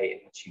one way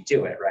in which you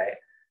do it, right?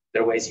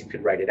 There are ways you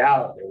could write it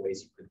out, there are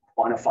ways you could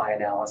quantify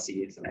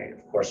analyses, and I,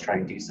 of course, try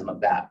and do some of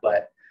that.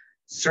 But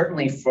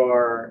certainly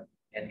for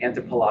an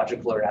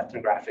anthropological or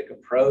ethnographic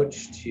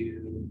approach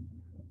to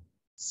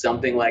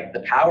something like the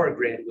power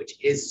grid, which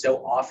is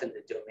so often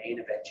the domain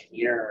of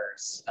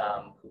engineers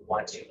who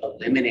want to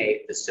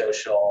eliminate the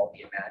social,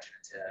 the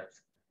imaginative,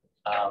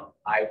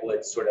 I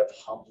would sort of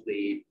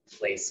humbly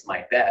place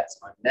my bets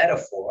on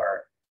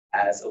metaphor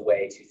as a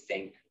way to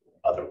think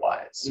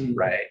otherwise,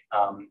 right?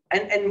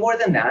 And more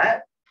than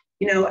that,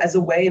 you know, as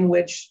a way in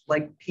which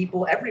like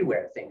people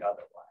everywhere think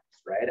otherwise,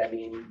 right? I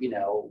mean, you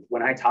know,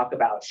 when I talk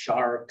about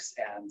sharks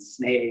and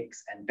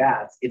snakes and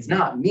bats, it's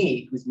not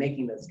me who's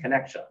making those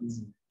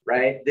connections,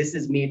 right? This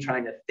is me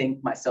trying to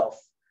think myself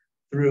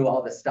through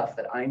all the stuff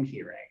that I'm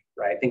hearing,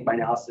 right? Think my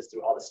analysis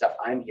through all the stuff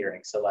I'm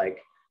hearing. So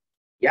like,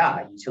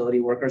 yeah,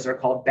 utility workers are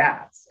called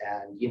bats,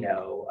 and you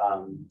know,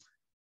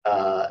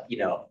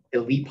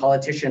 elite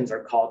politicians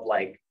are called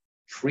like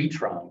tree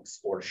trunks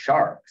or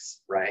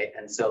sharks, right?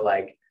 And so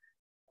like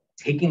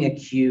taking a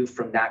cue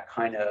from that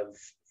kind of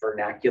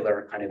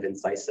vernacular kind of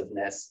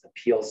incisiveness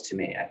appeals to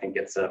me. I think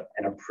it's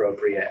an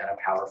appropriate and a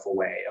powerful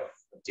way of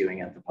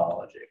doing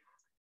anthropology.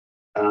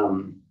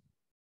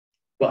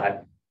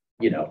 But,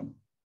 you know,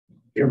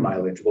 your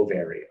mileage will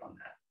vary on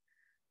that.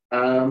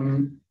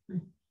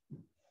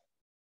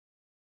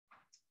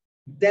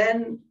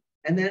 Then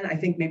I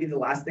think maybe the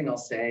last thing I'll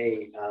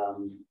say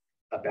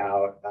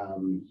about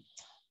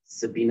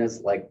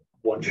Sabine's like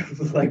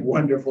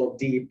wonderful,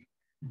 deep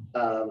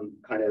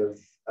kind of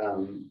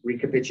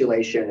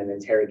recapitulation and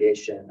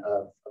interrogation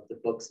of the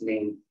book's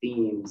main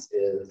themes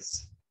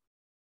is,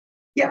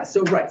 yeah,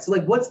 so right, so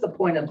like what's the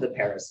point of the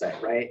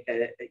parasite, right?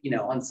 You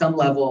know, on some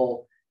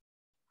level,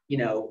 you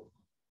know,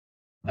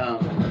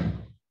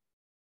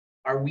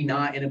 are we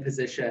not in a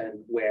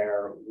position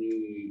where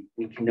we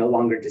can no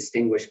longer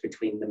distinguish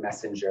between the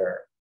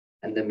messenger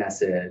and the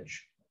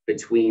message,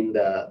 between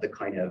the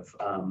kind of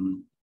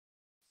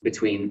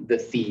between the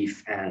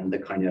thief and the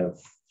kind of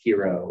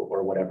hero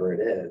or whatever it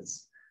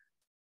is?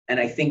 And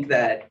I think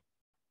that,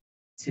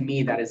 to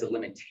me, that is a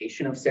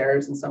limitation of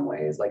Serres in some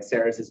ways. Like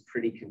Serres is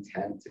pretty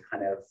content to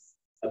kind of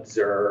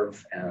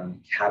observe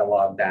and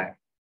catalog that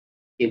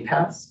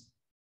impasse,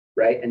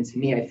 right? And to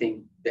me, I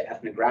think the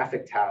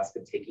ethnographic task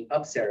of taking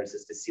up Serres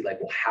is to see like,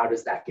 well, how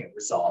does that get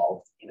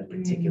resolved in a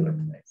particular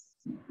place,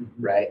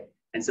 right?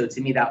 And so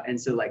to me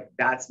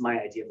that's my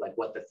idea of like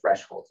what the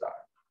thresholds are,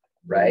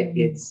 right?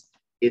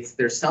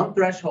 There's some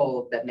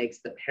threshold that makes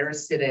the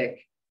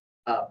parasitic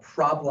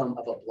problem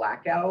of a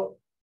blackout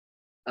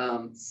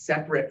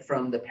separate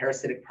from the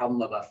parasitic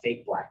problem of a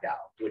fake blackout,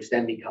 which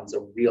then becomes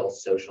a real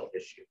social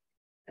issue.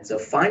 And so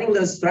finding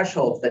those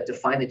thresholds that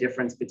define the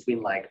difference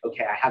between like,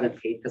 okay, I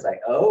haven't paid because I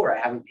owe, or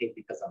I haven't paid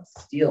because I'm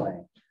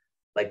stealing,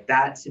 like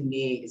that to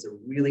me is a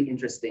really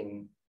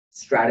interesting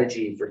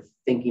strategy for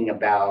thinking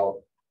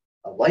about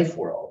a life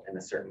world in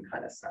a certain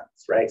kind of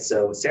sense, right?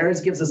 So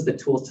Serres gives us the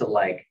tools to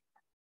like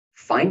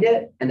find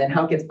it, and then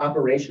how it gets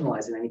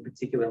operationalized in any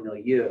particular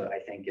milieu, I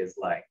think is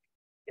like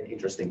an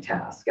interesting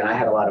task. And I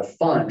had a lot of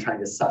fun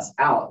trying to suss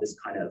out this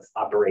kind of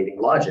operating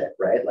logic,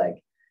 right?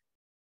 Like,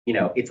 you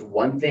know, it's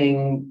one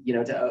thing, you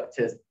know,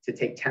 to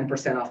take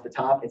 10% off the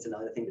top. It's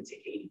another thing to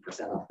take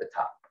 80% off the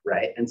top,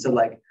 right? And so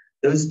like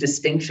those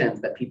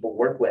distinctions that people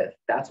work with,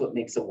 that's what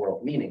makes a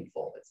world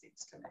meaningful, it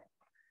seems to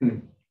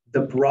me.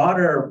 The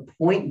broader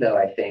point, though,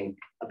 I think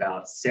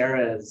about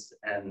Serres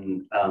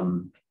and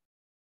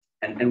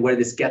where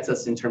this gets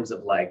us in terms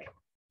of like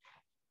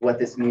what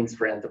this means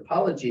for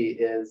anthropology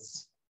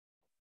is,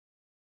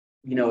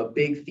 you know, a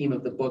big theme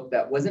of the book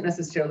that wasn't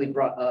necessarily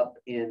brought up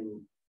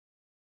in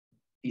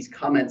these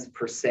comments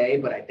per se,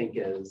 but I think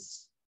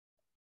is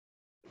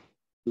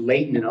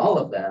latent in all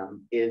of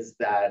them, is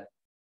that,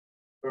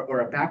 or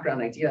a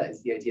background idea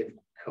is the idea of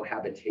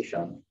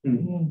cohabitation,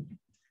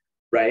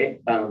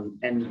 right?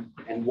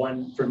 And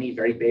one, for me,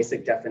 very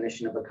basic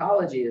definition of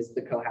ecology is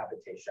the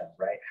cohabitation,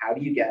 right? How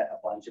do you get a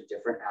bunch of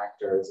different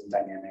actors and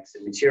dynamics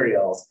and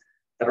materials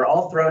that are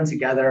all thrown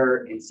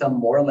together in some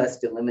more or less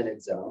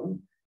delimited zone?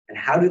 And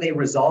how do they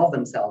resolve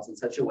themselves in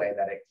such a way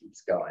that it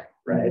keeps going,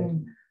 right?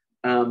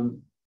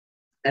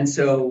 And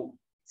so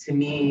to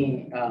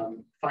me,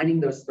 finding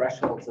those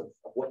thresholds of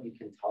what you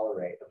can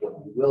tolerate, of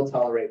what you will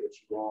tolerate, what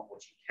you won't,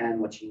 what you can,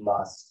 what you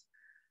must,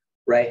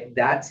 right?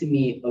 That to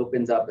me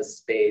opens up a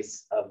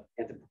space of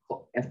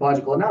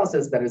anthropological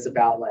analysis that is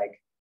about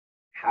like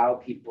how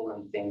people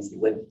and things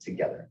live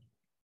together.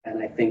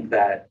 And I think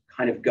that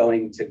kind of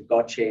going to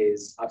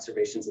Gökçe's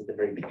observations at the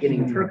very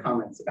beginning of her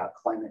comments about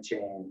climate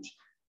change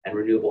and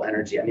renewable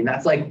energy. I mean,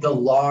 that's like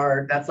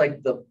that's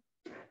like the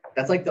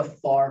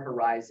far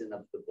horizon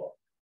of the book,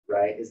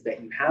 right? Is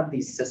that you have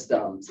these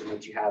systems in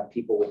which you have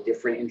people with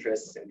different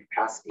interests and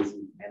capacities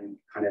and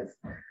kind of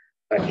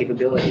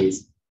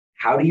capabilities.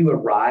 How do you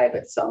arrive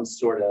at some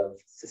sort of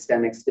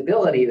systemic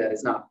stability that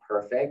is not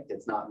perfect?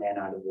 It's not man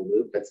out of the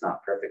loop. It's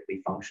not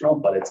perfectly functional,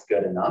 but it's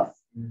good enough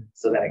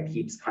so that it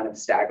keeps kind of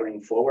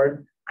staggering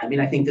forward. I mean,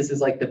 I think this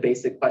is like the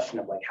basic question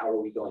of like, how are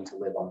we going to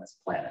live on this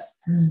planet?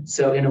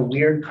 So in a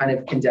weird kind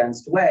of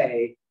condensed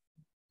way,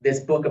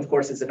 this book, of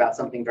course, is about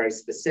something very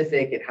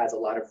specific. It has a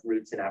lot of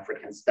roots in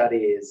African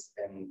studies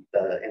and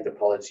the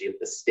anthropology of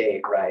the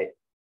state, right?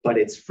 But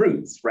its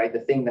fruits, right? The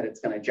thing that it's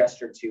going to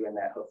gesture to and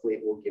that hopefully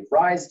it will give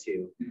rise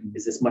to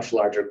is this much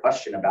larger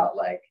question about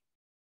like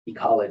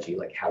ecology,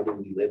 like how do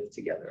we live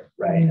together,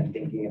 right? And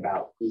thinking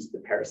about who's the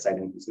parasite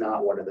and who's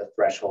not, what are the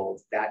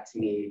thresholds, that to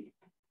me,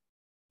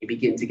 you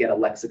begin to get a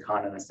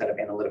lexicon and a set of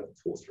analytical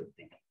tools for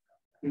thinking.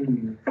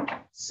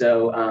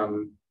 So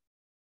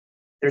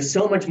there's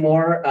so much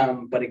more,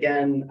 but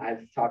again,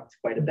 I've talked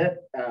quite a bit.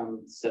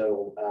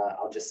 So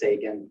I'll just say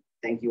again,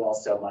 thank you all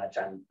so much.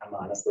 I'm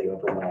honestly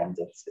overwhelmed.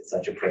 It's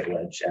such a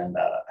privilege, and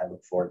I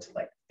look forward to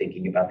like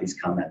thinking about these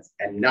comments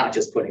and not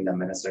just putting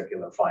them in a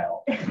circular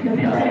file.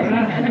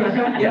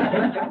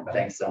 Yeah,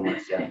 thanks so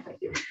much. Yeah, thank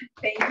you.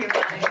 Thank you,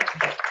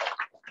 Mike.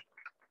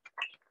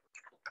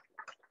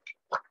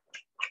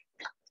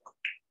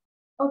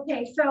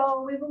 Okay,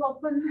 so we will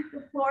open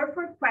the floor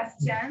for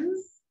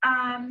questions.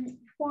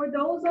 For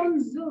those on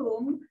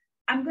Zoom,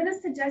 I'm going to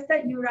suggest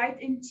that you write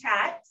in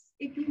chat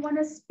if you want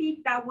to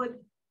speak. That would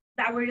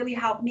really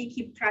help me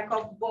keep track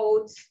of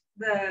both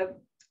the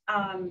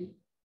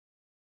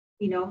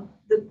you know,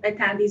 the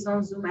attendees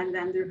on Zoom and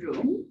then the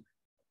room.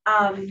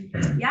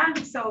 Yeah,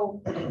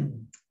 so who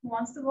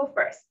wants to go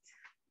first?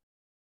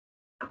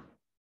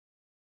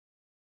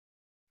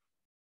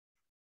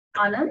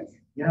 Anand?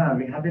 Yeah, I'd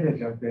be happy to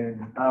jump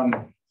in.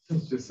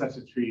 This is just such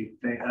a treat.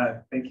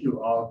 Thank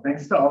you all.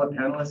 Thanks to all the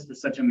panelists for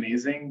such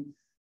amazing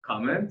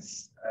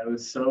comments. It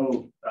was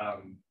so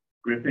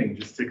gripping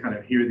just to kind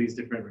of hear these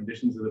different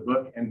renditions of the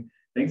book. And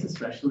thanks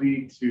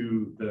especially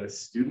to the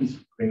students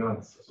for putting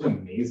on such an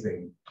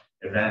amazing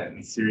event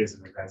and series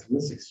of events. It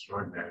was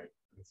extraordinary.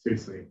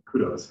 Seriously,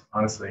 kudos,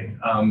 honestly.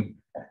 And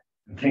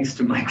thanks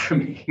to Mike for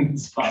making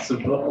this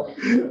possible,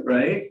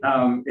 right?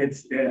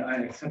 It's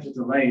such a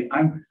delight.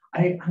 I'm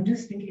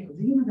just thinking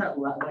about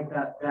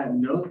that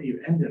note that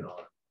you ended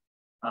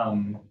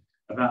on,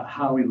 about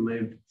how we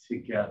live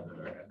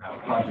together and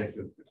that project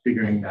of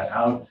figuring that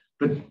out,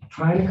 but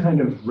trying to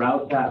kind of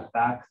route that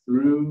back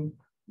through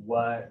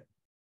what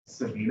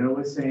Sabine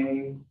was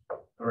saying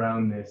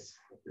around this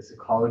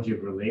ecology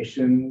of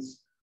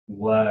relations,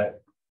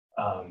 what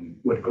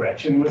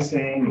Gretchen was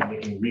saying and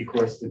making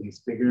recourse to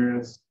these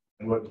figures,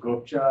 and what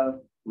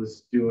Gökçe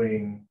was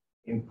doing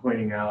in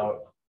pointing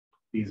out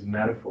these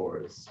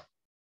metaphors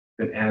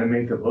that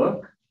animate the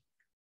book,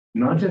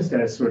 not just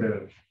as sort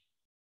of,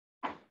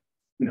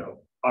 you know,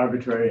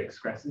 arbitrary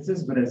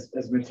excrescences, but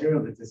as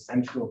material that's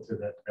essential to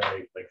the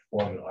very like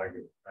form and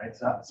argument, right?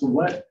 So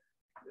what,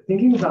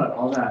 thinking about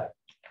all that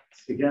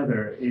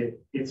together,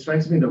 it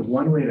strikes me that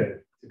one way to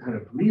kind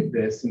of read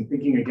this, and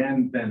thinking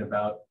again then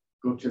about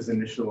Gökçe's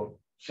initial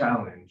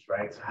challenge,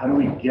 right? So how do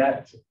we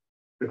get to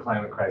the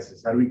climate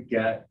crisis? How do we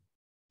get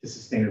to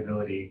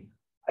sustainability?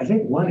 I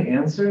think one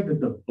answer that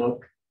the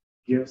book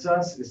gives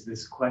us is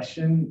this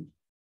question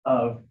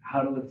of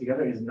how to live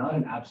together is not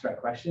an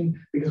abstract question,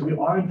 because we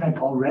are in fact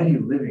already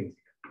living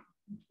together.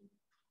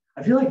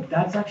 I feel like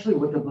that's actually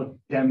what the book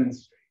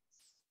demonstrates.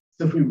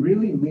 So if we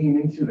really lean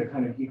into the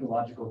kind of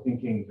ecological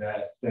thinking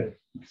that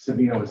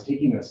Sabine was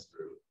taking us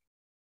through,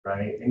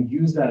 right, and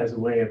use that as a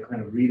way of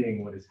kind of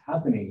reading what is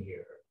happening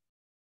here,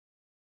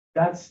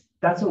 that's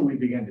what we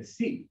began to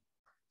see.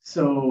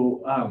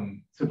 So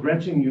so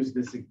Gretchen used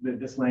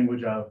this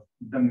language of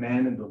the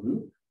man in the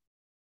loop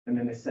and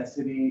the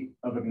necessity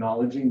of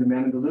acknowledging the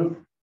man in the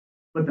loop.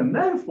 But the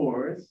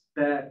metaphors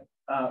that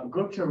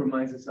Gökçe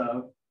reminds us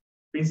of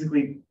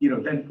basically, you know,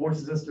 then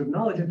forces us to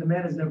acknowledge that the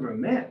man is never a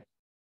man,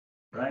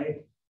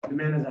 right? The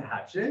man is a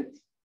hatchet,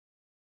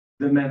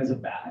 the man is a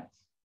bat.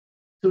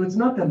 So it's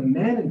not the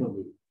man in the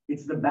loop,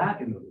 it's the bat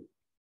in the loop.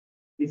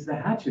 It's the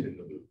hatchet in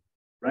the loop,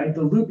 right?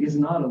 The loop is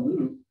not a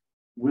loop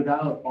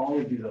without all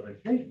of these other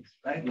things,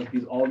 right? Like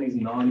all these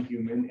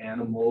non-human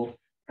animal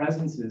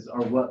presences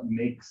are what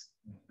makes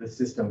the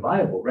system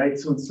viable, right?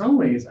 So in some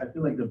ways, I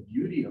feel like the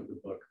beauty of the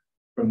book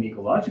from the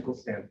ecological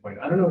standpoint,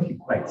 I don't know if you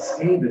quite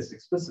say this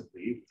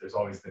explicitly, there's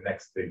always the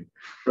next thing,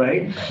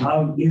 right?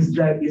 Is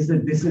that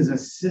this is a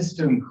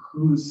system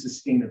whose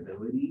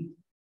sustainability,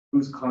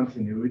 whose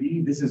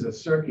continuity, this is a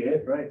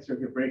circuit, right?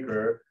 Circuit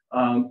breaker,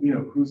 you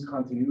know, whose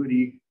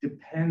continuity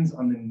depends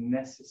on the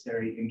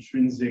necessary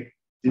intrinsic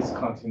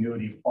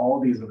discontinuity of all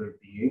these other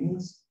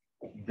beings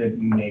that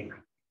make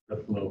the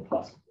flow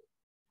possible.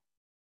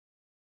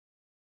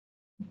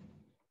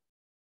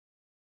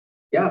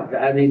 Yeah,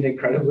 I mean,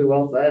 incredibly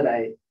well said.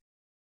 I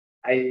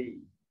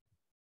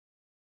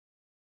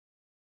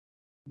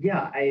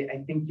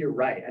think you're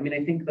right. I mean,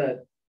 I think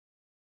that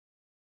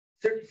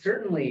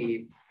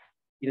certainly,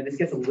 you know, this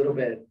gets a little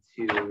bit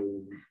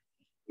to,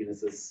 you know,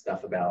 this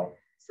stuff about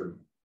sort of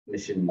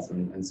missions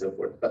and so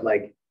forth, but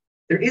like,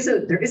 there is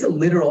a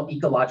literal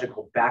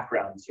ecological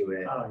background to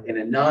it in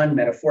a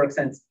non-metaphoric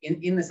sense,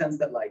 in the sense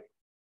that like,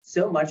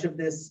 so much of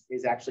this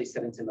is actually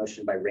set into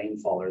motion by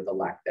rainfall or the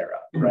lack thereof,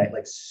 right?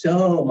 Like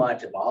so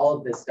much of all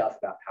of this stuff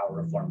about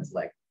power reform is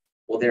like,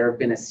 well, there have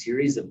been a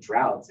series of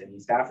droughts in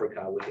East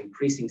Africa with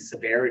increasing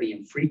severity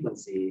and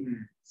frequency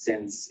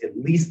since at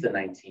least the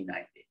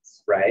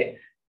 1990s, right?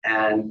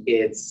 And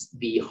it's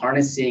the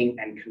harnessing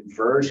and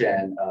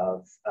conversion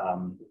of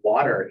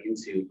water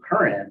into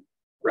current,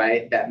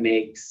 right, that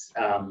makes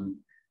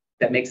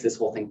this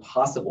whole thing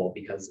possible,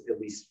 because at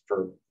least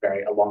for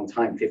a long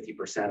time,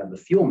 50% of the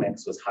fuel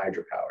mix was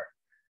hydropower.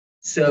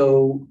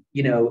 So,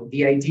 you know,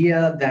 the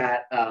idea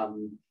that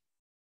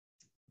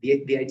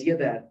the idea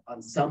that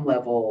on some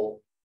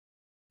level,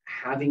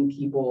 having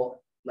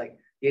people, like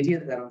the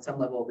idea that on some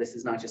level, this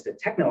is not just a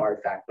techno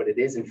artifact, but it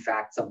is in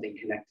fact something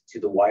connected to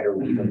the wider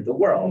weave of the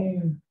world.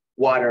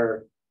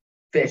 Water,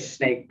 fish,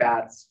 snake,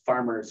 bats,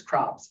 farmers,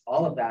 crops,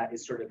 all of that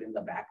is sort of in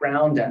the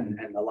background, and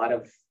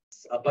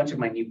a bunch of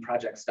my new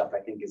project stuff, I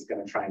think, is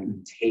going to try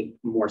and take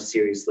more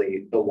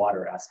seriously the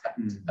water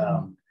aspect.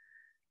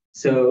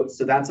 So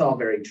that's all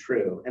very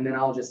true. And then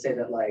I'll just say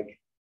that, like,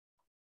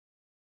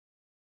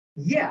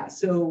 yeah,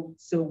 so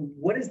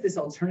what is this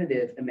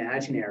alternative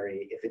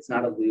imaginary if it's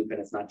not a loop and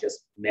it's not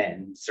just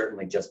men,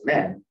 certainly just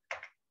men?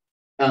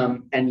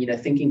 And, you know,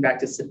 thinking back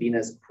to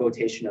Sabine's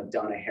quotation of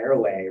Donna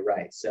Haraway,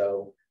 right?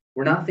 So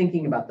we're not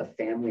thinking about the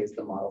family as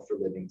the model for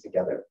living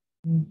together,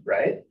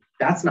 right?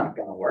 That's not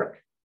going to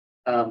work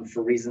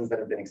for reasons that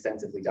have been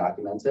extensively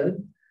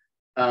documented.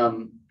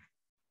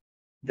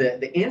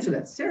 The answer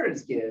that Sarah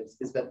gives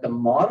is that the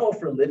model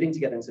for living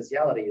together in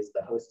sociality is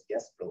the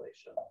host-guest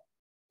relation,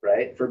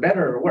 right? For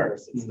better or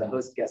worse, it's the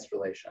host-guest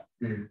relation.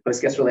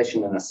 Host-guest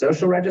relation in a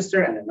social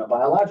register and in a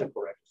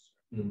biological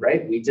register,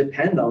 right? We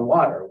depend on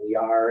water. We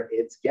are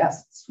its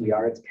guests. We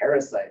are its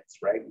parasites,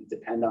 right? We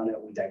depend on it.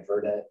 We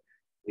divert it.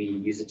 We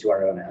use it to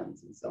our own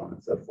ends, and so on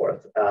and so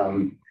forth.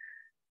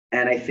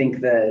 And I think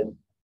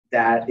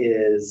that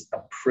is a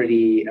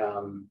pretty,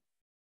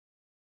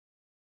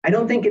 I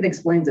don't think it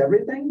explains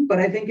everything, but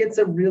I think it's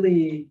a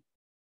really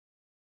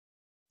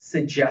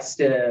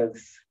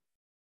suggestive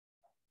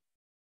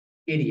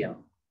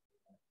idiom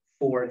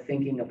for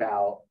thinking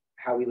about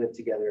how we live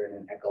together in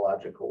an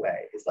ecological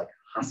way. Is like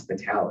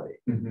hospitality,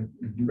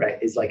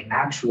 right? Is like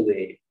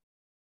actually,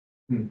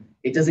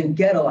 it doesn't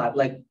get a lot,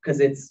 like,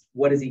 because it's,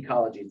 what is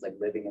ecology? It's like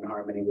living in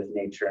harmony with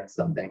nature and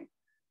something.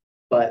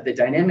 But the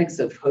dynamics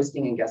of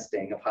hosting and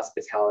guesting, of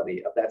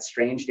hospitality, of that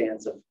strange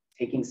dance of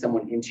taking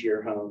someone into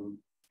your home,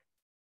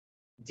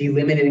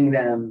 delimiting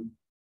them,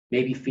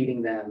 maybe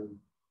feeding them,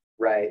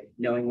 right?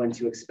 Knowing when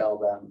to expel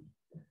them,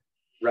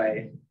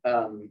 right?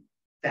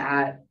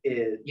 That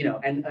is, you know,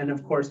 and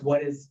of course,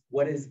 what is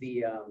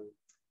the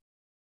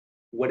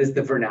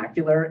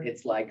vernacular?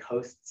 It's like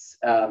hosts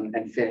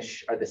and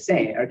fish are the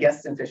same, or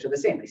guests and fish are the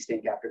same. They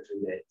stink after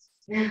 3 days,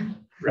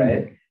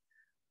 right?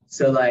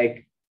 So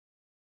like,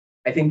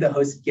 I think the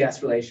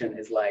host-guest relation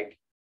is like,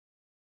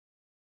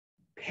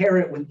 pair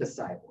it with the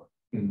cyborg,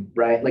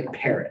 right? Like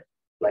pair it,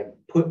 like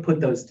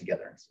put those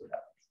together and see what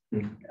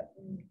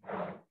happens.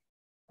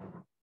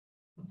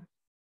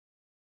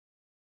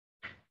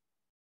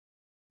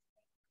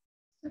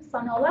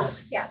 Sanola?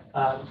 Yeah.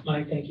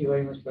 Mike, thank you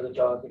very much for the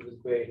talk. It was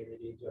great. I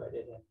really enjoyed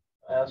it. And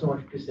I also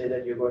wanted to say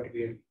that you're going to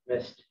be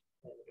missed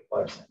in the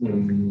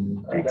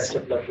department. Best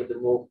of luck with the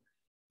move.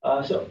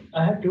 So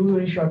I have 2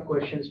 very short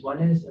questions.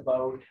 One is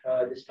about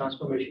this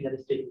transformation that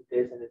is taking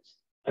place, and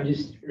I'm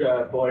just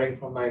borrowing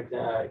from my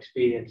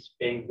experience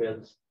paying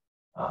bills.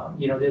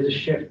 You know, there's a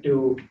shift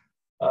to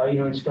you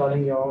know,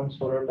 installing your own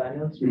solar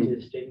panels, which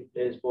is taking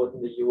place both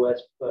in the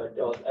US, but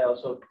I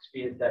also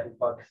experienced that in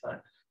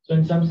Pakistan. So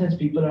in some sense,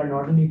 people are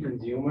not only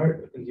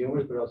consumers,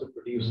 but also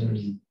producers.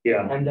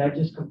 And that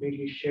just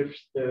completely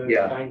shifts the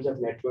kinds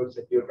of networks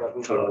that you're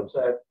talking about.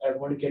 So I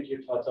want to get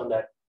your thoughts on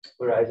that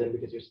horizon,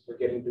 because you're still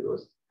getting to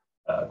those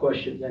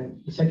questions.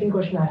 And the second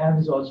question I have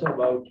is also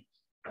about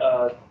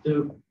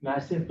the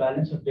massive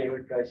balance of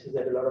payment crisis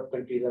that a lot of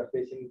countries are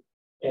facing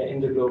in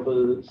the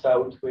global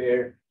south,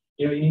 where,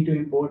 you know, you need to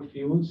import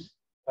fuels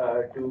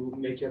to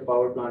make your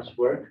power plants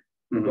work.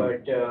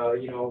 But,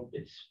 you know,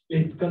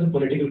 it becomes a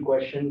political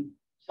question.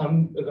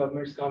 Some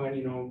governments come and,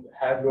 you know,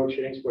 have load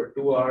sheddings for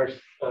 2 hours.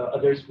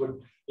 Others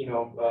would, you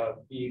know,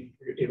 be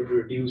able to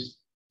reduce.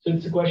 So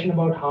it's a question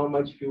about how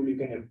much fuel you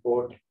can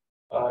import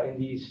in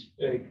these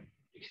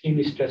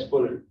extremely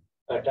stressful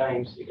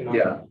times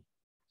economically.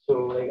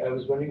 So like, I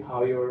was wondering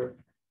how your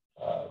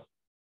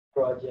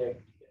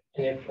project,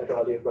 and if at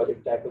all your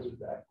project tackles with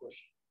that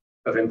question.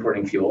 Of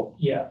importing fuel?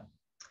 Yeah.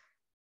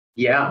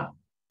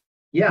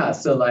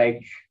 So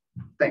like,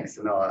 thanks,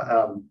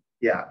 Noah.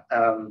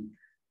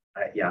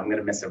 I'm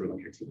gonna miss everyone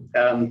here too.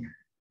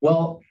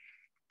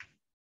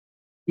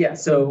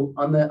 So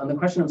on the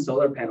question of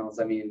solar panels,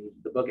 I mean,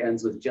 the book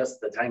ends with just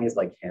the tiniest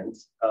like hint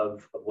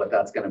of what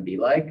that's gonna be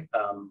like.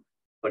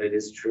 But it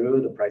is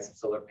true, the price of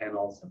solar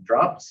panels have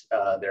dropped.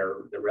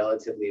 They're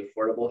relatively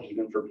affordable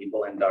even for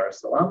people in Dar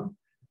es Salaam,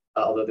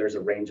 although there's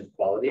a range of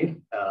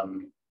quality.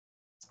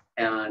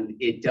 And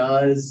it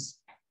does,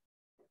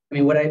 I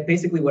mean, what I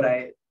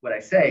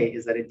say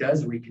is that it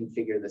does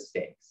reconfigure the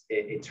stakes.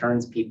 It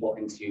turns people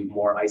into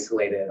more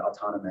isolated,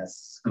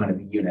 autonomous kind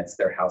of units,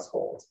 their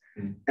households.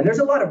 And there's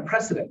a lot of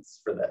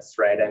precedents for this,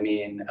 right? I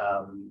mean,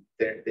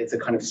 it's a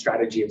kind of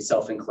strategy of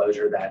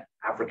self-enclosure that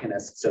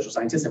Africanist social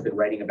scientists have been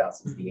writing about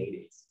since the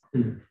 80s.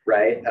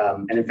 right?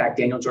 And in fact,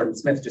 Daniel Jordan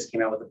Smith just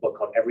came out with a book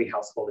called Every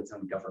Household Its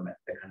Own Government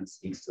that kind of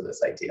speaks to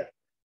this idea,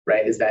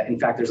 right? Is that in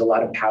fact, there's a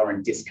lot of power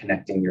in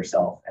disconnecting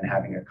yourself and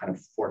having a kind of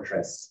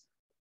fortress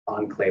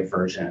enclave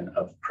version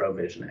of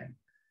provisioning.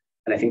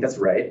 And I think that's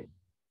right.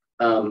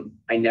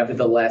 I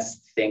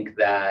nevertheless think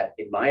that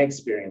in my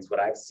experience,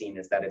 what I've seen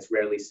is that it's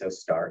rarely so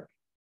stark,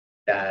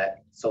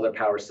 that solar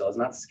power still is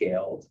not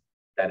scaled,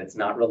 that it's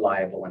not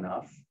reliable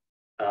enough,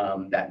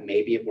 that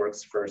maybe it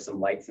works for some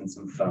lights and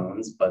some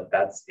phones, but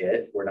that's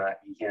it.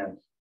 You can't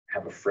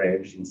have a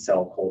fridge and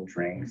sell cold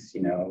drinks,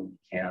 you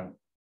can't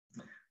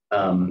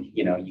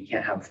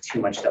have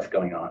too much stuff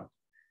going on.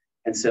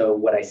 And so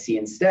what I see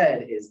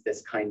instead is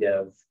this kind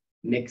of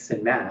mix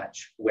and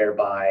match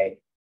whereby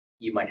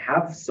you might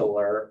have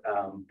solar,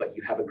 but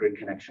you have a grid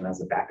connection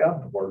as a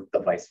backup, or the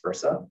vice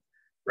versa,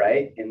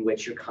 right? In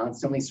which you're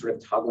constantly sort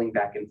of toggling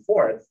back and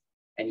forth,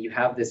 and you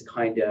have this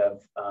kind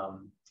of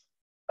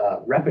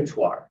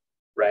repertoire,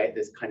 right?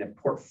 This kind of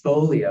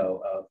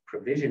portfolio of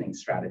provisioning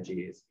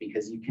strategies,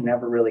 because you can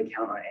never really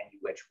count on any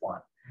which one.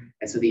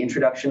 And so the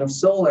introduction of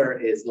solar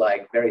is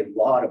like very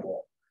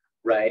laudable,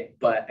 right?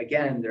 But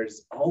again,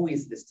 there's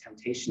always this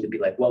temptation to be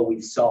like, well,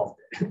 we've solved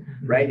it,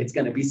 right? It's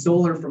going to be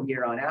solar from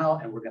here on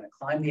out, and we're going to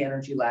climb the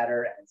energy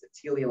ladder, and it's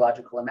a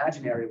teleological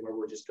imaginary where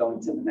we're just going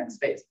to the next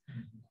phase.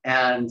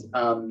 And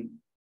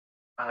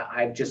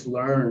I've just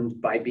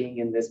learned by being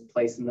in this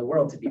place in the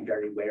world to be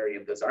very wary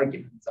of those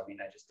arguments. I mean,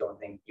 I just don't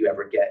think you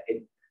ever get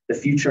it. The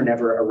future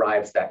never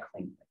arrives that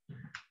cleanly,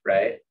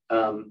 right?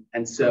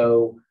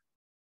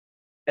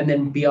 And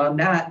then beyond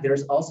that,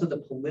 there's also the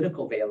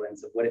political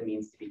valence of what it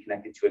means to be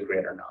connected to a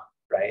grid or not,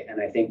 right?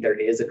 And I think there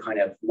is a kind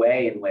of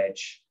way in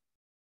which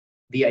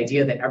the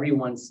idea that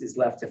everyone is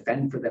left to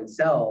fend for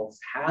themselves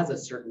has a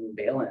certain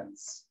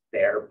valence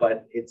there,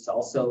 but it's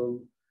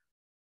also,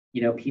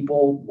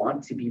 people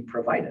want to be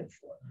provided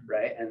for,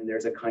 right? And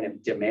there's a kind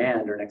of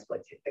demand or an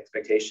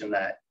expectation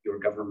that your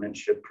government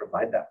should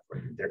provide that for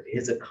you. There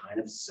is a kind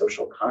of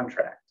social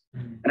contract.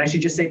 And I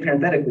should just say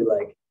parenthetically,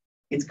 like,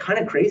 it's kind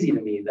of crazy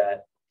to me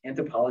that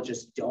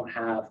anthropologists don't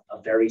have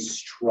a very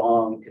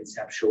strong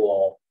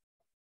conceptual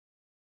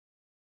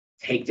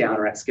takedown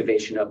or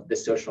excavation of the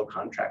social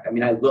contract. I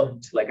mean, I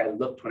looked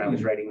when I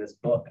was writing this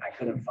book, I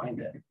couldn't find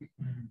it.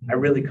 I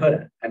really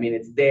couldn't. I mean,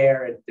 it's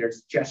there,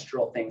 there's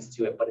gestural things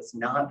to it, but it's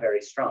not very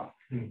strong.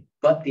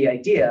 But the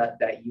idea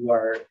that you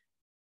are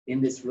in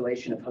this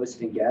relation of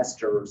host and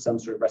guest, or some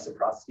sort of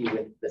reciprocity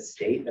with the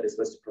state that is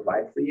supposed to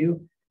provide for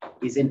you,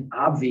 is an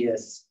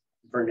obvious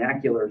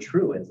vernacular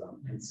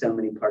truism in so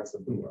many parts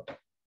of the world.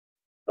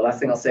 The last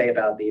thing I'll say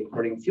about the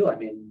importing fuel, I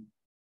mean,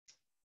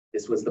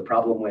 this was the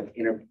problem with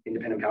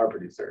independent power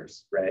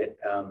producers, right?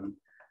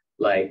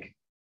 Like,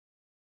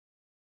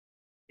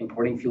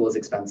 importing fuel is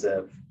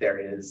expensive. There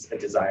is a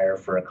desire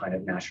for a kind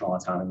of national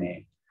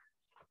autonomy.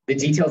 The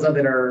details of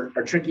it are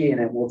tricky,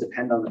 and it will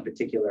depend on the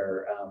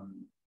particular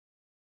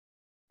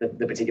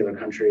the particular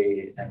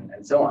country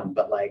and so on.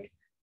 But like,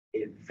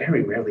 it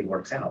very rarely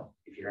works out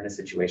if you're in a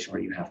situation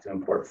where you have to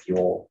import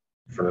fuel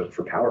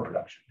for power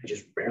production. It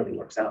just rarely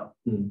works out,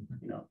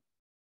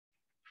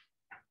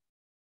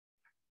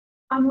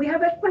 We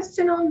have a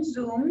question on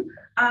Zoom.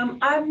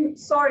 I'm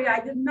sorry, I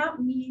did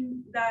not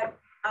mean that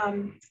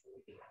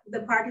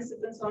the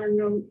participants on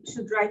Zoom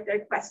should write their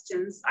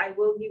questions. I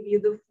will give you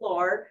the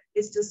floor.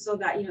 It's just so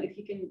that, if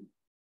you can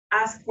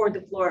ask for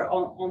the floor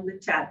on the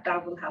chat,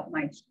 that will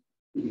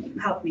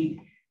help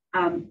me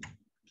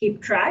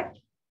keep track.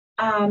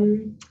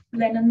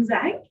 Lennon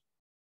Zhang.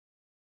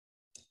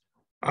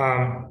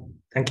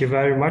 Thank you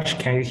very much.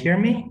 Can you hear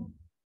me?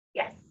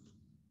 Yes.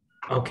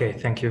 Okay,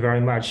 thank you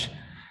very much.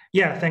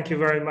 Yeah, thank you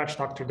very much,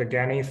 Dr.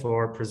 Degani,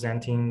 for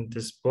presenting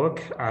this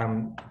book.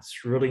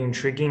 It's really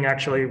intriguing.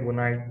 Actually, when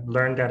I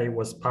learned that it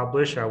was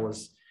published, I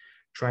was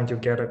trying to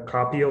get a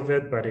copy of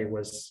it, but it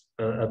was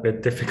a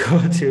bit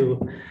difficult to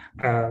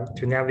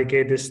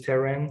navigate this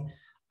terrain.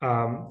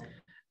 I'm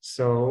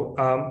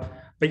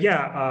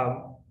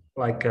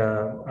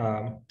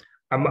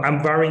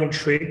very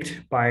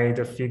intrigued by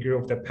the figure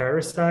of the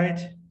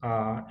parasite.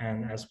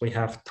 And as we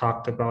have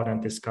talked about and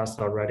discussed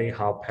already,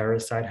 how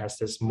parasite has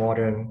this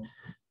modern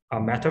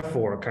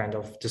metaphor, kind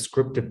of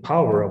descriptive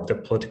power of the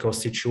political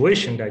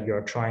situation that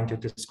you're trying to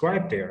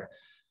describe there.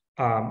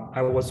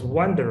 I was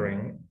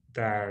wondering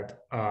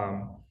that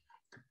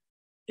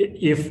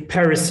if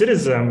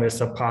parasitism is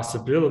a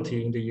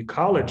possibility in the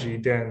ecology,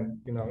 then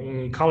in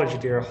ecology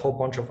there are a whole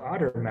bunch of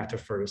other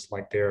metaphors,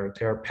 like they're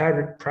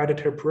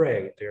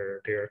predator-prey,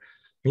 they're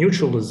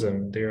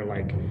mutualism, they're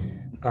like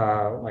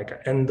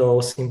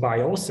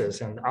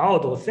endosymbiosis, and all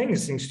those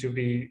things seems to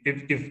be,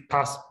 if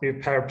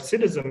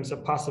parasitism is a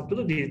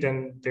possibility,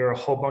 then there are a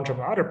whole bunch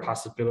of other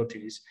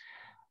possibilities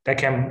that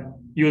can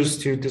use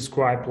to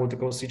describe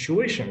political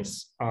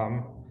situations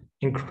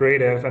in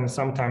creative and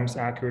sometimes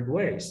accurate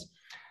ways.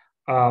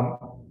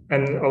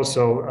 And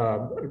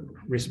also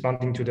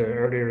responding to the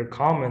earlier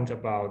comment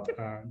about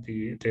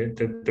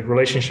the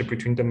relationship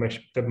between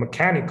the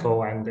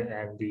mechanical and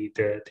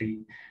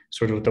the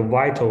sort of the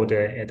vital,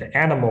 the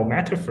animal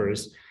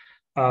metaphors,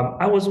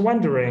 I was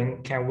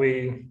wondering, can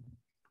we,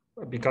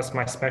 because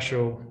my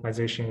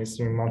specialization is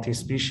in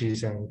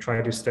multi-species and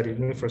try to study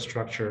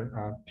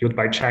infrastructure built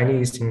by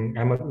Chinese in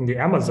the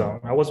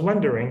Amazon, I was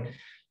wondering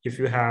if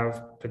you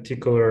have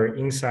particular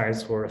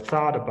insights or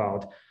thought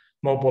about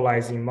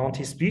mobilizing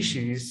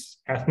multi-species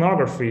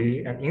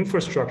ethnography and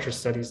infrastructure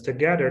studies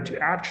together to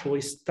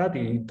actually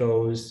study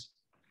those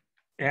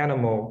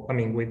animal, I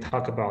mean, we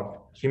talk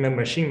about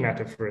human-machine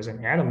metaphors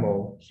and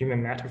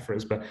animal-human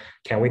metaphors, but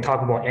can we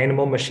talk about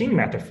animal-machine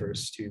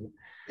metaphors to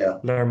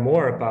learn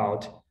more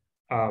about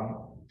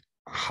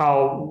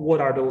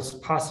what are those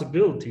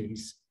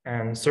possibilities?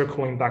 And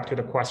circling back to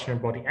the question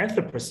about the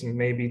Anthropocene,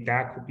 maybe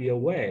that could be a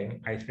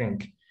way, I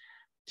think,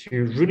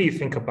 to really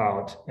think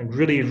about and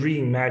really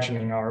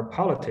reimagining our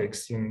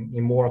politics in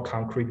more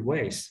concrete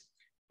ways,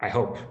 I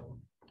hope.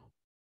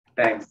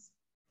 Thanks,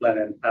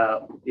 Lennon.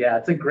 Yeah,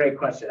 it's a great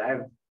question.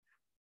 I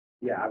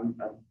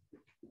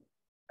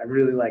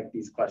really like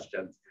these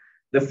questions.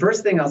 The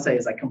first thing I'll say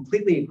is I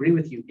completely agree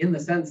with you in the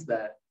sense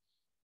that,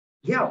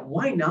 yeah,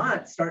 why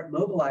not start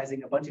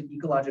mobilizing a bunch of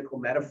ecological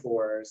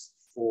metaphors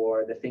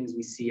for the things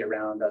we see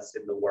around us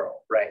in the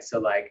world, right? So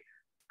like,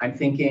 I'm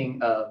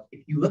thinking of,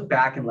 if you look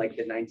back in like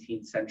the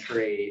 19th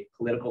century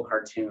political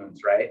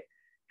cartoons, right?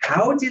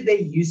 How did they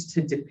used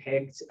to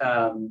depict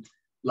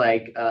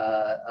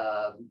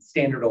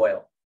Standard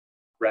Oil,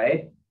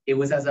 right? It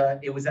was as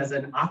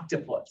an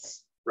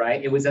octopus,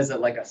 right? It was as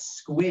like a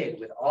squid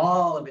with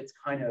all of its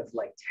kind of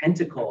like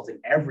tentacles and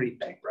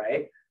everything,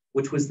 right?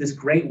 Which was this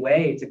great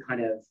way to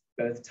kind of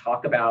both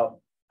talk about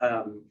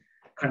kind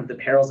of the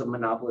perils of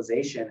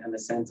monopolization and the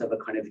sense of a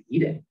kind of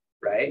eating,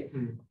 right?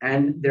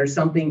 And there's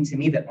something to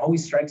me that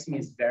always strikes me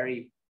as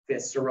very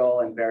visceral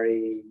and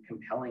very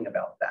compelling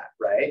about that,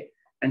 right?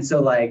 And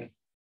so like,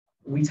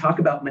 we talk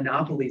about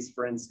monopolies,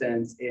 for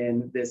instance,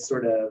 in this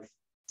sort of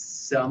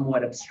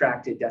somewhat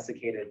abstracted,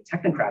 desiccated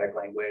technocratic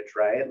language,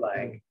 right?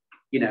 Like,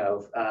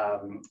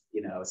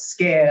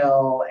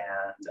 scale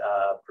and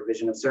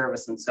provision of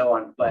service and so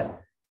on.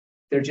 But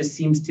there just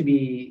seems to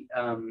be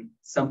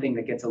something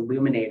that gets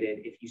illuminated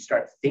if you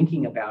start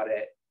thinking about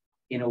it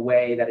in a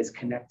way that is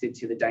connected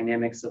to the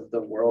dynamics of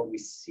the world we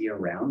see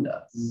around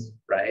us,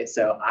 right?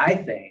 So I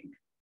think,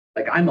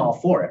 like, I'm all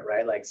for it,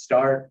 right? Like,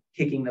 start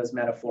kicking those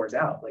metaphors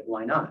out. Like,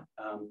 why not?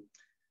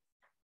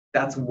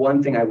 That's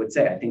one thing I would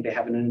say. I think they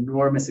have an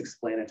enormous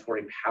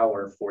explanatory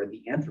power for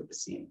the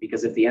Anthropocene,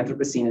 because if the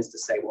Anthropocene is to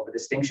say, well, the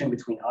distinction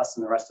between us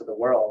and the rest of the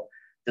world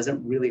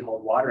doesn't really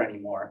hold water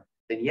anymore,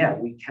 then yeah,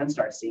 we can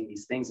start seeing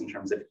these things in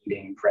terms of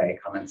eating, prey,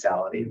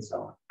 commensality, and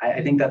so on.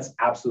 I think that's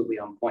absolutely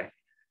on point.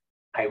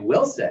 I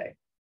will say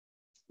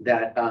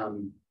that,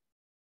 and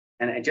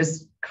I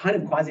just kind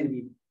of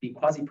be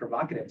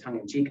quasi-provocative,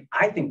 tongue-in-cheek,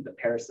 I think the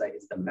parasite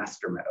is the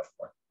master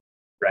metaphor,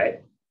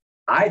 right?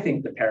 I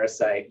think the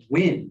parasite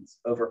wins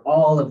over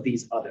all of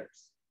these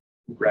others,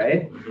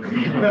 right?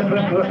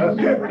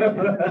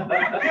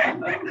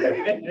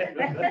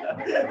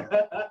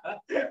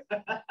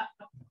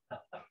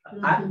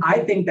 I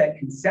think that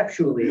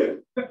conceptually,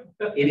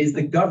 it is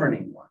the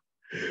governing one,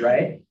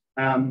 right?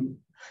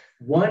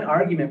 One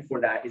argument for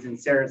that is in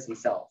Serres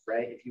himself,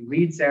 right? If you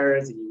read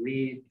Serres and you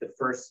read the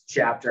first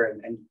chapter,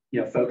 and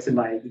folks in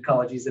my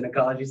ecologies and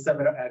economy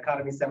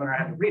seminar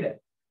had to read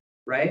it,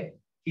 right?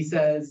 He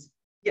says,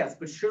 yes,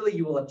 but surely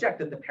you will object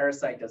that the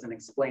parasite doesn't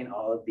explain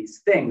all of these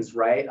things,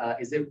 right?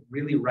 Is it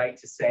really right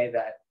to say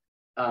that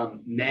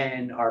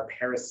men are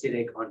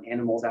parasitic on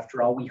animals?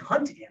 After all, we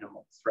hunt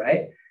animals,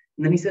 right?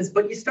 And then he says,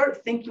 but you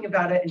start thinking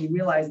about it and you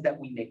realize that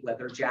we make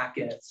leather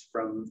jackets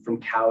from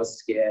cow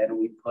skin, and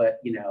we put,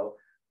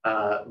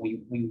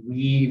 we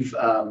weave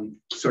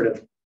sort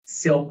of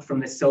silk from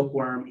the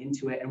silkworm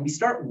into it, and we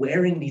start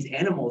wearing these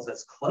animals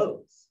as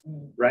clothes,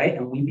 right?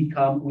 And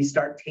we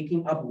start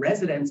taking up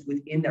residence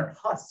within their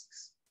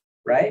husks,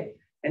 right?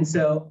 And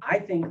so I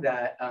think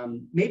that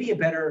maybe a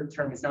better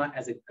term is not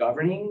as a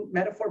governing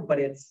metaphor, but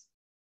it's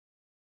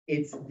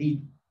the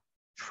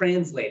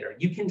translator.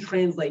 You can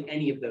translate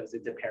any of those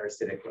into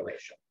parasitic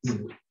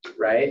relations,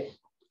 right?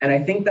 And I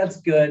think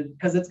that's good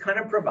because it's kind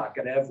of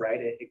provocative, right?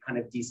 It kind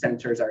of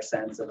decenters our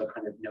sense of a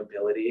kind of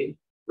nobility,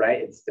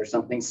 right? There's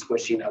something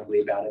squishy and ugly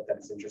about it that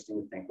is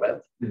interesting to think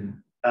with.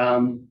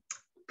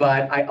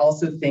 But I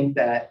also think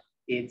that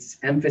its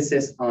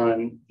emphasis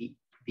on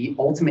the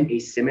ultimate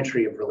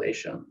asymmetry of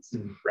relations,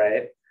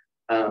 right?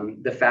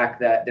 The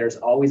fact that there's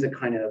always a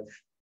kind of,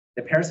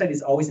 the parasite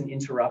is always an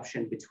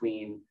interruption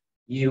between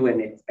you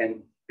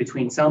and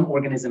between some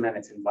organism and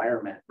its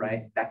environment,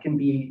 right? That can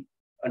be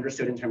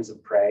understood in terms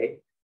of prey,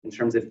 in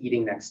terms of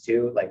eating next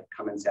to, like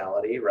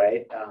commensality,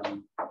 right?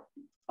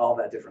 All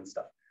that different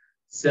stuff.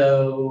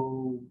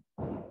 So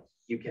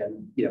you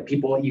can,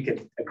 you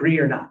can agree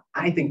or not.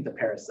 I think the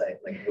parasite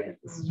like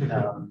wins,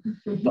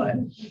 but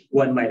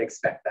one might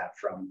expect that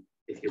from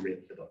if you read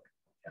the book.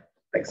 Yeah,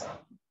 thanks.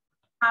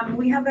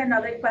 We have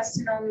another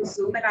question on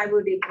Zoom, and I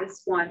will read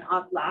this one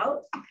out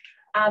loud.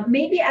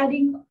 Maybe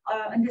adding,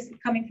 and this is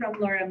coming from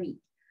Laura Mee.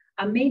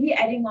 Maybe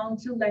adding on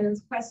to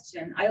Lennon's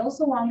question, I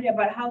also wonder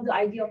about how the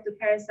idea of the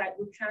parasite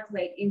would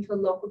translate into a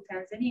local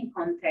Tanzanian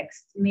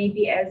context,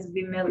 maybe as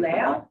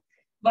vimelea,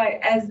 but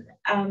as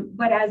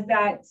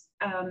that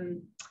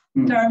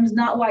terms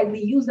not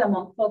widely used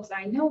among folks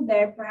I know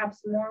there,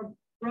 perhaps more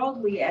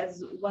broadly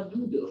as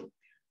wadudu.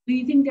 Do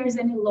you think there's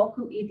any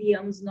local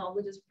idioms,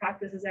 knowledges,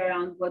 practices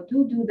around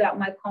wadudu that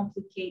might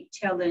complicate,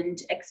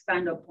 challenge,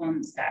 expand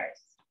upon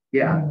SARS?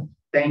 Yeah,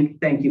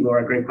 thank you,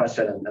 Laura. Great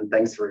question, and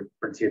thanks for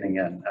tuning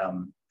in.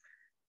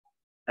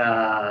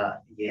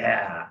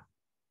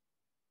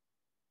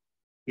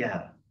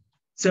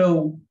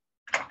 So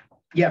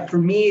yeah, for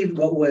me,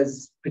 what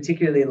was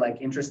particularly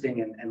like interesting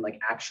and like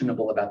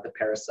actionable about the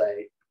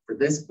parasite for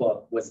this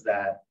book was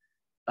that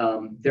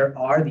there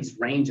are these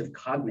range of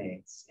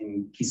cognates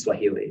in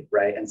Kiswahili,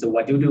 right? And so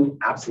wadudu,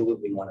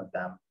 absolutely one of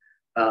them,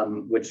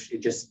 which it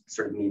just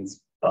sort of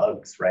means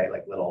bugs, right?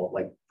 Like little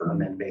like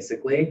vermin,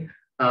 basically.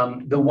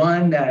 The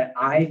one that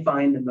I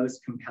find the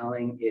most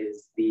compelling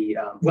is the,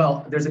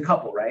 well, there's a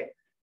couple, right?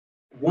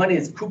 One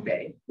is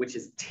kupe, which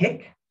is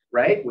tick,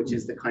 right? Which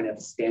is the kind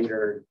of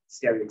standard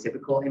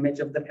stereotypical image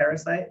of the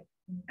parasite.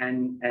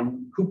 And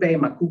kupe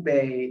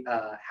makupe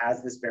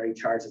has this very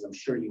charged, as I'm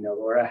sure you know,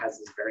 Laura, has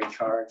this very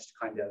charged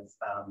kind of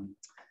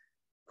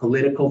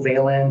political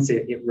valence.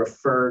 It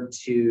referred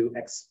to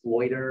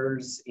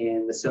exploiters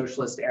in the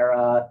socialist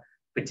era,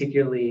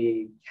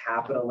 particularly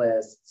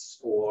capitalists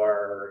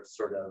or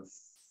sort of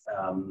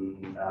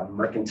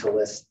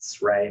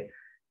mercantilists, right?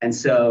 And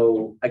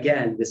so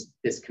again,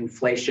 this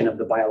conflation of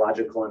the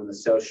biological and the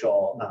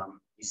social,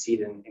 you see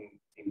it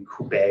in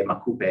kupe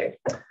makupe.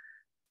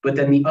 But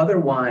then the other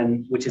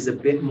one, which is a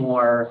bit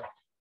more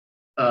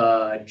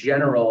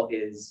general,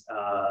 is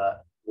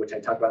which I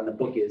talk about in the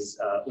book, is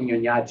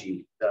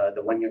unyonyaji,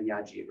 the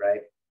wanyonyaji,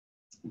 right?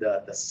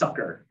 The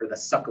sucker or the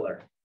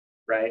suckler,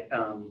 right?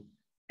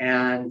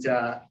 And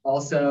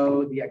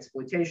also the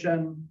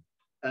exploitation,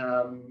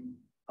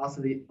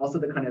 also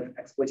the kind of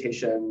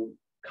exploitation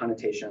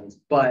connotations,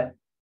 but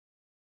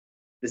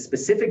the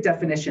specific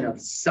definition of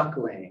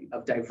suckling,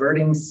 of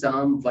diverting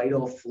some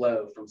vital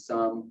flow from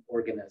some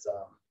organism,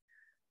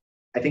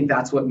 I think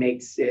that's what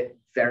makes it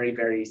very,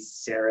 very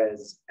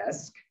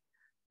Serres-esque.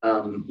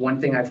 One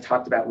thing I've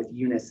talked about with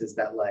Yunus is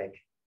that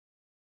like,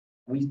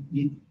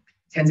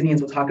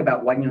 Tanzanians will talk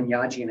about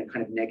wanyonyaji in a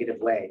kind of negative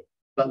way,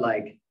 but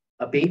like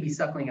a baby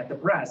suckling at the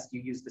breast,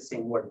 you use the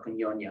same word,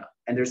 kunyonya.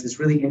 And there's this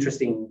really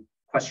interesting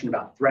question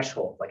about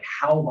threshold, like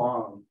how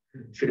long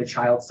should a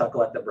child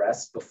suckle at the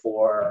breast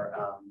before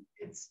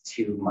it's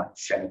too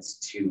much and it's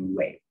too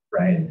late,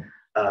 right?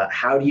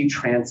 How do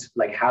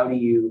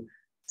you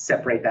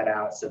separate that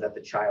out so that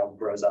the child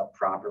grows up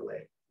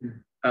properly?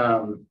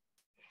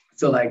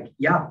 So like,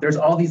 yeah, there's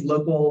all these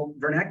local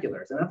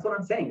vernaculars, and that's what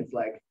I'm saying. It's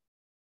like,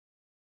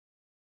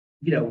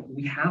 you know,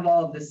 we have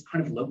all of this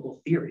kind of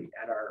local theory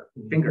at our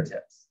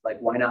fingertips. Like,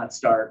 why not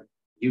start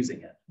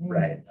using it,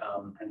 right?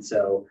 And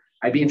so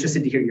I'd be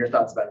interested to hear your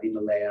thoughts about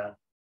Vimalaya,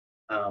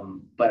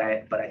 but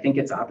I think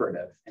it's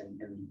operative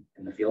in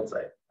the field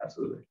site,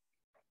 absolutely.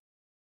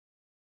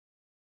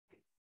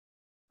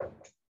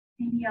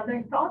 Any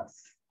other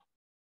thoughts?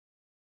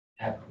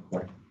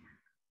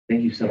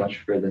 Thank you so much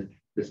for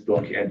this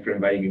book and for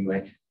inviting me,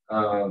 Mike.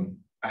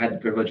 I had the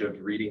privilege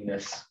of reading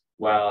this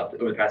while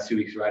over the past 2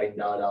 weeks writing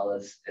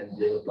Dalalas and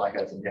dealing with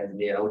blackouts in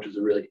Tanzania, which was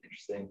a really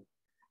interesting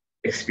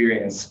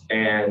experience.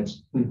 And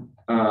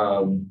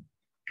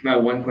my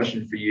one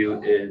question for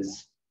you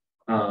is,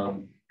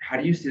 how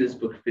do you see this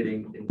book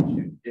fitting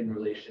in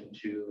relation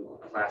to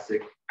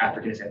classic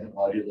Africanist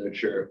anthropology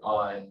literature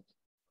on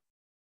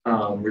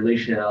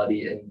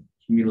relationality and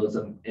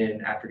communalism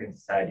in African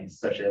societies,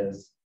 such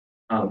as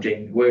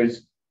Jane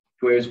Guerre's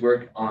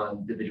work on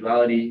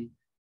individuality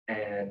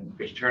and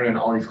Richard Turner and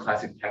all these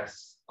classic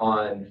texts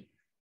on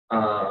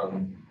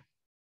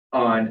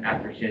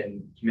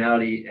African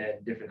communality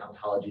and different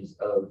ontologies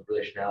of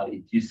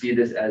relationality? Do you see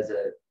this as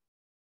a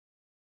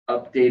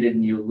updated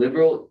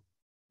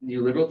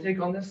neoliberal take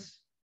on this,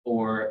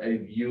 or a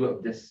view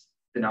of this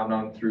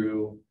phenomenon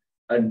through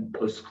a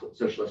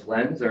post-socialist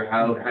lens, or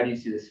how do you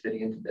see this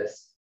fitting into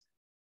this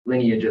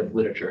lineage of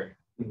literature?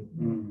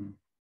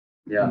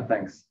 Yeah,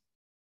 thanks.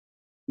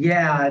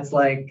 Yeah, it's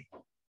like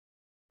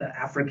the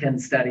African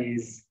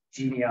studies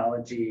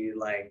genealogy,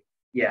 like,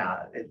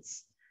 yeah,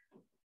 it's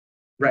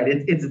right.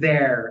 It's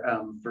there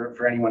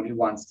for anyone who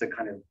wants to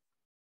kind of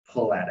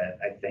pull at it,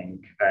 I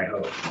think, I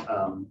hope.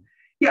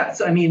 Yeah,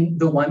 so I mean,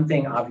 the one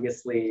thing,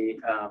 obviously,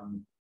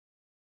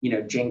 you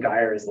know, Jane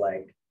Guerre is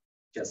like,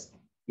 just,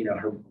 you know,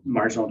 her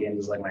marginal gains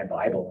is like my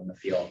Bible in the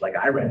field. Like,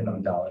 I read it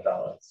on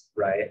Dalalas,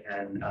 right?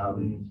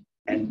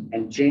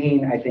 And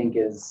Jane, I think,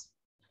 is,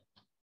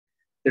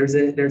 there's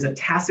a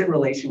tacit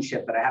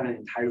relationship that I haven't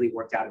entirely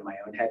worked out in my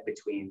own head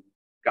between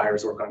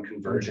Guerre's work on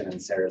conversion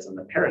and Serres and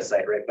the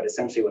parasite, right? But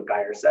essentially what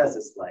Guerre says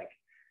is like,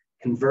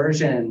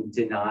 conversion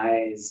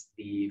denies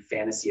the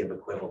fantasy of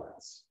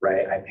equivalence,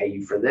 right? I pay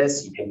you for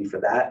this, you pay me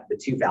for that. The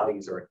two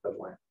values are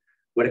equivalent.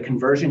 What a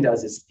conversion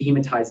does is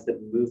thematize the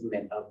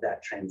movement of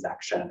that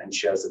transaction and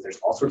shows that there's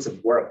all sorts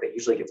of work that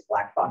usually gets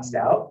black boxed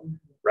out,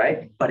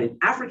 right? But in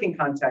African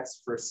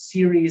context, for a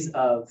series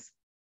of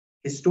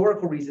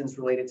historical reasons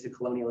related to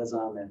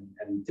colonialism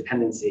and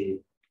dependency,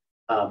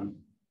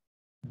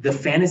 the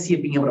fantasy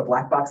of being able to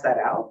black box that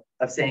out,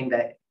 of saying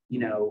that, you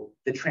know,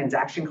 the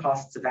transaction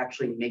costs of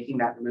actually making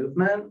that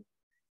movement,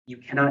 you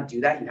cannot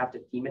do that. You have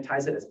to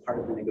thematize it as part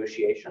of the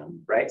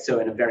negotiation, right? So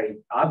in a very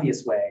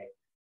obvious way,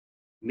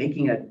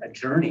 making a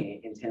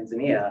journey in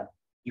Tanzania,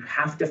 you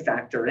have to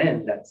factor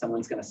in that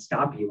someone's going to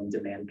stop you and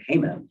demand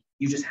payment.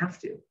 You just have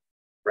to,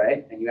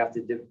 right? And you have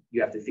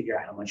to figure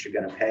out how much you're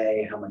going to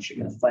pay, how much you're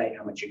going to fight,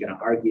 how much you're going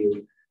to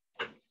argue,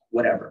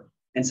 whatever.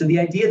 And so the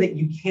idea that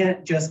you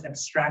can't just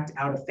abstract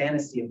out a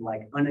fantasy of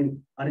like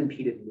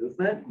unimpeded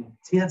movement,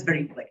 to me that's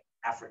very like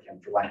African,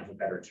 for lack of a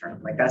better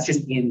term. Like that's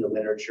just in the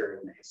literature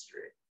and the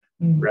history,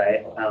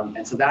 right?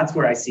 And so that's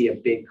where I see a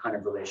big kind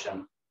of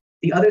relation.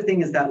 The other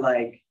thing is that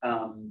like,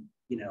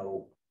 you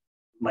know,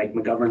 Mike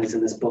McGovern is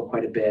in this book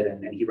quite a bit,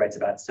 and he writes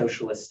about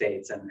socialist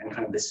states, and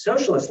kind of the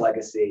socialist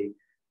legacy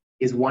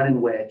is one in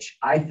which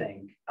I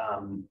think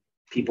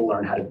people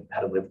learn how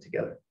to live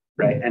together,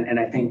 right? And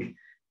I think,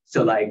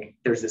 so like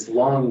there's this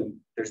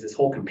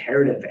whole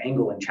comparative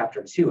angle in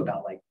chapter 2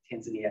 about like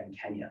Tanzania and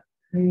Kenya,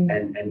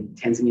 and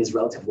Tanzania's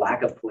relative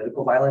lack of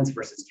political violence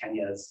versus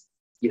Kenya's,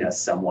 you know,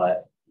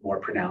 somewhat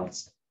more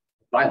pronounced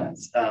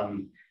violence.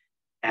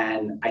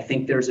 And I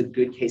think there's a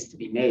good case to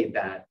be made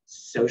that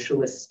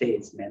socialist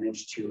states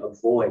managed to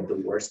avoid the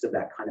worst of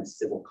that kind of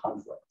civil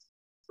conflict,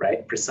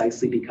 right?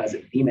 Precisely because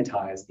it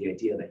thematized the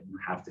idea that you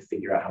have to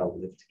figure out how to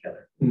live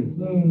together,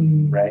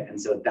 right? And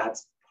so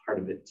that's part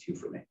of it too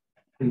for me.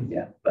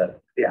 Yeah,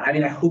 but yeah, I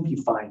mean, I hope you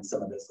find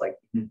some of this like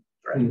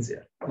threads,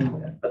 yeah.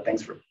 But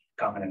thanks for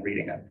coming and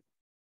reading it.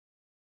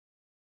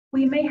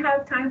 We may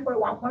have time for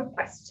one more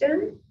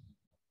question.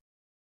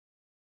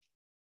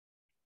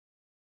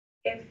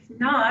 If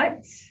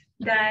not,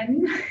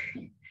 then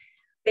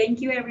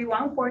thank you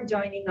everyone for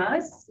joining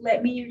us.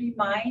 Let me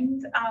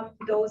remind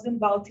those in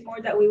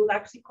Baltimore that we will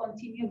actually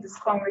continue this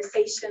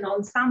conversation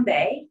on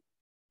Sunday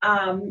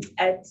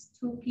at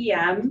 2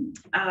 p.m.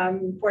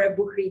 For a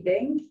book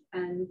reading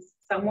and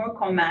some more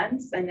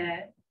comments and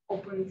an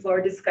open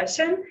floor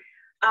discussion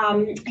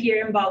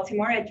here in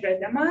Baltimore at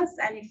Redemas.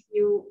 And if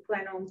you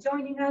plan on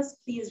joining us,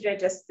 please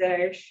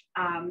register.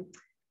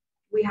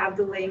 We have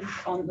the link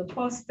on the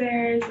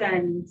posters,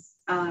 and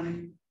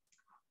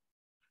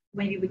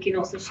maybe we can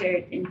also share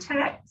it in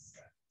chat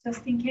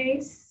just in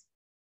case.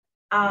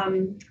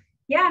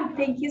 Yeah,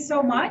 thank you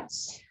so much.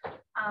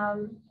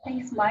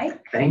 Thanks,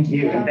 Mike. Thank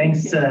you. And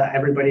thanks to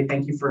everybody.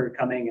 Thank you for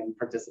coming and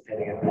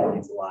participating. It really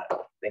means a lot.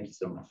 Thank you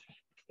so much.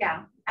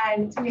 Yeah,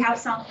 and we have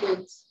some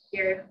food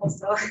here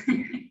also.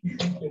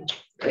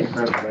 Thanks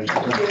very much.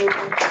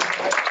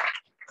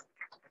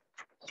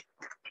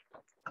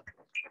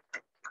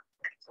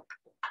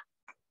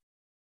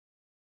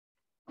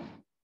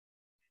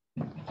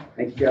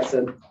 Thank you,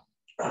 Justin.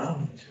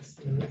 Oh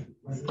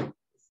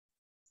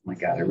my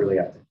God, I really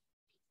have to.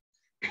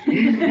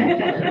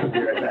 I'll be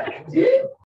right back.